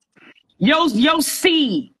moment. Your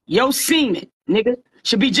seed, your semen, nigga,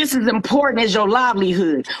 should be just as important as your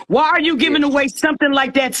livelihood. Why are you yeah, giving away something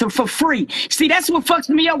like that for free? See, that's what fucks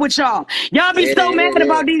me up with y'all. Y'all be yeah, so yeah, mad yeah.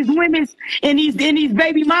 about these women and these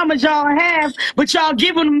baby mamas y'all have, but y'all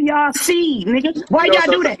giving them y'all seed, nigga. Why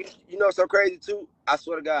y'all do that? So crazy too. I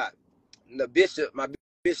swear to God, my bishop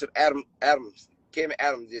Kevin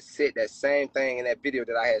Adams just said that same thing in that video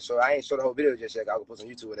that I had showed. I ain't showed the whole video just yet. I will post on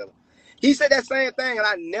YouTube or whatever. He said that same thing, and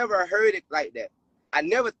I never heard it like that. I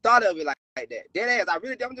never thought of it like that. Dead ass. I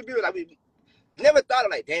really don't be like we never thought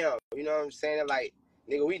of like damn. You know what I'm saying? Like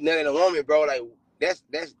nigga, we nutting a woman, bro. Like that's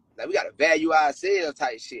like we gotta value ourselves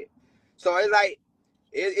type shit. So it's like.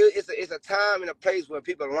 It's a time and a place where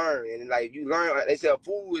people learn, and like you learn. They say a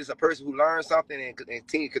fool is a person who learns something and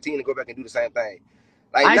continue to go back and do the same thing.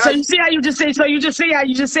 Like All right, now, so you see how you just say, so you just see how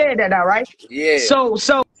you just said that now, right? yeah, So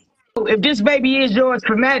if this baby is yours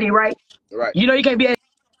for Maddie, right? right. You know you can't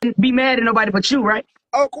be mad at nobody but you, right?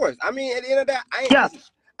 Oh, of course. I mean, at the end of that, Yeah.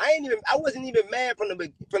 I wasn't even mad from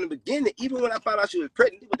the beginning. Even when I found out she was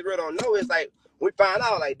pregnant, what the real don't know is like we find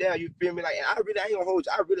out like damn, you feel me? Like, and I ain't gonna hold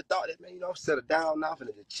you. I really thought that, man, I'm settled down now for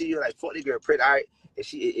the chill. Like fuck this girl pregnant. All right, if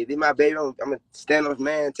it's my baby, I'm gonna stand up,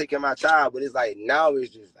 man, take care of my child. But it's like now it's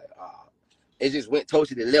just like it just went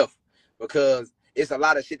totally left because it's a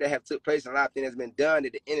lot of shit that have took place and a lot of things that's been done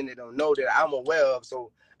that the internet don't know that I'm aware of.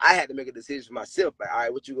 So I had to make a decision for myself. Like, all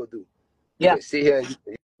right, what you gonna do? You Yeah. gonna sit here and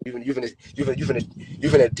you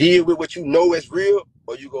finna deal with what you know is real,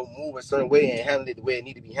 or you gonna move a certain way and handle it the way it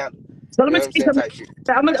need to be handled. So let You me know tell what I'm you saying? something. Type shit.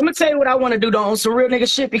 I'm gonna tell you what I want to do though on some real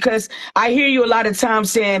nigga shit because I hear you a lot of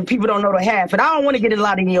times saying people don't know the half, and I don't want to get a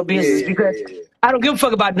lot in your Yeah, business yeah, because yeah, yeah. I don't give a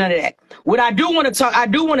fuck about none of that. What I do want to talk, I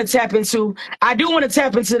do want to tap into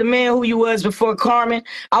the man who you was before Carmen.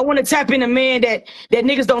 I want to tap into man that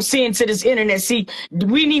niggas don't see into this internet. See,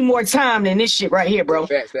 we need more time than this shit right here, Yeah, bro.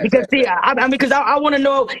 facts, facts, Because facts, see, facts. I want to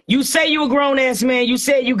know. You say you a grown ass man. You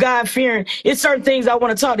say you God fearing. It's certain things I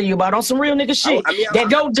want to talk to you about on some real nigga shit I mean, that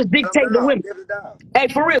don't just I'm dictate down. the I'm women. definitely down. Hey,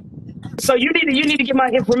 for real. So you need to get my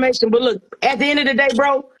information. But look, at the end of the day,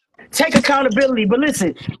 bro, take accountability. But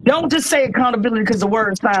listen, don't just say accountability because the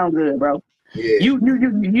words sound good, bro. Yeah,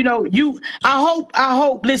 I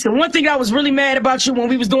hope. Listen, one thing I was really mad about you when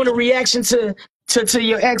we was doing a reaction to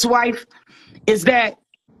your ex-wife is that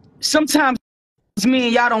sometimes me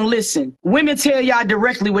and y'all don't listen. Women tell y'all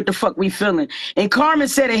directly what the fuck we feeling. And Carmen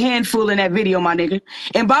said a handful in that video, my nigga.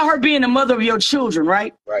 And by her being the mother of your children,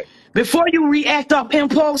 right? right. Before you react off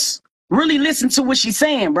impulse, really listen to what she's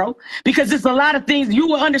saying, bro. Because there's a lot of things you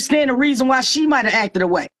will understand the reason why she might have acted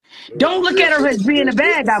away. Don't look Real at her shit. as being Real a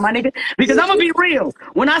bad shit. guy, my nigga. Because Real I'm gonna shit. be real.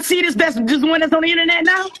 When I see this one that's on the internet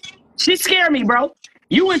now, she scared me, bro.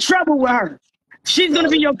 You in trouble with her. She's gonna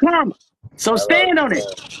All be your karma. So I've already stand on it.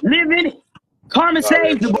 done. Live in it. Carmen Already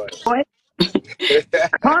saved you, done. boy.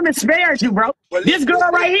 Carmen spared you, bro. Well, This girl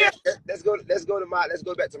right here, let's go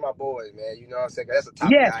back to my boys, man. You know what I'm saying? That's a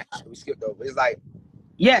topic yes, that we skipped over. It's like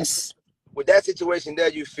yes. with that situation there,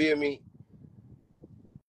 you feel me?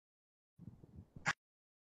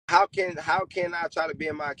 How can I try to be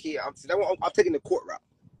in my kid? I'm taking the court route.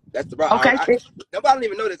 That's the route. Okay, Nobody don't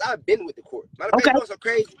even know this. I've been with the court. Matter of fact, okay, you know what's so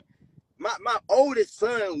crazy? My oldest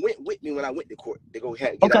son went with me when I went to court to go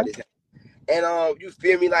get okay, out of this. And you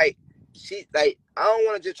feel me? Like she like I don't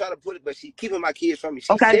want to just try to put it, but she keeping my kids from me.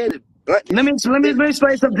 She okay. said it bluntly. Let me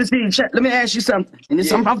explain something to you. Let me ask you something. And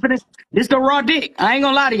this Yeah. I'm finna, this the raw dick. I ain't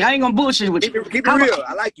gonna lie to you. I ain't gonna bullshit with you. Keep it How much real.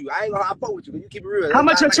 I like you. I ain't gonna I fuck with you, but you keep it real. how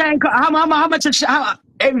That's much why I your like chain how much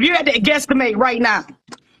if you had to guesstimate right now,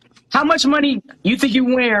 how much money you think you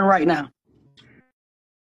wearing right now?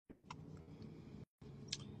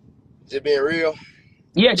 just being real.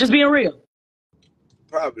 Yeah, just being real.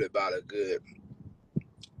 Probably about a good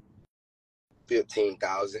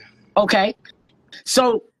 15,000. Okay.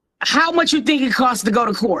 So how much you think it costs to go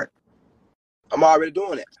to court? I'm already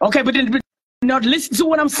doing it. Okay, but no, listen to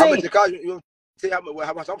what I'm How much saying. it cost you? You want to tell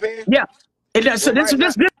how much I'm paying? Yeah. So Well, right now,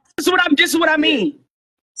 this is what I yeah. mean.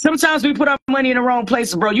 Sometimes we put our money in the wrong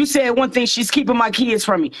places, bro. You said one thing, she's keeping my kids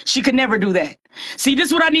from me. She could never do that. See, this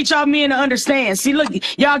is what I need y'all men to understand. See, look,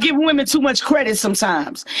 y'all give women too much credit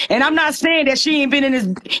sometimes. And I'm not saying that she ain't been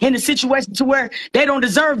in a situation to where they don't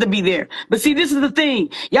deserve to be there. But see, this is the thing.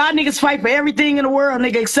 Y'all niggas fight for everything in the world,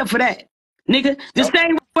 nigga, except for that. Nigga, the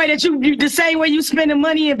same way that the same way you spending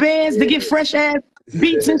money in bands to get fresh ass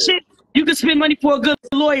beats and shit, you can spend money for a good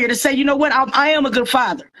lawyer to say, you know what, I am a good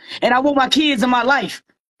father, and I want my kids in my life.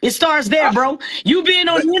 It starts there, bro. You being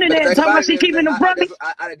on the But the internet and thing talking about about it she is, keeping them from me.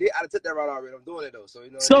 I took that route already. I'm doing it though, so you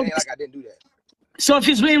know it So ain't like I didn't do that. So if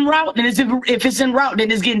it's en route, then if it's en route,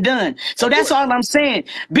 then it's getting done. So Of that's course, all I'm saying.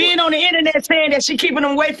 of Being course. on the internet saying that she keeping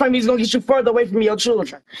them away from me is gonna get you further away from your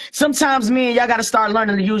children. Sometimes, men, y'all gotta start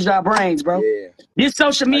learning to use y'all brains, bro. Yeah, This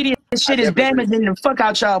social media I shit is definitely agree. damaging the fuck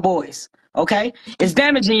out y'all boys. Okay, it's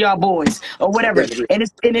damaging y'all boys or I whatever, definitely agree.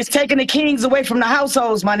 and it's taking the kings away from the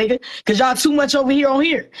households, my nigga, because y'all too much over here on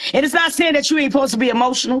here. And it's not saying that you ain't supposed to be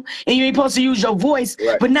emotional and you ain't supposed to use your voice,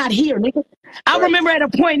 Right, but not here, nigga. I right. remember at a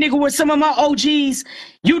point, nigga, where some of my OGs,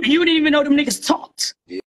 you didn't even know them niggas talked.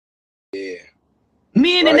 Yeah, yeah.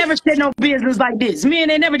 Men that Right. never said no business like this. Men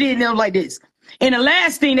that never did nothing like this. And the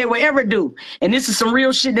last thing they will ever do, and this is some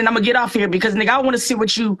real shit, then I'm gonna get off here because nigga, I want to sit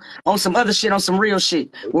with you on some other shit, on some real shit,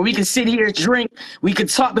 where we can sit here, drink, we could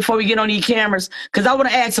talk before we get on these cameras. Cause I want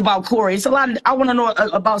to ask about Corey. It's a lot. I want to know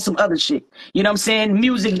about some other shit. You know what I'm saying?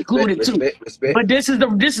 Music Respect, included too. respect, respect. But this is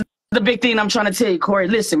the big thing I'm trying to tell you, Corey.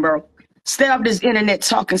 Listen, bro. Stay off this internet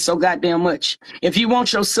talking so goddamn much. If you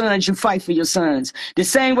want your sons, you fight for your sons. The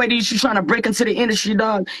same way that you trying to break into the industry,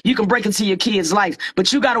 dog, you can break into your kid's life.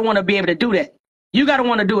 But you gotta want to be able to do that. You gotta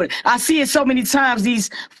want to do it. I see it so many times. These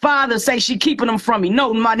fathers say she keeping them from me.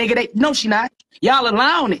 No, my nigga, no, she not. Y'all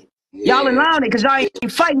allowing it. Y'all Yeah, allowing it because y'all yeah.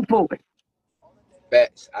 ain't fighting for it.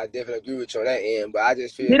 Facts. I definitely agree with you on that end, but I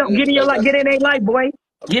just feel Get, good get in your because life. Get in their life, boy.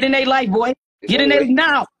 Get in their life, boy. it's Get on in the there way.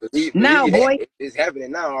 now. Now, Believe that boy. it's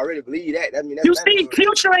happening now already. Believe that. I mean, that's You see, mandatory.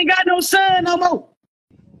 Future ain't got no son no more.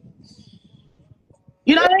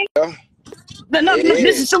 You know what I mean? Yeah, No, no, this yeah,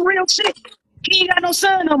 is some real shit. He ain't got no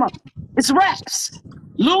son no more. It's raps.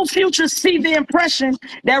 Little Future see the impression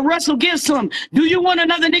that Russell gives to him. Do you want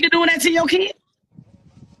another nigga doing that to your kid?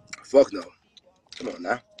 fuck no. Come on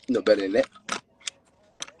now. You know better than that.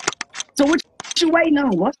 So what you waiting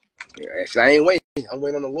on, what? Yeah, actually, I ain't waiting. I'm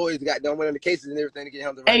waiting on the lawyers. I'm waiting on the cases and everything to get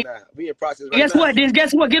handled right Hey, now. We in process right guess now. what?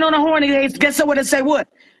 Guess what? Get on the horn and guess what? They say what?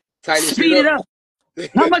 Tighten this shit Speed it up. up.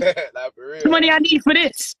 How much Like, for real. money I need for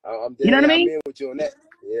this? I'm You know dead. what I I'm mean? in with you on that.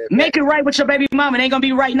 Yeah, Make it facts. right with your baby mama. It ain't gonna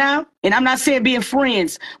be right now. And I'm not saying being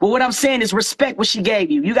friends, but what I'm saying is respect what she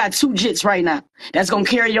gave you. You got 2 jits right now. That's gonna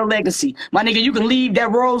carry your legacy. My nigga, you can leave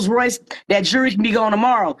that Rolls Royce, that jury can be gone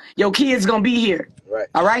tomorrow. Your kids gonna be here. Right,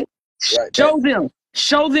 All right? right. Show Facts, them.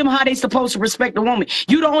 Show them how they supposed to respect the woman.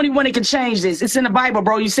 You the only one that can change this. It's in the Bible,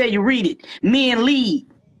 bro. You said you read it. Men lead.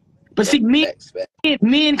 But see, facts, facts.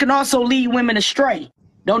 men can also lead women astray.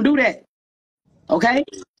 Don't do that. Okay?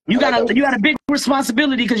 I like that one. You got a big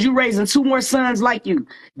responsibility because you raising 2 more sons like you.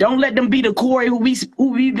 Don't let them be the Corey who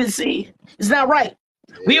we've been seeing. It's not right.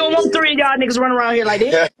 We don't want 3 of y'all niggas running around here like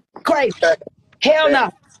that. Yeah. Crazy. Hell no.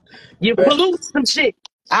 Facts, You facts, pollute some shit.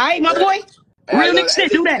 All right, my facts. boy? Hey, I Real love nigga it. Hey,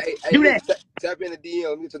 shit. Do listen, that. hey, Do that. listen, tap in the DM.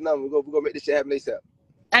 Let me get your number. We're gonna make this shit happen ASAP.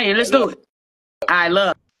 Hey, I let's love do it. I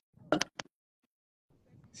love.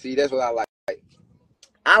 See, that's what I like.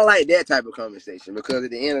 I like that type of conversation because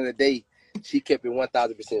at the end of the day, she kept it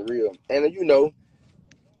 1000% real. And you know,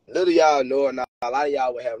 little y'all know, and a lot of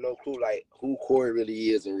y'all would have no clue like who Corey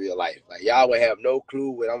really is in real life. Like y'all would have no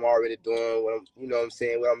clue what I'm already doing, what I'm, you know what I'm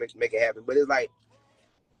saying, what I'm making happen. But it's like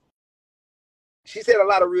she said a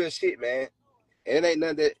lot of real shit, man. And it ain't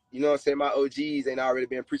nothing that, you know what I'm saying, my OGs ain't already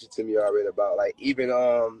been preaching to me already about. Like even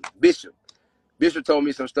Bishop. Bishop told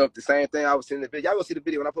me some stuff, the same thing I was seeing in the video. Y'all go see the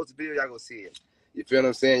video. When I post the video, y'all go see it. You feel what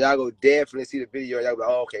I'm saying? Y'all go definitely see the video. Y'all go like,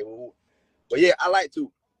 oh, okay. Well, but yeah, I like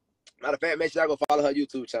to. Matter of fact, make sure y'all go follow her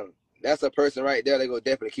YouTube channel. That's a person right there. They go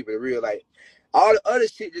definitely keep it real. Like all the other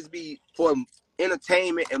shit just be for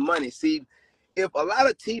entertainment and money. See, if a lot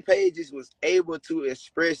of T pages was able to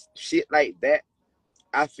express shit like that,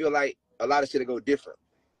 I feel like a lot of shit will go different.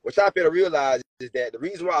 What y'all fail to realize is that the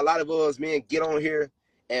reason why a lot of us men get on here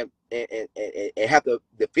and have to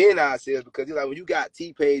defend ourselves because like when you got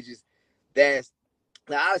T pages that's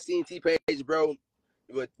now I've seen T pages, bro,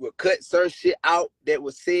 would cut certain shit out that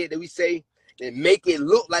was said that we say and make it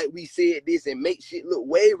look like we said this and make shit look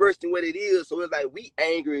way worse than what it is. So it's like we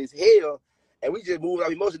angry as hell and we just move out.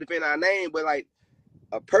 We mostly defend our name, but like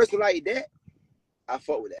a person like that, I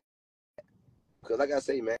fuck with that. Because like I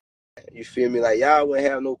say, man, you feel me? Like y'all wouldn't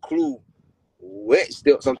have no clue what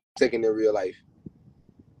steps I'm taking in real life.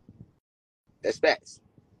 That's facts.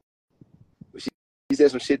 But she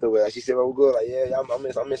said some shit though. Like, she said, "Well, we're good." Like, yeah, I'm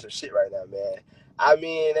in some shit right now, man. I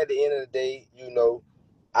mean, at the end of the day, you know,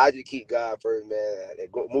 I just keep God first, man.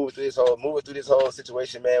 Moving through this whole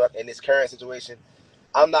situation, man. In this current situation,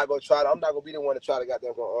 I'm not gonna be the one to try to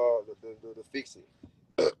goddamn go to fix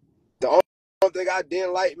it. The only thing I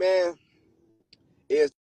didn't like, man,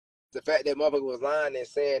 is the fact that motherfucker was lying and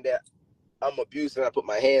saying that I'm abusive and I put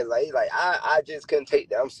my hands I just couldn't take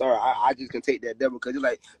that. I'm sorry. I just couldn't take that devil because it's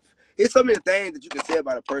like it's so many things that you can say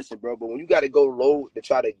about a person, bro. But when you gotta go low to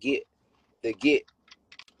try to get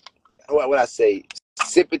what I say,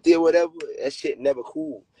 sympathy or whatever, that shit never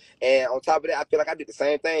cool. And on top of that, I feel like I did the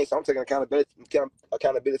same thing. So I'm taking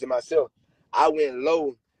accountability myself. I went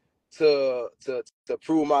low to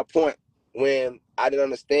prove my point when I didn't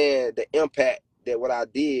understand the impact that what I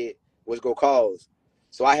did was gonna cause.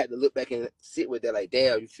 So I had to look back and sit with that, like,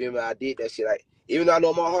 damn, you feel me? I did that shit. Like, even though I know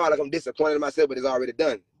in my heart, like, I'm disappointed in myself, but it's already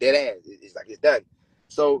done. Dead ass. It's like it's done.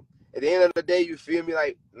 So at the end of the day, you feel me?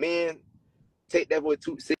 Like, man, take that what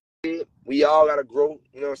Toot said. We all gotta grow.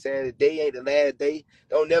 You know what I'm saying? The day ain't the last day.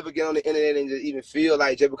 Don't never get on the internet and just even feel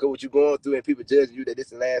like just because what you're going through and people judging you that this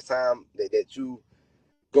is the last time that you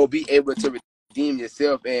go be able to redeem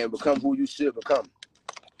yourself and become who you should become.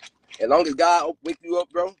 As long as God wake you up,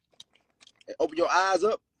 bro, and open your eyes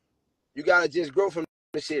up, you gotta just grow from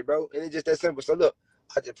this shit, bro. And it's just that simple. So look,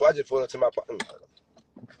 I just pulled up to my partner.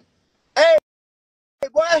 Hey,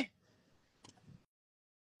 boy,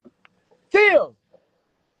 Tim,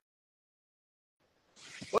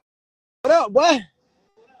 what up, boy?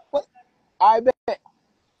 What? I bet.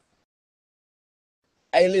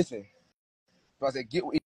 Hey, listen. So I said, get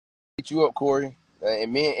you up, Corey.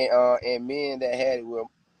 And men that had it will.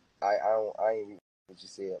 I ain't what you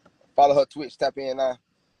said. Follow her Twitch. Tap in now.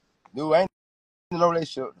 Dude, I ain't in no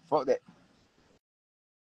relationship. Fuck that.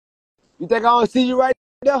 You think I don't see you right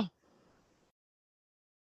there?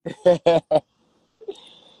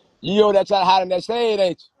 You over there trying to hide in that shade,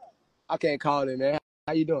 ain't you? I can't call it, man.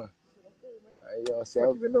 How you doing? You know what I'm saying?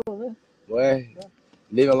 What you been doing, man? Well,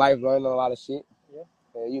 living life, learning a lot of shit. Yeah.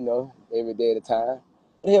 And you know, every day at a time.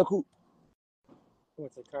 What the hell, cool?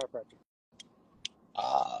 Went to chiropractor.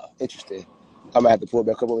 Interesting. I'm gonna have to pull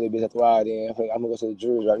back up over there, bitch. After a while, then I'm gonna go to the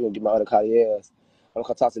jury right here and get my other Cartiers. I'm gonna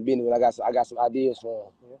come talk some business when I got some ideas for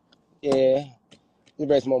them. Yeah. Yeah. You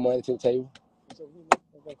bring some more money to the table.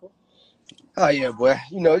 Okay, cool. Oh yeah, boy.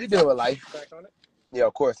 You know, you dealing with life. Back on it? Yeah,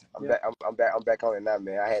 of course. I'm back. I'm back on it now,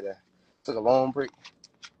 man. Took a long break.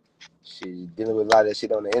 Shit, dealing with a lot of that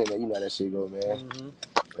shit on the internet. You know how that shit go, man. Mm-hmm.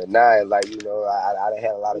 But now, it's like, you know, I done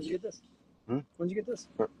had a lot of. When'd you get this? When'd you get this?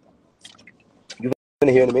 You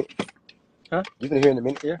gonna hear in a minute? Huh? You gonna hear in a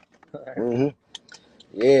minute? Yeah. Mm-hmm.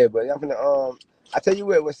 Yeah, but I'm gonna I tell you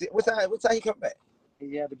what time he come back?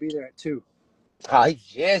 He had to be there at 2. Oh, he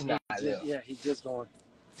just not there. Yeah, he just going.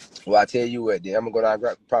 Well, I tell you what, then I'm gonna go down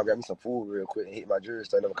and probably grab me some food real quick and hit my jewelry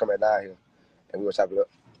store and then I'm coming down here and we're gonna chop it up.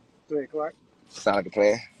 3 o'clock. Sound like a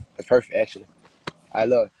plan. That's perfect, actually. I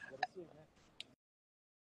love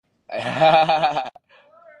it.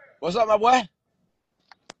 What's up, my boy?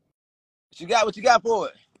 What you got for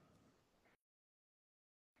it?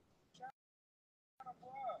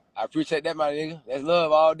 I appreciate that, my nigga. That's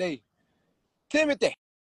love all day. Timothy.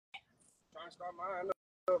 Trying to start mine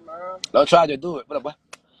up, man. Don't try to do it. What up, boy?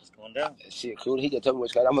 It's going down. That shit cool. He just told me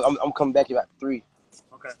what you got. I'm coming back here about 3.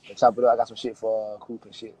 Okay. And chop it up. I got some shit for Coop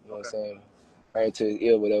and shit. You know what I'm saying? Right into his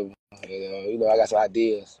ear, whatever. And, you know, I got some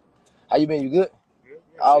ideas. How you been? You good? Good.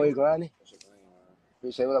 Yeah, always grinding?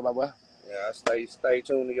 Appreciate it. What up, my boy? Yeah, I stay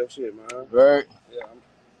tuned to your shit, man. Word. Yeah,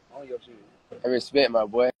 I'm on your shit. I respect, my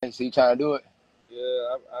boy. So you trying to do it?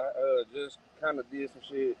 Yeah, I just kind of did some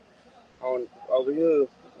shit on over here,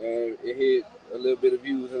 and it hit a little bit of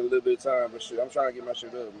views in a little bit of time, but shit, I'm trying to get my shit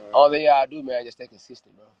up, man. All that y'all do, man, just stay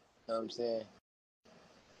consistent, bro. You know what I'm saying?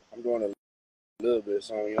 I'm doing a little bit of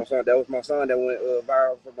something, you know what I'm saying? That was my son that went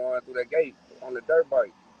viral for going through that gate on the dirt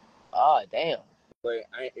bike. Oh, damn. But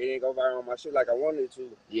it ain't go viral on my shit like I wanted it to.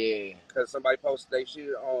 Yeah. Because somebody posted their shit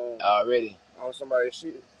on... Already. On somebody's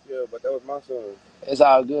shit. Yeah, but that was my son. It's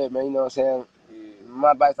all good, man. You know what I'm saying? Yeah.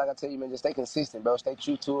 My advice, like I tell you, man, just stay consistent, bro. Stay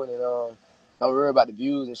true to it and don't worry about the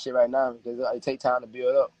views and shit right now because it take time to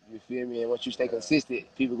build up. You feel me? And once you stay consistent,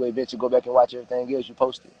 people will eventually go back and watch everything else you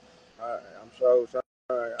posted. I'm sure.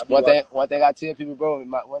 One thing I tell people, bro,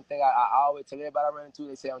 one thing I always tell everybody I run into,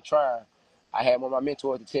 they say I'm trying. I had one of my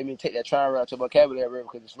mentors to tell me take that trying around to vocabulary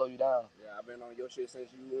because it slow you down. Yeah, I've been on your shit since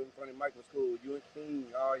you were in front of Michael's school. You and King,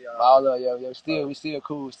 all y'all. All of y'all, we still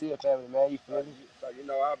cool, still family, man. You feel me? So you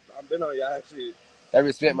know, I've been on y'all shit. I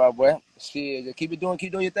respect my boy. Shit, just keep doing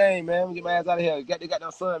your thing, man. Get my ass out of here. They got no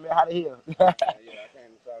son, man. Out of here. Yeah, I came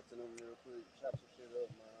to talk to them real quick. Chop some shit up,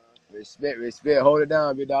 man. Respect. Hold it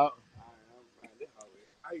down, big dog. I'm this hoe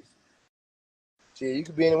is icy. Shit, you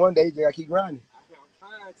could be in it one day. You just gotta keep grinding. I'm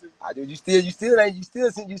trying to. I do. You still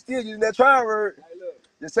using that trying word. Hey, look.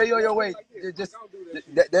 Just say you on your way. Like Just don't do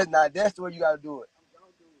that that's the way you gotta do it.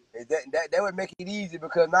 That would make it easy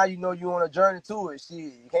because now you know you on a journey to it. Shit,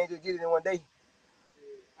 you can't just get it in one day.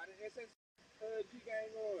 How the SSG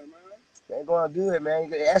game going, man? It ain't going good,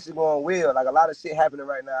 man. It actually going well. Like a lot of shit happening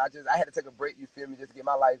right now. I had to take a break. You feel me? Just to get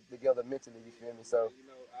my life together mentally. You feel me? So. You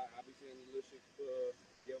know, I be seeing the little shit.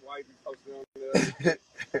 Your wife be posting on there,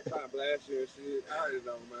 trying to blast you and shit. I already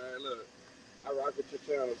know, man. Look, I rock with your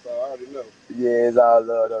channel, so I already know. Yeah, it's all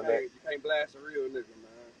love on that. You can't blast a real nigga,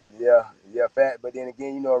 man. Yeah, fat. But then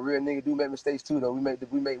again, you know, a real nigga do make mistakes too, though. We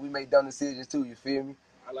make dumb decisions too. You feel me?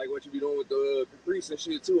 I like what you be doing with the Caprice and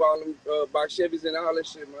shit too. All them box Chevys and all that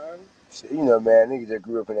shit, man. Shit, you know, man, niggas just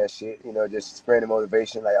grew up in that shit. You know, just spreading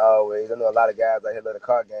motivation like always. I know a lot of guys out here love the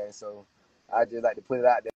car game, so I just like to put it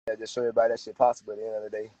out there, just show everybody that shit possible at the end of the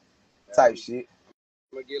day. Type shit.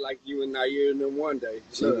 I'm gonna get like you and Nair and them one day.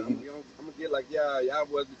 Look, I'm gonna get like y'all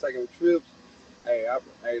boys be taking trips. Hey,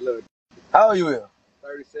 look. How old you is?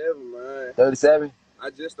 37, man. 37? I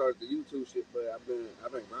just started the YouTube shit, but I've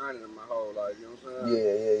been grinding my whole life, you know what I'm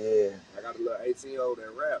saying? Yeah. I got a little 18-year-old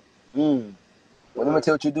that rap. Well, let me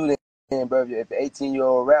tell you what you do then, bro. If an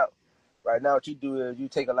 18-year-old rap, right now what you do is you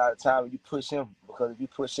take a lot of time and you push him. Because if you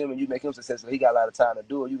push him and you make him successful, he got a lot of time to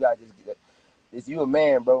do it. You got to just get that. You a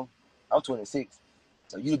man, bro. I'm 26.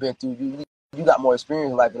 So you got more experience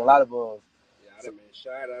in life than a lot of us. Yeah, I done been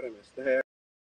shot, I done been stabbed,